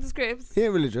 scripts. though. Listen to scripts. He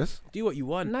ain't religious. Do what you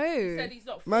want. He No. said he's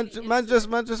not Man, free, man,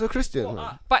 it's just a Christian. brought Man.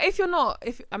 up. But if you're not,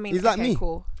 He's like okay, me.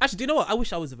 cool. Actually, do you know what? I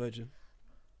wish I was a virgin.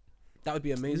 That would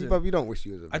be amazing. But we don't wish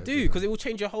you was a I virgin, do, because it will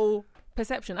change your whole.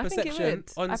 Perception. I think it Perception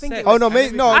would. on I think sex. it Oh would. no,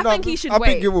 mate, no, I no. think he should I think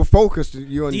wait. it will focus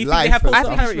you on Do you think life. they have and post-nut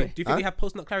stuff. clarity? should. Do you think Huh? they have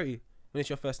post-nut clarity when it's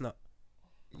your first nut?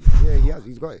 Yeah, he has.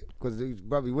 He's got it. Because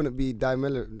probably wouldn't be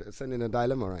sending a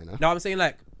dilemma right now. No, I'm saying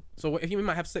like, so if you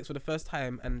might have sex for the first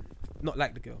time and not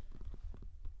like the girl,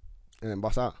 And then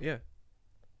bust out. yeah.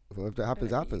 Well, if that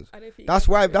happens, it happens. I don't think That's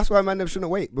he why. should. That's why man them shouldn't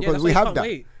wait Yeah, because that's we why you have can't that.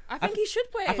 wait. I think he should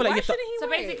wait. I feel like Why you have to- shouldn't he So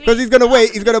wait? basically, Because he's gonna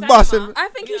wait. He's gonna bust and. I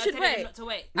think he should wait. Not to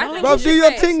wait. I No. think Bro, he do should your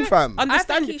wait. thing, fam. I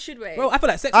Understand? think he should wait. Bro, I feel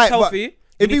like sex Aight, is but healthy. if You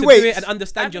he need to do waits- it and I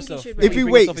understand think he yourself. should If wait. he You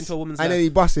bring waits yourself into a woman's and then life. he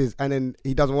busts and then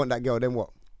he doesn't want that girl, then what?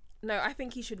 No, I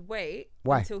think he should wait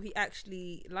Why? until he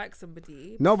actually likes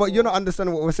somebody. No, but you're before- not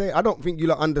understanding what we're saying. I don't think you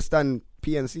lot understand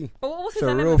PNC. But what we're what's his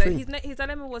dilemma though? His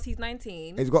dilemma was he's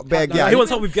 19. He's got bare girls. He wants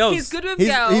help with girls. He's good with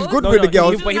girls. He's good with the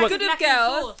girls. He's good with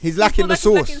girls. He's lacking the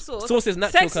sauce. Sauce is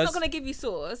natural. Sex is not gonna give you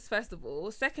sauce. First of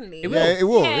all. Secondly, it will. It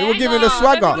will give you the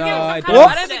swagger. I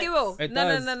don't think it will. No.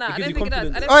 I don't think it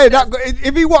does.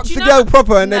 If he walks the girl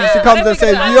proper and then she comes and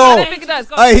says, "Yo,"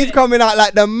 he's coming out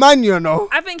like the man, you know.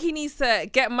 I think he needs to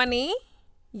get money.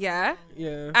 Yeah.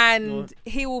 And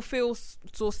he will feel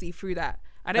saucy through that.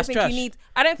 I don't think he needs.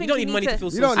 I don't think you don't need money to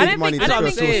feel saucy. You don't need money to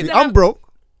feel saucy. I'm broke.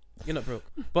 You're not broke,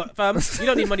 but fam, you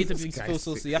don't need money to feel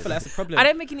saucy. I feel like that's a problem. I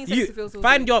don't think he needs to feel saucy.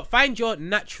 Find your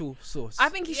natural sauce. I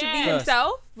think he should be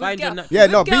himself. Be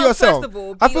yourself.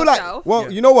 I feel like,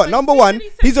 well, you know what? Number one,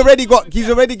 he's already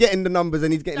getting the numbers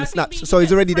and he's getting the snaps, so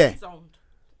he's already there.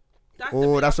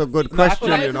 That's a good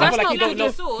question. You know,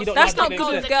 that's not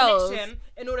good with girls.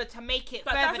 In order to make it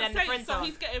further than the friend zone. So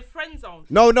he's getting friend zoned.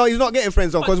 No, he's not getting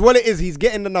friend zoned because what it is, he's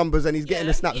getting the numbers and he's getting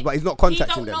the snaps, but he's not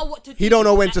contacting them. He don't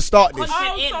know when to start this.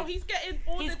 So he's getting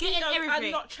all the details and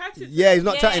not chatting. Yeah, he's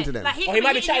not chatting to them. He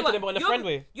might be chatting to them, but in a friend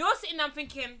way. You're sitting there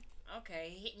thinking,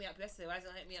 okay, he hit me up yesterday. Why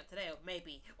doesn't he hit me up today? Or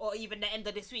maybe, or even the end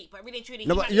of this week. But really, truly,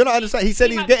 no, but you're not understanding. He said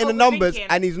he's getting the numbers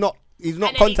and he's not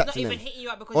contacting them.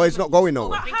 Or it's not going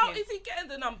nowhere. But how is he getting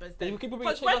the numbers then?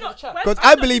 Because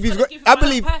I believe he's. I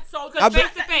believe.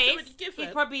 Face to face, he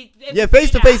probably. Yeah,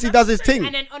 face to face, he does his thing.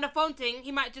 And then on a phone thing,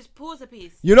 he might just pause a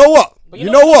piece. You know what? You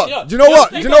know what?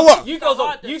 You girls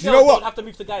don't have to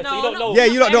move to guys, so you don't know. Yeah,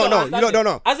 you don't know. You don't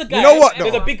know. As a guy, you know what?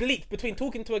 There's a big leap between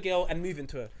talking to a girl and moving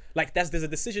to her. Like there's a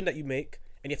decision that you make.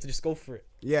 And you have to just go for it.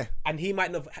 Yeah. And he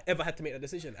might not have ever had to make that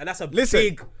decision. And that's a big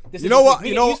decision. You know what?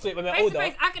 You know, used to it when we're older.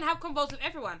 I can have convos with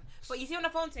everyone. But you see on the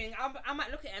phone thing, I might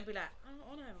look at it and be like, I don't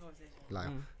want to have a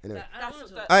conversation. Anyway.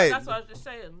 That's what I was just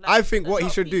saying. Like, I think what he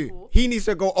should do, he needs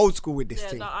to go old school with this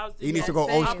thing. He needs to go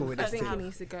old school with this thing. I think he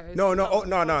needs to go. No.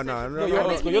 You're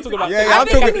old school. You're talking about. Yeah, I'm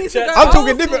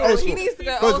talking different old school. He needs to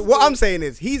go. Because what I'm saying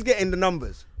is, he's getting the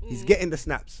numbers. He's getting the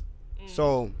snaps.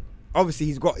 So. Obviously,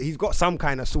 he's got some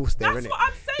kind of sauce there, innit?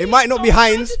 It might not be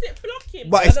Heinz,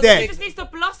 but it's there. He just needs to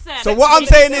blossom. So what I'm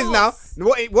saying is now,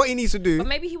 what he needs to do. But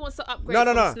maybe he wants to upgrade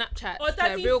from Snapchat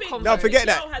to real convo. No, forget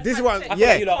that. This is what.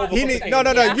 Yeah, he needs. No.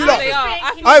 You lot.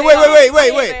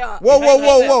 Wait.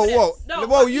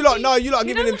 Whoa. You lot are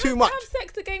giving him too much.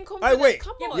 Sex to gain confidence.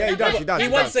 Come on. Yeah, he does. He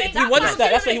wants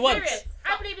that. That's what he wants.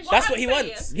 That's what he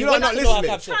wants. You lot not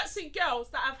listening. He's attracting girls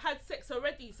that have had sex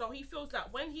already, so he feels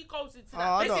that when he goes into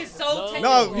that, this is so technical.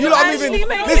 No, you lot are moving.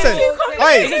 Listen,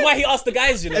 this is why he asked the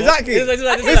guys, you know. Exactly.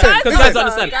 Listen, because guys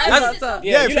understand.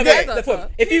 Yeah, forget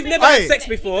it. If you've never had sex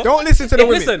before, don't listen to the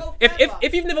women. Listen,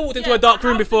 if you've never walked into a dark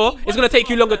room before, it's gonna take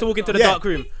you longer to walk into the dark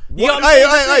room.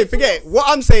 Hey, forget. What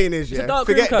I'm saying is,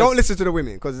 don't listen to the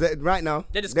women because right now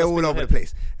they're all over the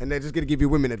place and they're just gonna give you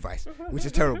women advice, which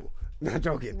is terrible. No, I'm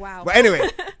joking. Wow. But anyway,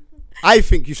 I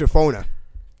think you should phone her.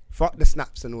 Fuck the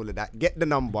snaps and all of that. Get the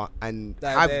number and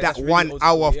have that really 1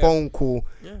 hour phone call,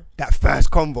 that first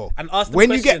convo. And ask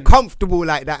when you get comfortable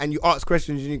like that and you ask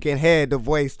questions and you can hear the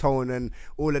voice tone and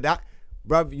all of that,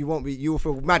 bruv, you will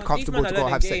feel mad comfortable to go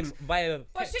have sex.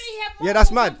 Yeah,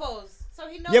 that's mad.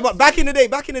 Yeah, but back in the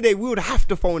day, we would have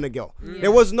to phone a girl.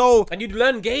 There was no, and you'd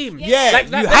learn game. Yeah,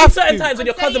 like you have certain times when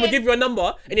your cousin would give you a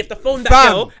number, and you have to phone that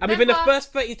girl, and within the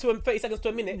first 30 seconds to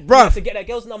a minute, you have to get that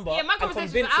girl's number and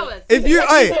convince her.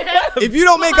 If you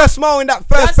don't make her smile in that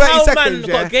first 30 seconds,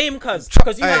 got a game, because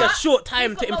you had a short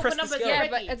time to impress this girl. Yeah,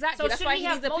 but exactly. That's why he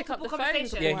needs to pick up the phone.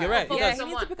 Yeah, you're right. Yeah, he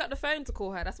needs to pick up the phone to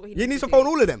call her. That's what he needs. He needs to phone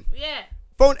all of them. Yeah.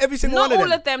 Phone every single one of them. Not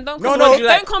all of them. Don't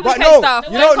stuff. complicate stuff.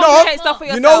 Don't complicate stuff for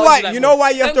yourself. You know why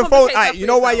you have to phone. You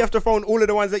know why you have to phone all of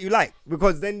the ones that you like,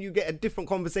 because then you get a different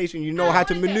conversation. You know how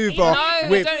to maneuver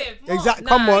with. Exactly.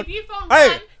 Come on.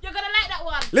 Hey. You're gonna like that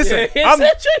one. Listen,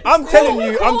 I'm telling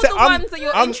you, I'm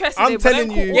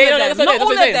telling you. Not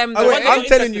all of them. I'm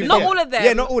telling you. Not all of them.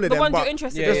 Yeah, not all of them. The ones you're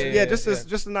interested in. Yeah,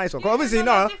 just a nice one. Obviously,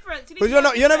 no, because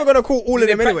you're never gonna call all of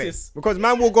them anyway. Because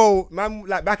man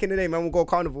like back in the day, man will go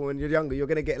carnival when you're younger. You're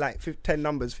gonna get like 10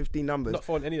 numbers, 15 numbers. Not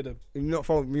phone any of them.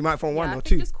 You might phone one or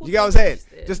two. You get what I'm saying?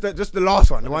 Just the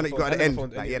last one, the one that you got at the end.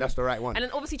 Like, yeah, that's the right one. And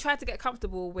then obviously try to get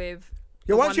comfortable with.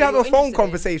 Yeah, once you have a phone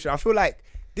conversation, I feel like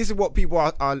this is what people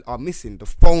are missing, the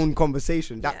phone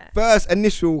conversation. That first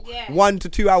initial 1 to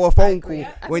 2 hour phone call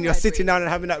when you're sitting down and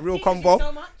having that real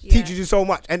convo teaches you so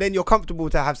much, and then you're comfortable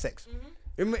to have sex.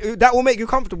 That will make you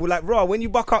comfortable. Like, raw, when you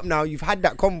buck up now, you've had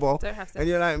that convo, and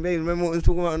you're like, babe, remember what we were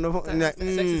talking about on the phone? Sex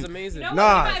is amazing. You know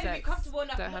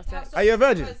don't have sex. Are you a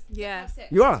virgin? Yeah.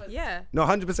 You are? Yeah. No,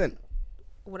 100%.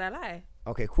 Would I lie?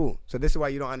 Okay, cool. So this is why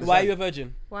you don't understand. Why are you a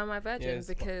virgin? Why am I a virgin?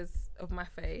 Because of my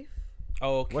faith.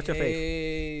 Okay. What's your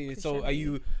faith? So are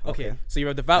you okay? So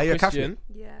you're a devout Christian.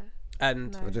 Yeah.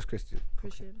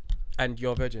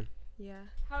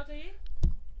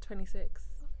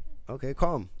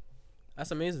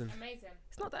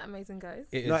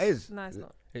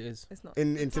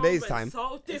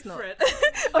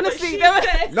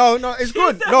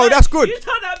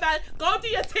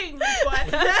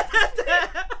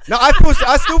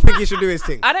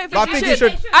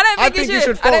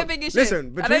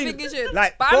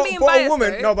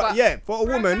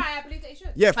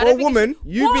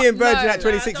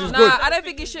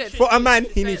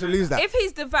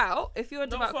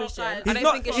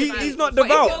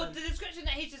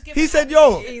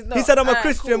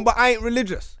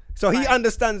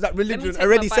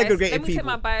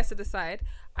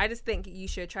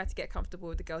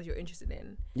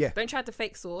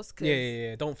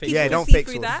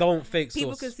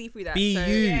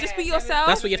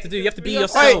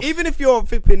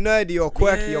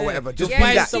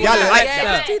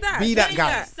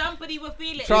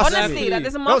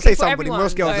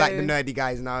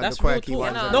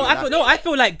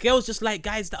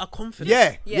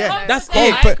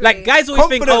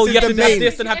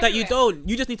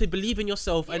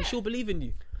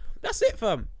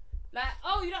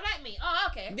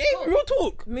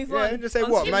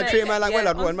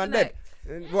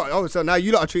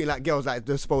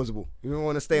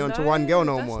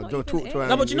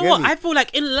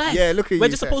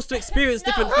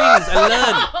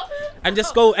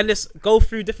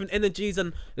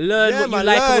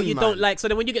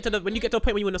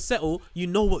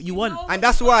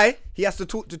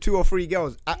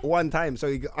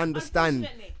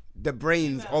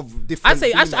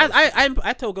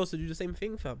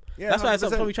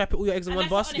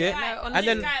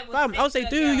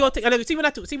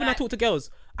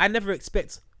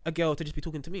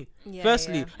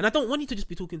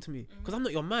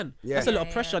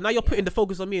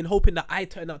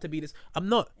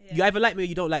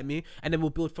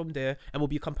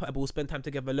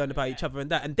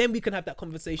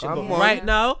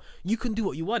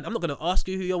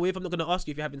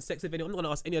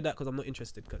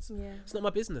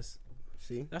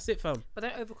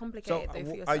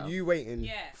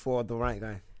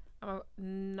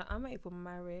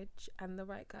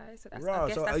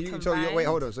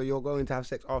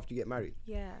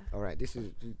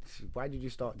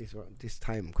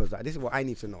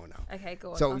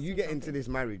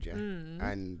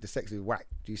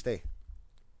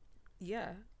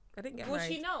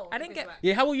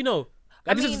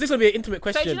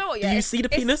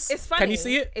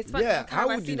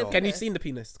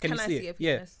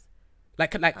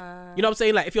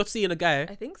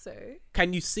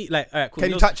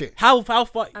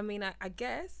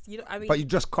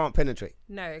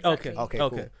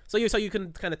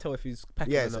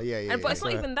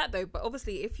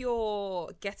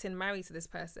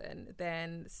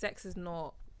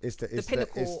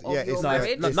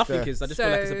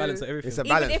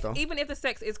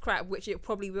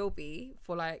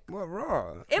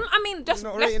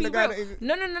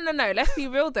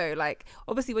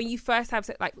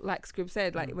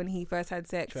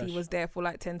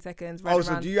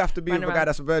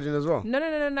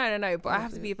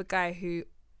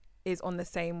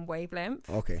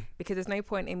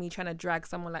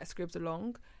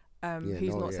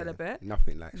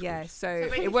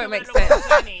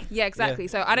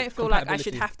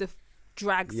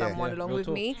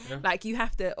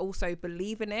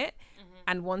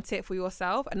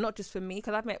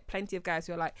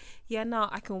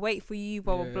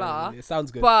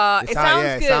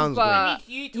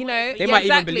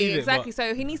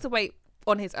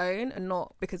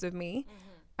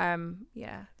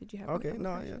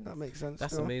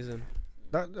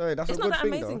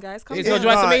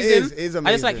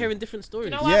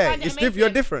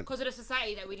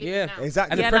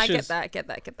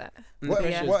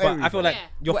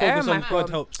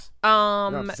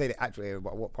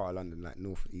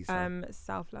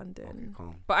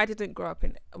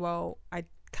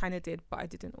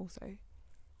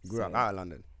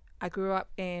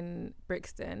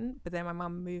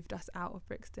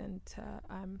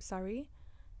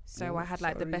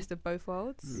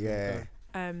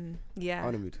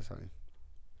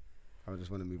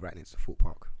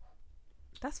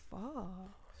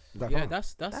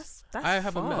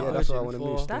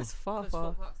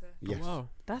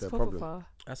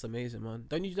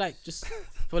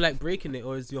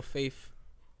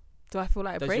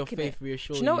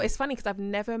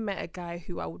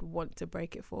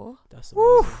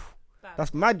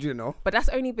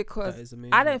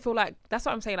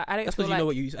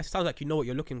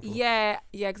 looking for. Yeah,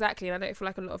 exactly. And I don't feel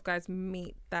like a lot of guys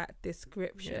meet that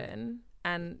description.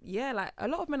 And yeah, like a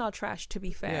lot of men are trash, to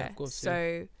be fair. Yeah, of course.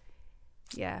 So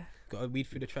yeah. Gotta weed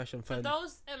through the trash and find.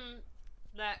 Those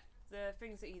like the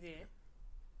things that you do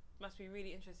must be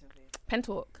really interesting for you. Pen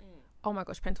Talk. Oh my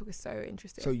gosh, Pen Talk is so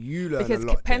interesting. So you learn because a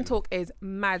lot. Pen Talk is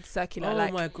mad circular. Oh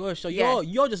like, my gosh! So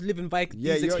you're just living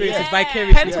these experiences yeah.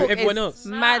 vicariously Pen through Talk everyone is else.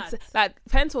 Mad. Like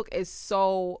Pen Talk is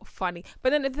so funny. But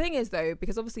then the thing is though,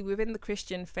 because obviously within the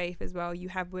Christian faith as well, you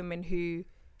have women who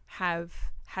have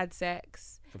had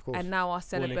sex and now are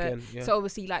celibate. Again, yeah. So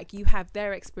obviously like you have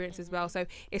their experience as well. So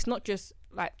it's not just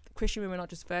like Christian women are not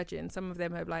just virgins. Some of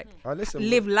them have like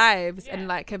lived lives and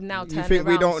like have now turned around. You think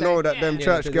we don't know that them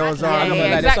church girls are?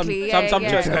 Some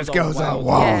church girls are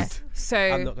wild. So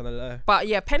I'm not gonna lie. But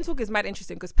yeah, Pen Talk is mad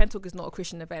interesting because Pen Talk is not a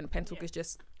Christian event. Pen Talk is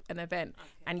just an event,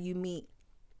 and you meet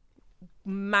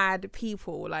mad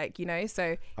people, like, you know.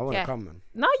 So I want to come, man.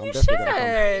 No, you should.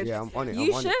 Yeah, I'm on it.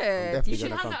 You should. You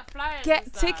should have that flyer.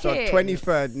 Get tickets. So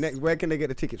 23rd next. Where can they get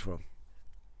the tickets from?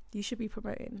 You should be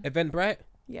promoting Eventbrite.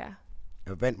 Yeah.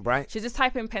 Eventbrite. Should just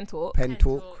type in Pen Talk. Pen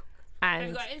Talk. And have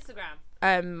you got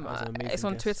Instagram? It's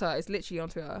on Twitter. It's literally on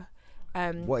Twitter.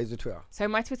 What is the Twitter? So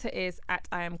my Twitter is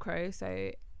 @IamCrow.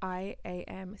 So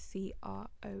IAMCROE.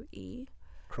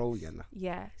 Crow, yeah.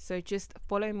 Yeah. So just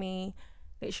follow me.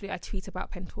 Literally, I tweet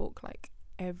about Pen Talk like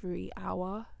every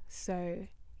hour. So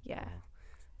yeah.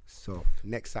 So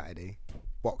next Saturday,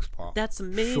 Box Park. That's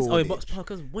amazing. Shoreditch. Box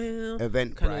Park as well.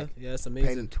 Eventbrite. Yeah, it's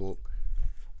amazing. Pen Talk.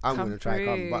 I'm gonna try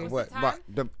come, but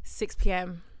the 6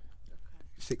 p.m.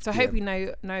 6 So I hope you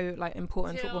know like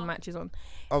important football matches on.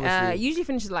 Obviously, usually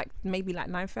finishes like maybe like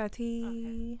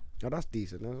 9:30. Oh, that's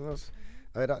decent.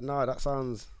 That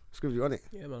sounds. Scooby, you on it?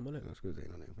 Yeah, man, I'm on it. No, Scooby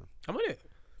ain't on it, man. I'm on it.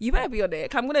 You better be on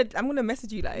it. I'm gonna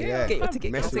message you like, get your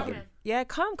ticket. Yeah,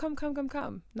 come.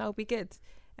 That'll be good,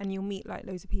 and you'll meet like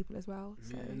loads of people as well.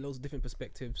 So. Yeah, loads of different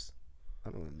perspectives. I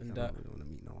don't want to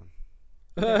meet no one.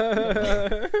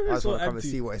 I just want to come and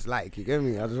see what it's like. You get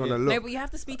me? I just want to look. No, but you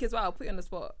have to speak as well. I'll put you on the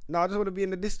spot. No, I just want to be in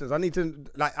the distance. I need to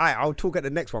I'll talk at the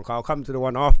next one. Cause I'll come to the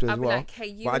one after as well. Like,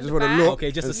 hey, but I just want to look.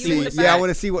 Okay, just to see. Yeah, I want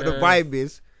to see what the vibe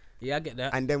is. Yeah, I get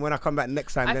that. And then when I come back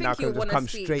next time, then I can just come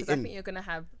straight in. I think you're gonna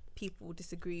have people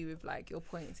disagree with like your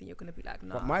points, and you're gonna be like,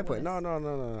 no. But my point, no.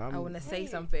 I want to say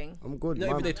something. I'm good. Not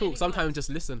every day talk. Sometimes just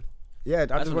listen. Yeah,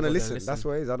 I just want to listen. That's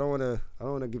what it is. I don't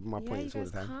want to give my points all the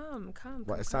time. Come.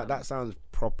 But that sounds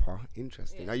proper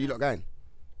interesting. Are you lot going?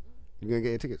 You gonna get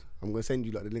your tickets? I'm gonna send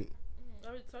you lot the link. I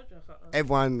already told you.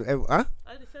 Everyone, huh? I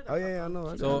already said that. Oh yeah, I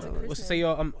know. So what's say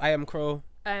your I am Crow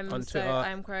on Twitter? So I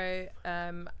am Crow.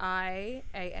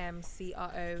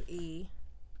 IAMCROE.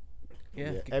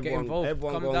 Yeah, get everyone, involved.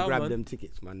 Everyone Come go and grab man. them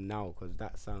tickets, man, now, because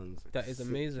that sounds. That is sick,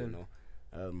 amazing. You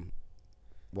know?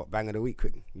 What bang of the week,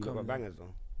 quick? You got bangers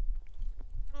though.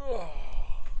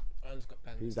 I just got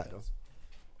bangers. Who's that though?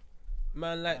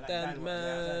 Man like that,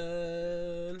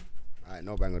 man. Alright,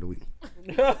 no bang of the week.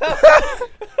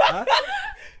 Huh?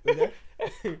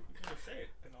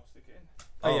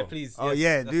 Oh yeah, please. Oh yes,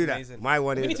 yeah, that's do amazing. that. My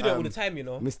one is. We need to do it all the time, you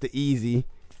know. Mr. Easy,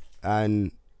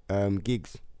 and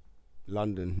Gigs,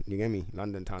 London. You get me?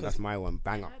 London town. That's my one.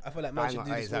 Banger. I feel like man should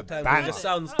do this all the time. Banger. It just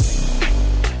sounds.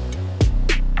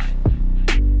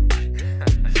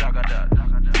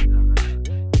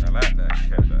 I like that.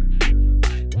 Kept that.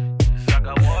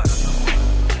 Saga what?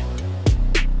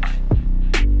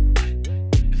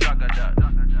 Saga that.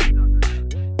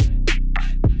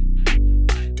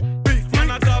 Man,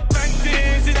 I got bang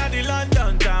things in the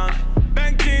London town.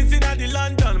 Bang things in the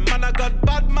London. Man, I got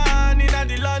bad man in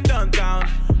the London town.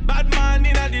 Bad man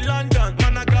in the London.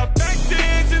 Man, I got bang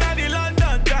things in the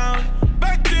London town.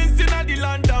 Bang things in the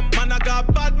London. Man, I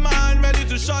got bad man ready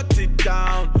to shut it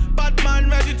down. Bad man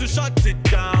ready to shut it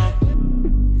down.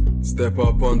 Step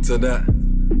up onto that.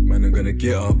 Man, I'm gonna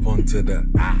get up onto that.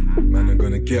 Man, I'm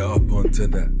gonna get up onto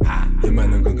that. Yeah,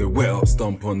 man, I'm gonna get wet up,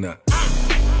 stomp on that.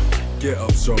 Get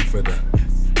up strong for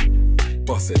that.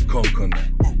 Bust it, conk on that.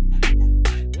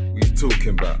 What you talking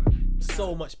about?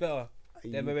 So much better.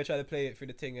 Then when we try to play it through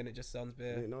the thing and it just sounds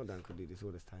better. No, Dan could do this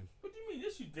all this time. What do you mean?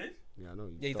 Yes, you did. Yeah, I know.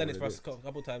 Yeah, he's done it for us a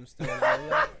couple times.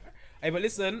 Hey, but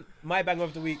listen, my banger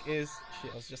of the week is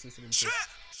shit. I was just listening to it.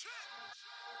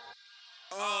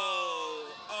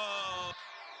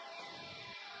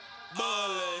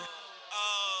 Ballin'.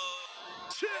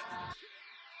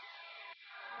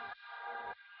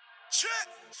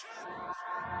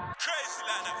 Crazy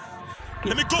like that.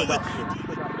 Let me go with.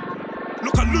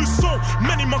 Look, I lose so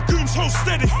many, my goons hold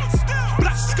steady.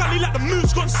 Black Scully like the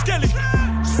moon's gone skelly.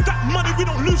 Stack money, we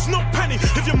don't lose no penny.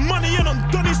 If your money ain't on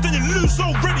Donnies, then you lose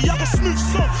already. I got smooth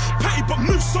so petty, but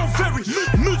move so very.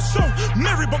 Mood so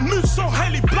merry, but mood so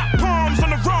Haley. Black palms on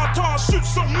the raw tar, shoot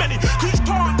so many. Huge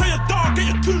car, tell your dog, get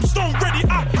your tombstone ready.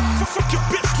 Fuck your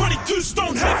bitch, 22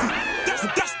 stone heavy.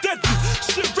 That's deadly.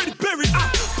 She already buried.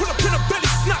 Pull up in a belly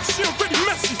snap, she already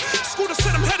messy. Scooter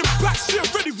said I'm heading back, she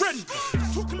already ready.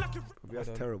 Talking like a... That's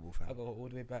terrible, fam. I go all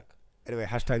the way back. Anyway,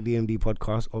 hashtag DMD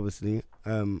podcast, obviously.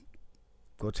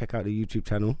 Go check out the YouTube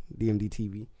channel, DMD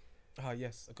TV. Ah,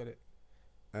 yes, I got it.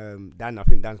 Dan, I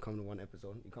think Dan's coming to one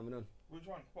episode. You coming on? Which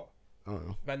one? What? I don't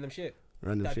know. Random shit.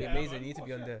 Random That'd shit. be amazing. You need to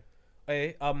be on there.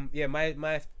 Hey, yeah,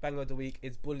 my banger of the week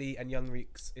is Bully and Young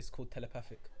Reeks. It's called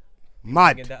Telepathic.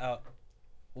 Mad. Get that out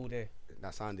all day.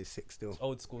 That sound is sick still. It's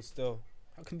old school still.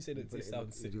 How can you say that it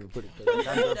sounds sick? Put it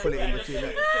in between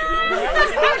that.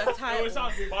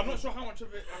 But I'm not sure how much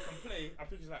of it I can play. I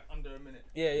think it's like under a minute.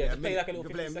 Yeah, just play like a little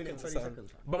 15 seconds. 20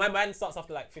 seconds. But my band starts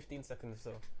after like 15 seconds,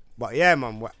 so. But yeah,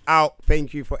 man, we're out.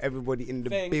 Thank you for everybody in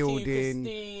the building.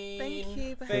 Thank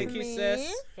you for Thank having you, me.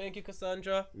 Cess. Thank you,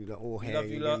 Cassandra. We got all We hair. love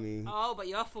you lot. Oh, but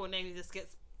your full name just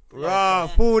gets...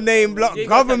 Full name block Yeah,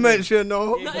 government, you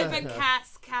know. Not even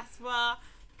Casper,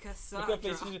 Cassandra. Look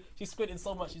at her face. She's squinting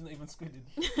so much, she's not even squinting.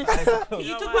 You talk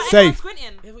about Safe. everyone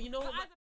squinting. Yeah, but you know what?